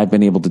loud, yet I've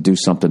been able to do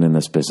something in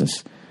this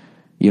business.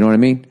 You know what I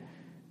mean?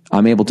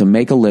 I'm able to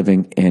make a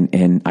living,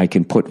 and I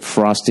can put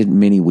frosted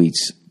mini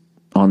wheats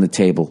on the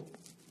table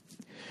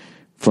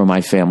for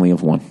my family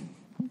of 1.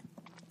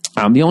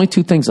 The only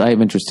 2 things I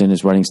have interest in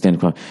is writing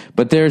stand-up comedy.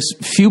 But there's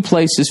few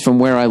places from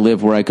where I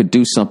live where I could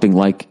do something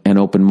like an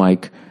open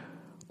mic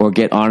or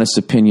get honest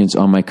opinions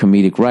on my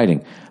comedic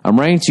writing. I'm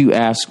writing to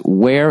ask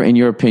where, in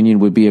your opinion,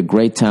 would be a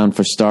great town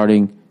for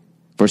starting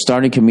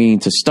comedian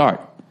to start.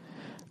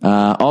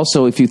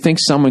 Also, if you think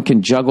someone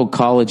can juggle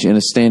college and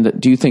a stand-up,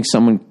 do you think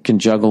someone can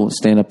juggle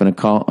stand-up in a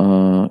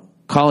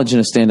college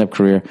and a stand-up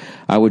career?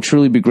 I would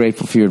truly be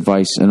grateful for your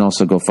advice, and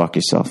also go fuck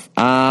yourself.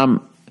 All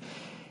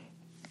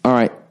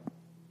right.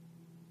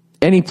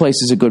 Any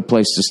place is a good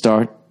place to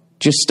start.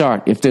 Just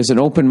start. If there's an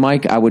open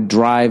mic, I would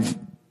drive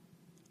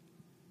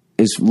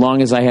as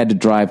long as I had to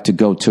drive to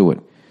go to it.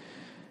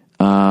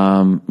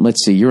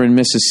 Let's see. You're in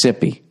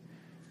Mississippi.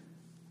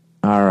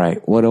 All right.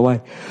 What do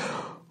I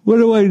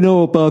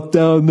know about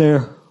down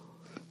there?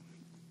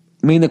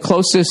 I mean, the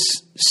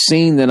closest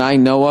scene that I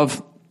know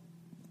of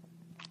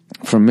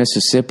from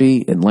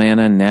Mississippi,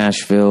 Atlanta,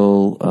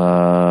 Nashville,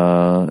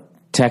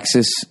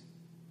 Texas,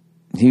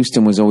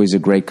 Houston was always a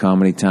great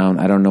comedy town.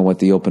 I don't know what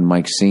the open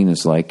mic scene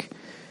is like.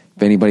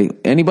 If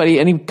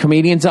any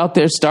comedians out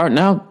there starting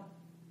out?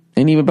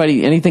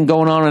 Anything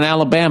going on in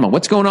Alabama?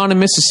 What's going on in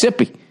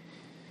Mississippi?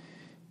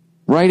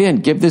 Write in.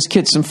 Give this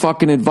kid some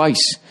fucking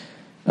advice.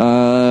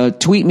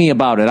 Tweet me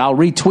about it. I'll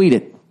retweet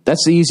it.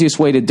 That's the easiest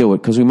way to do it,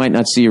 because we might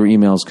not see your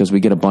emails because we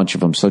get a bunch of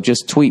them. So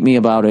just tweet me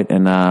about it,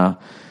 and at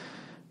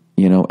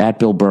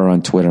Bill Burr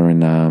on Twitter.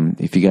 And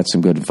if you got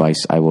some good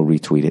advice, I will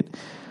retweet it.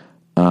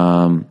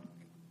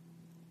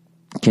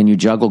 Can you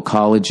juggle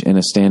college and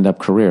a stand-up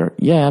career?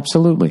 Yeah,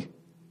 absolutely.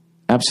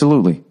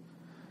 Absolutely.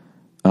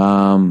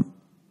 You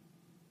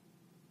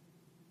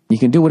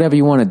can do whatever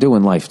you want to do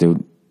in life,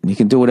 dude. You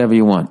can do whatever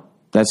you want.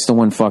 That's the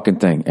one fucking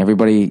thing.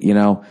 Everybody,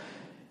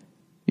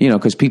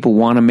 because people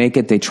want to make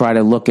it, they try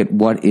to look at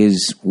what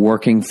is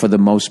working for the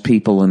most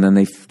people, and then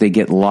they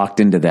get locked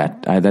into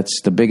that.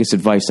 That's the biggest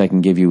advice I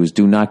can give you, is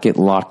do not get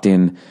locked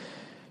in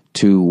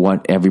to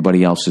what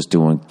everybody else is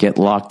doing. Get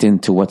locked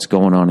into what's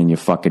going on in your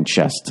fucking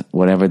chest.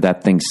 Whatever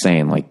that thing's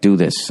saying, like, do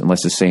this,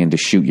 unless it's saying to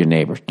shoot your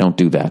neighbor. Don't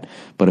do that.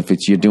 But if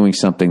you're doing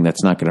something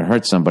that's not going to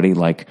hurt somebody,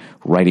 like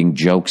writing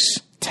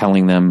jokes,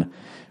 telling them,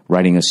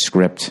 writing a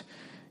script,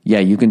 yeah,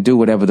 you can do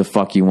whatever the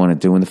fuck you want to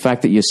do. And the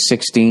fact that you're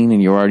 16 and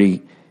you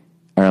already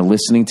are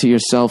listening to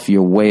yourself,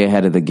 you're way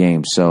ahead of the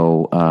game.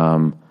 So,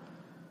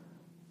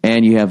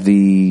 and you have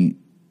the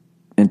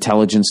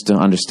intelligence to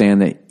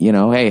understand that,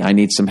 hey, I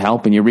need some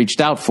help, and you reached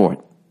out for it.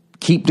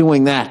 Keep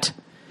doing that,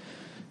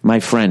 my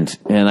friend.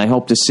 And I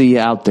hope to see you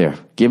out there.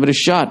 Give it a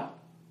shot.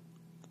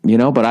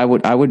 But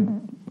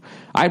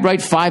I'd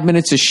write 5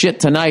 minutes of shit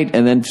tonight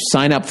and then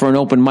sign up for an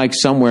open mic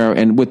somewhere.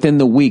 And within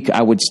the week,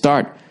 I would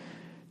start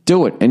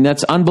Do it. And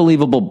that's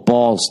unbelievable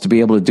balls to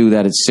be able to do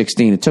that at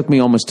 16. It took me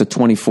almost to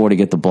 24 to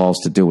get the balls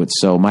to do it.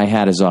 So my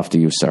hat is off to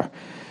you, sir.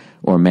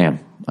 Or ma'am.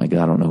 I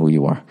don't know who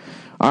you are.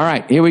 All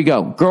right, here we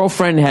go.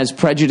 Girlfriend has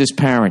prejudiced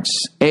parents.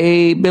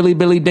 Hey, Billy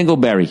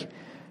Dingleberry.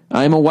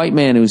 I am a white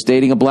man who's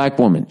dating a black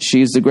woman.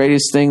 She is the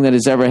greatest thing that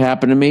has ever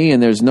happened to me,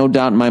 and there's no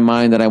doubt in my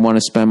mind that I want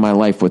to spend my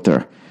life with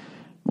her.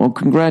 Well,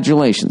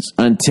 congratulations.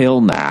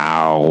 Until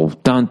now.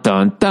 Dun,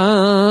 dun,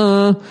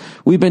 dun.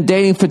 We've been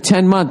dating for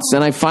 10 months,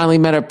 and I finally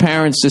met her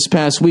parents this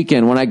past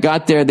weekend. When I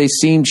got there, they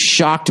seemed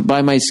shocked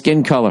by my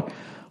skin color,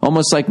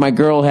 almost like my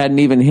girl hadn't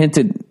even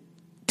hinted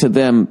to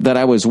them that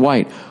I was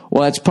white.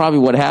 Well, that's probably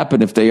what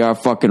happened if they are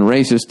fucking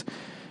racist.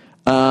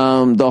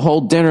 The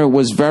whole dinner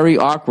was very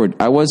awkward.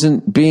 I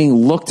wasn't being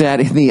looked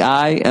at in the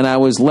eye, and I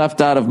was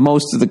left out of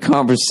most of the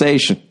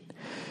conversation.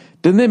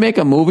 Didn't they make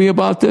a movie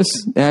about this?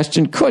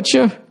 Ashton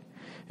Kutcher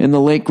and the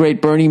late,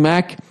 great Bernie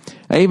Mac.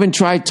 I even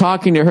tried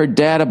talking to her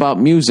dad about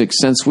music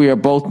since we are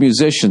both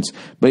musicians,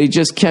 but he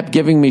just kept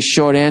giving me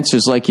short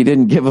answers like he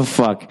didn't give a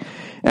fuck.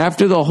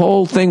 After the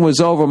whole thing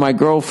was over, my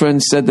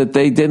girlfriend said that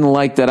they didn't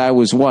like that I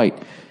was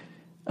white.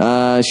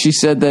 She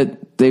said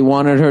that they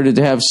wanted her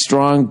to have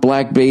strong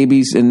black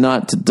babies and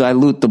not to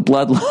dilute the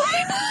bloodline.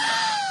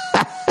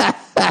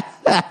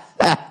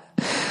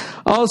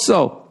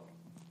 Also,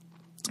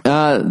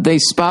 they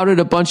spouted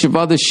a bunch of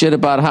other shit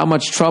about how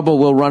much trouble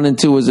we'll run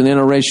into as an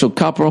interracial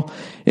couple.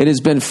 It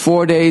has been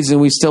 4 days and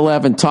we still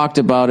haven't talked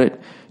about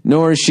it,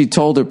 nor has she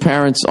told her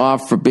parents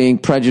off for being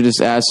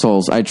prejudiced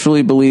assholes. I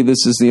truly believe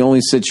this is the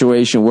only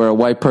situation where a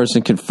white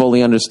person can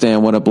fully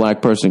understand what a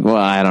black person... Well,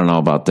 I don't know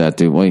about that,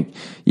 dude. Well,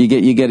 you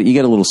get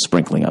a little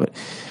sprinkling of it.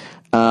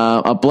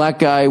 A black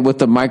guy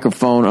with a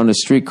microphone on the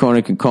street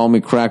corner can call me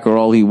cracker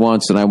all he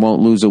wants and I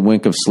won't lose a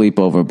wink of sleep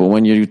over it. But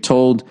when you're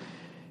told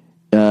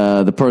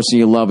the person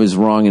you love is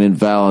wrong and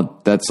invalid,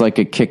 that's like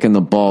a kick in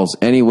the balls.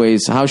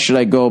 Anyways, how should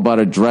I go about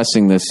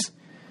addressing this?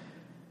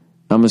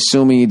 I'm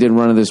assuming you didn't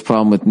run into this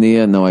problem with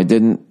Nia. No, I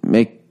didn't.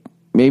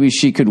 Maybe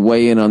she could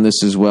weigh in on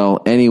this as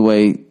well.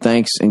 Anyway,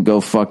 thanks and go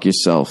fuck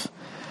yourself.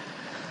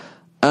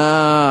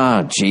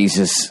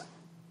 Jesus.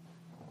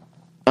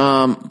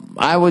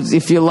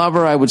 If you love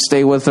her, I would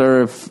stay with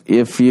her.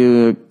 If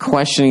you're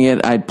questioning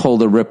it, I'd pull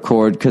the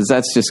ripcord because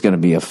that's just going to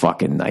be a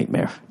fucking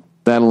nightmare.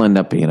 That'll end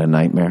up being a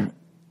nightmare.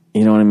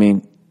 You know what I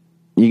mean?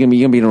 You're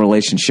gonna be in a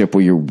relationship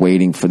where you're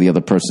waiting for the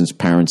other person's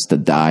parents to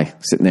die,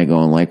 sitting there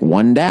going like,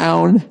 one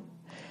down,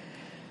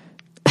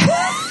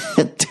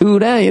 two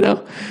down. You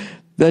know,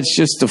 that's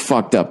just a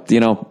fucked up. You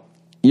know,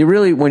 you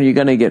really, when you're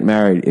gonna get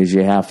married, is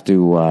you have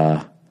to.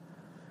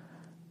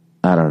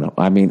 I don't know.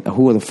 I mean,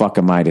 who the fuck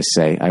am I to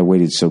say? I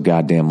waited so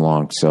goddamn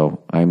long,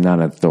 so I'm not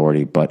an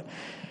authority. But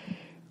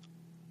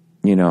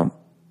you know,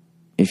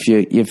 if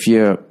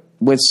you're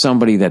with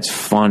somebody that's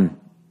fun,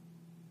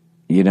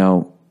 you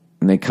know,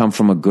 and they come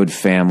from a good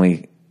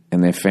family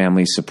and their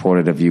family's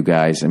supportive of you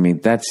guys, I mean,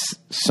 that's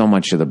so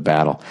much of the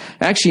battle.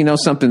 Actually, you know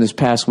something, this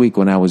past week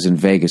when I was in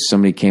Vegas,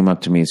 somebody came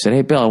up to me and said,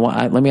 hey, Bill,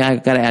 I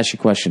got to ask you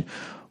a question.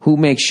 Who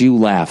makes you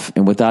laugh?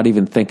 And without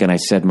even thinking, I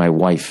said my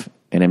wife.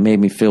 And it made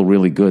me feel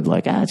really good.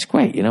 Like, it's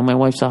great. You know, my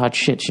wife's a hot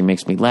shit. She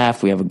makes me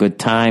laugh. We have a good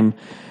time.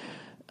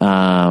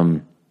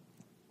 So,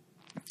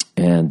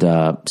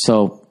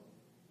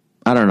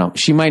 I don't know.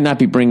 She might not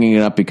be bringing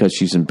it up because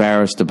she's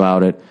embarrassed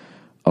about it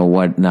or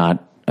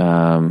whatnot.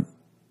 I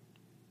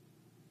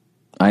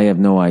have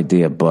no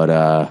idea. But,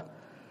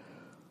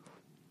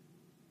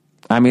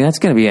 I mean, that's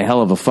going to be a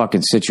hell of a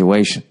fucking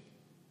situation.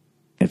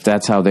 If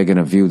that's how they're going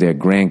to view their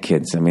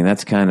grandkids. I mean,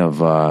 that's kind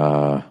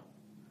of...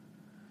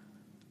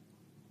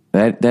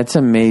 That's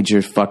a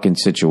major fucking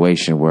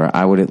situation where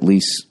I would at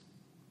least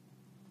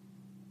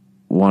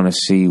want to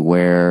see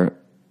where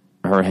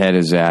her head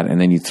is at, and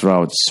then you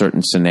throw out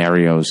certain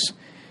scenarios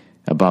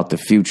about the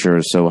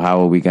future. So how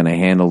are we going to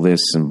handle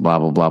this and blah,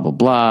 blah, blah, blah,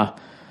 blah.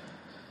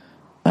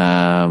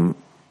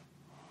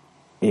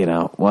 You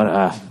know, what?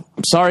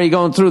 I'm sorry you're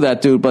going through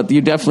that, dude, but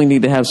you definitely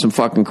need to have some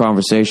fucking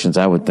conversations,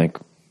 I would think.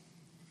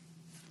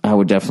 I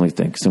would definitely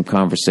think some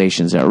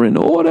conversations that are in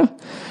order.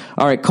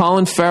 All right,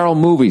 Colin Farrell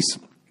movies.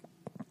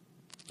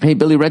 Hey,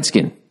 Billy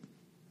Redskin.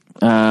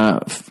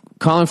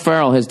 Colin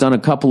Farrell has done a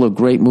couple of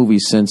great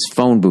movies since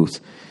Phone Booth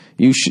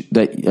you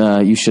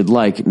should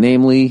like,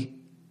 namely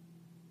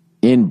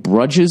In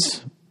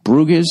Bruges, I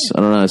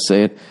don't know how to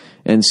say it,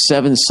 and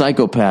Seven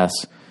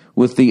Psychopaths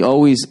with the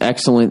always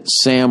excellent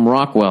Sam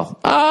Rockwell.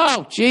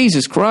 Oh,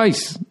 Jesus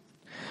Christ.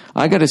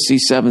 I got to see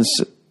Seven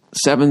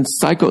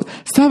Psychopaths.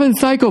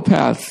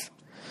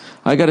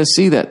 I got to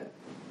see that.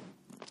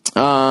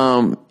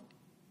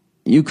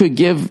 You could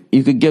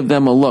give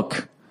them a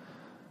look.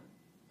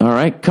 All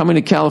right, coming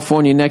to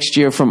California next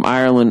year from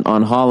Ireland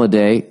on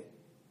holiday.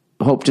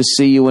 Hope to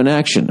see you in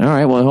action. All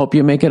right, well, I hope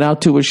you make it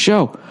out to a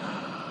show.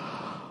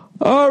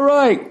 All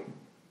right.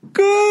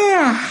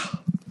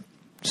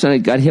 So I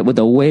got hit with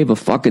a wave of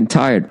fucking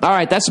tired. All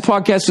right, that's the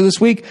podcast for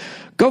this week.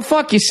 Go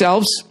fuck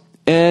yourselves,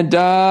 and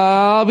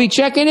I'll be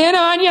checking in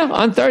on you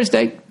on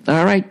Thursday.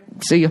 All right,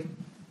 see you.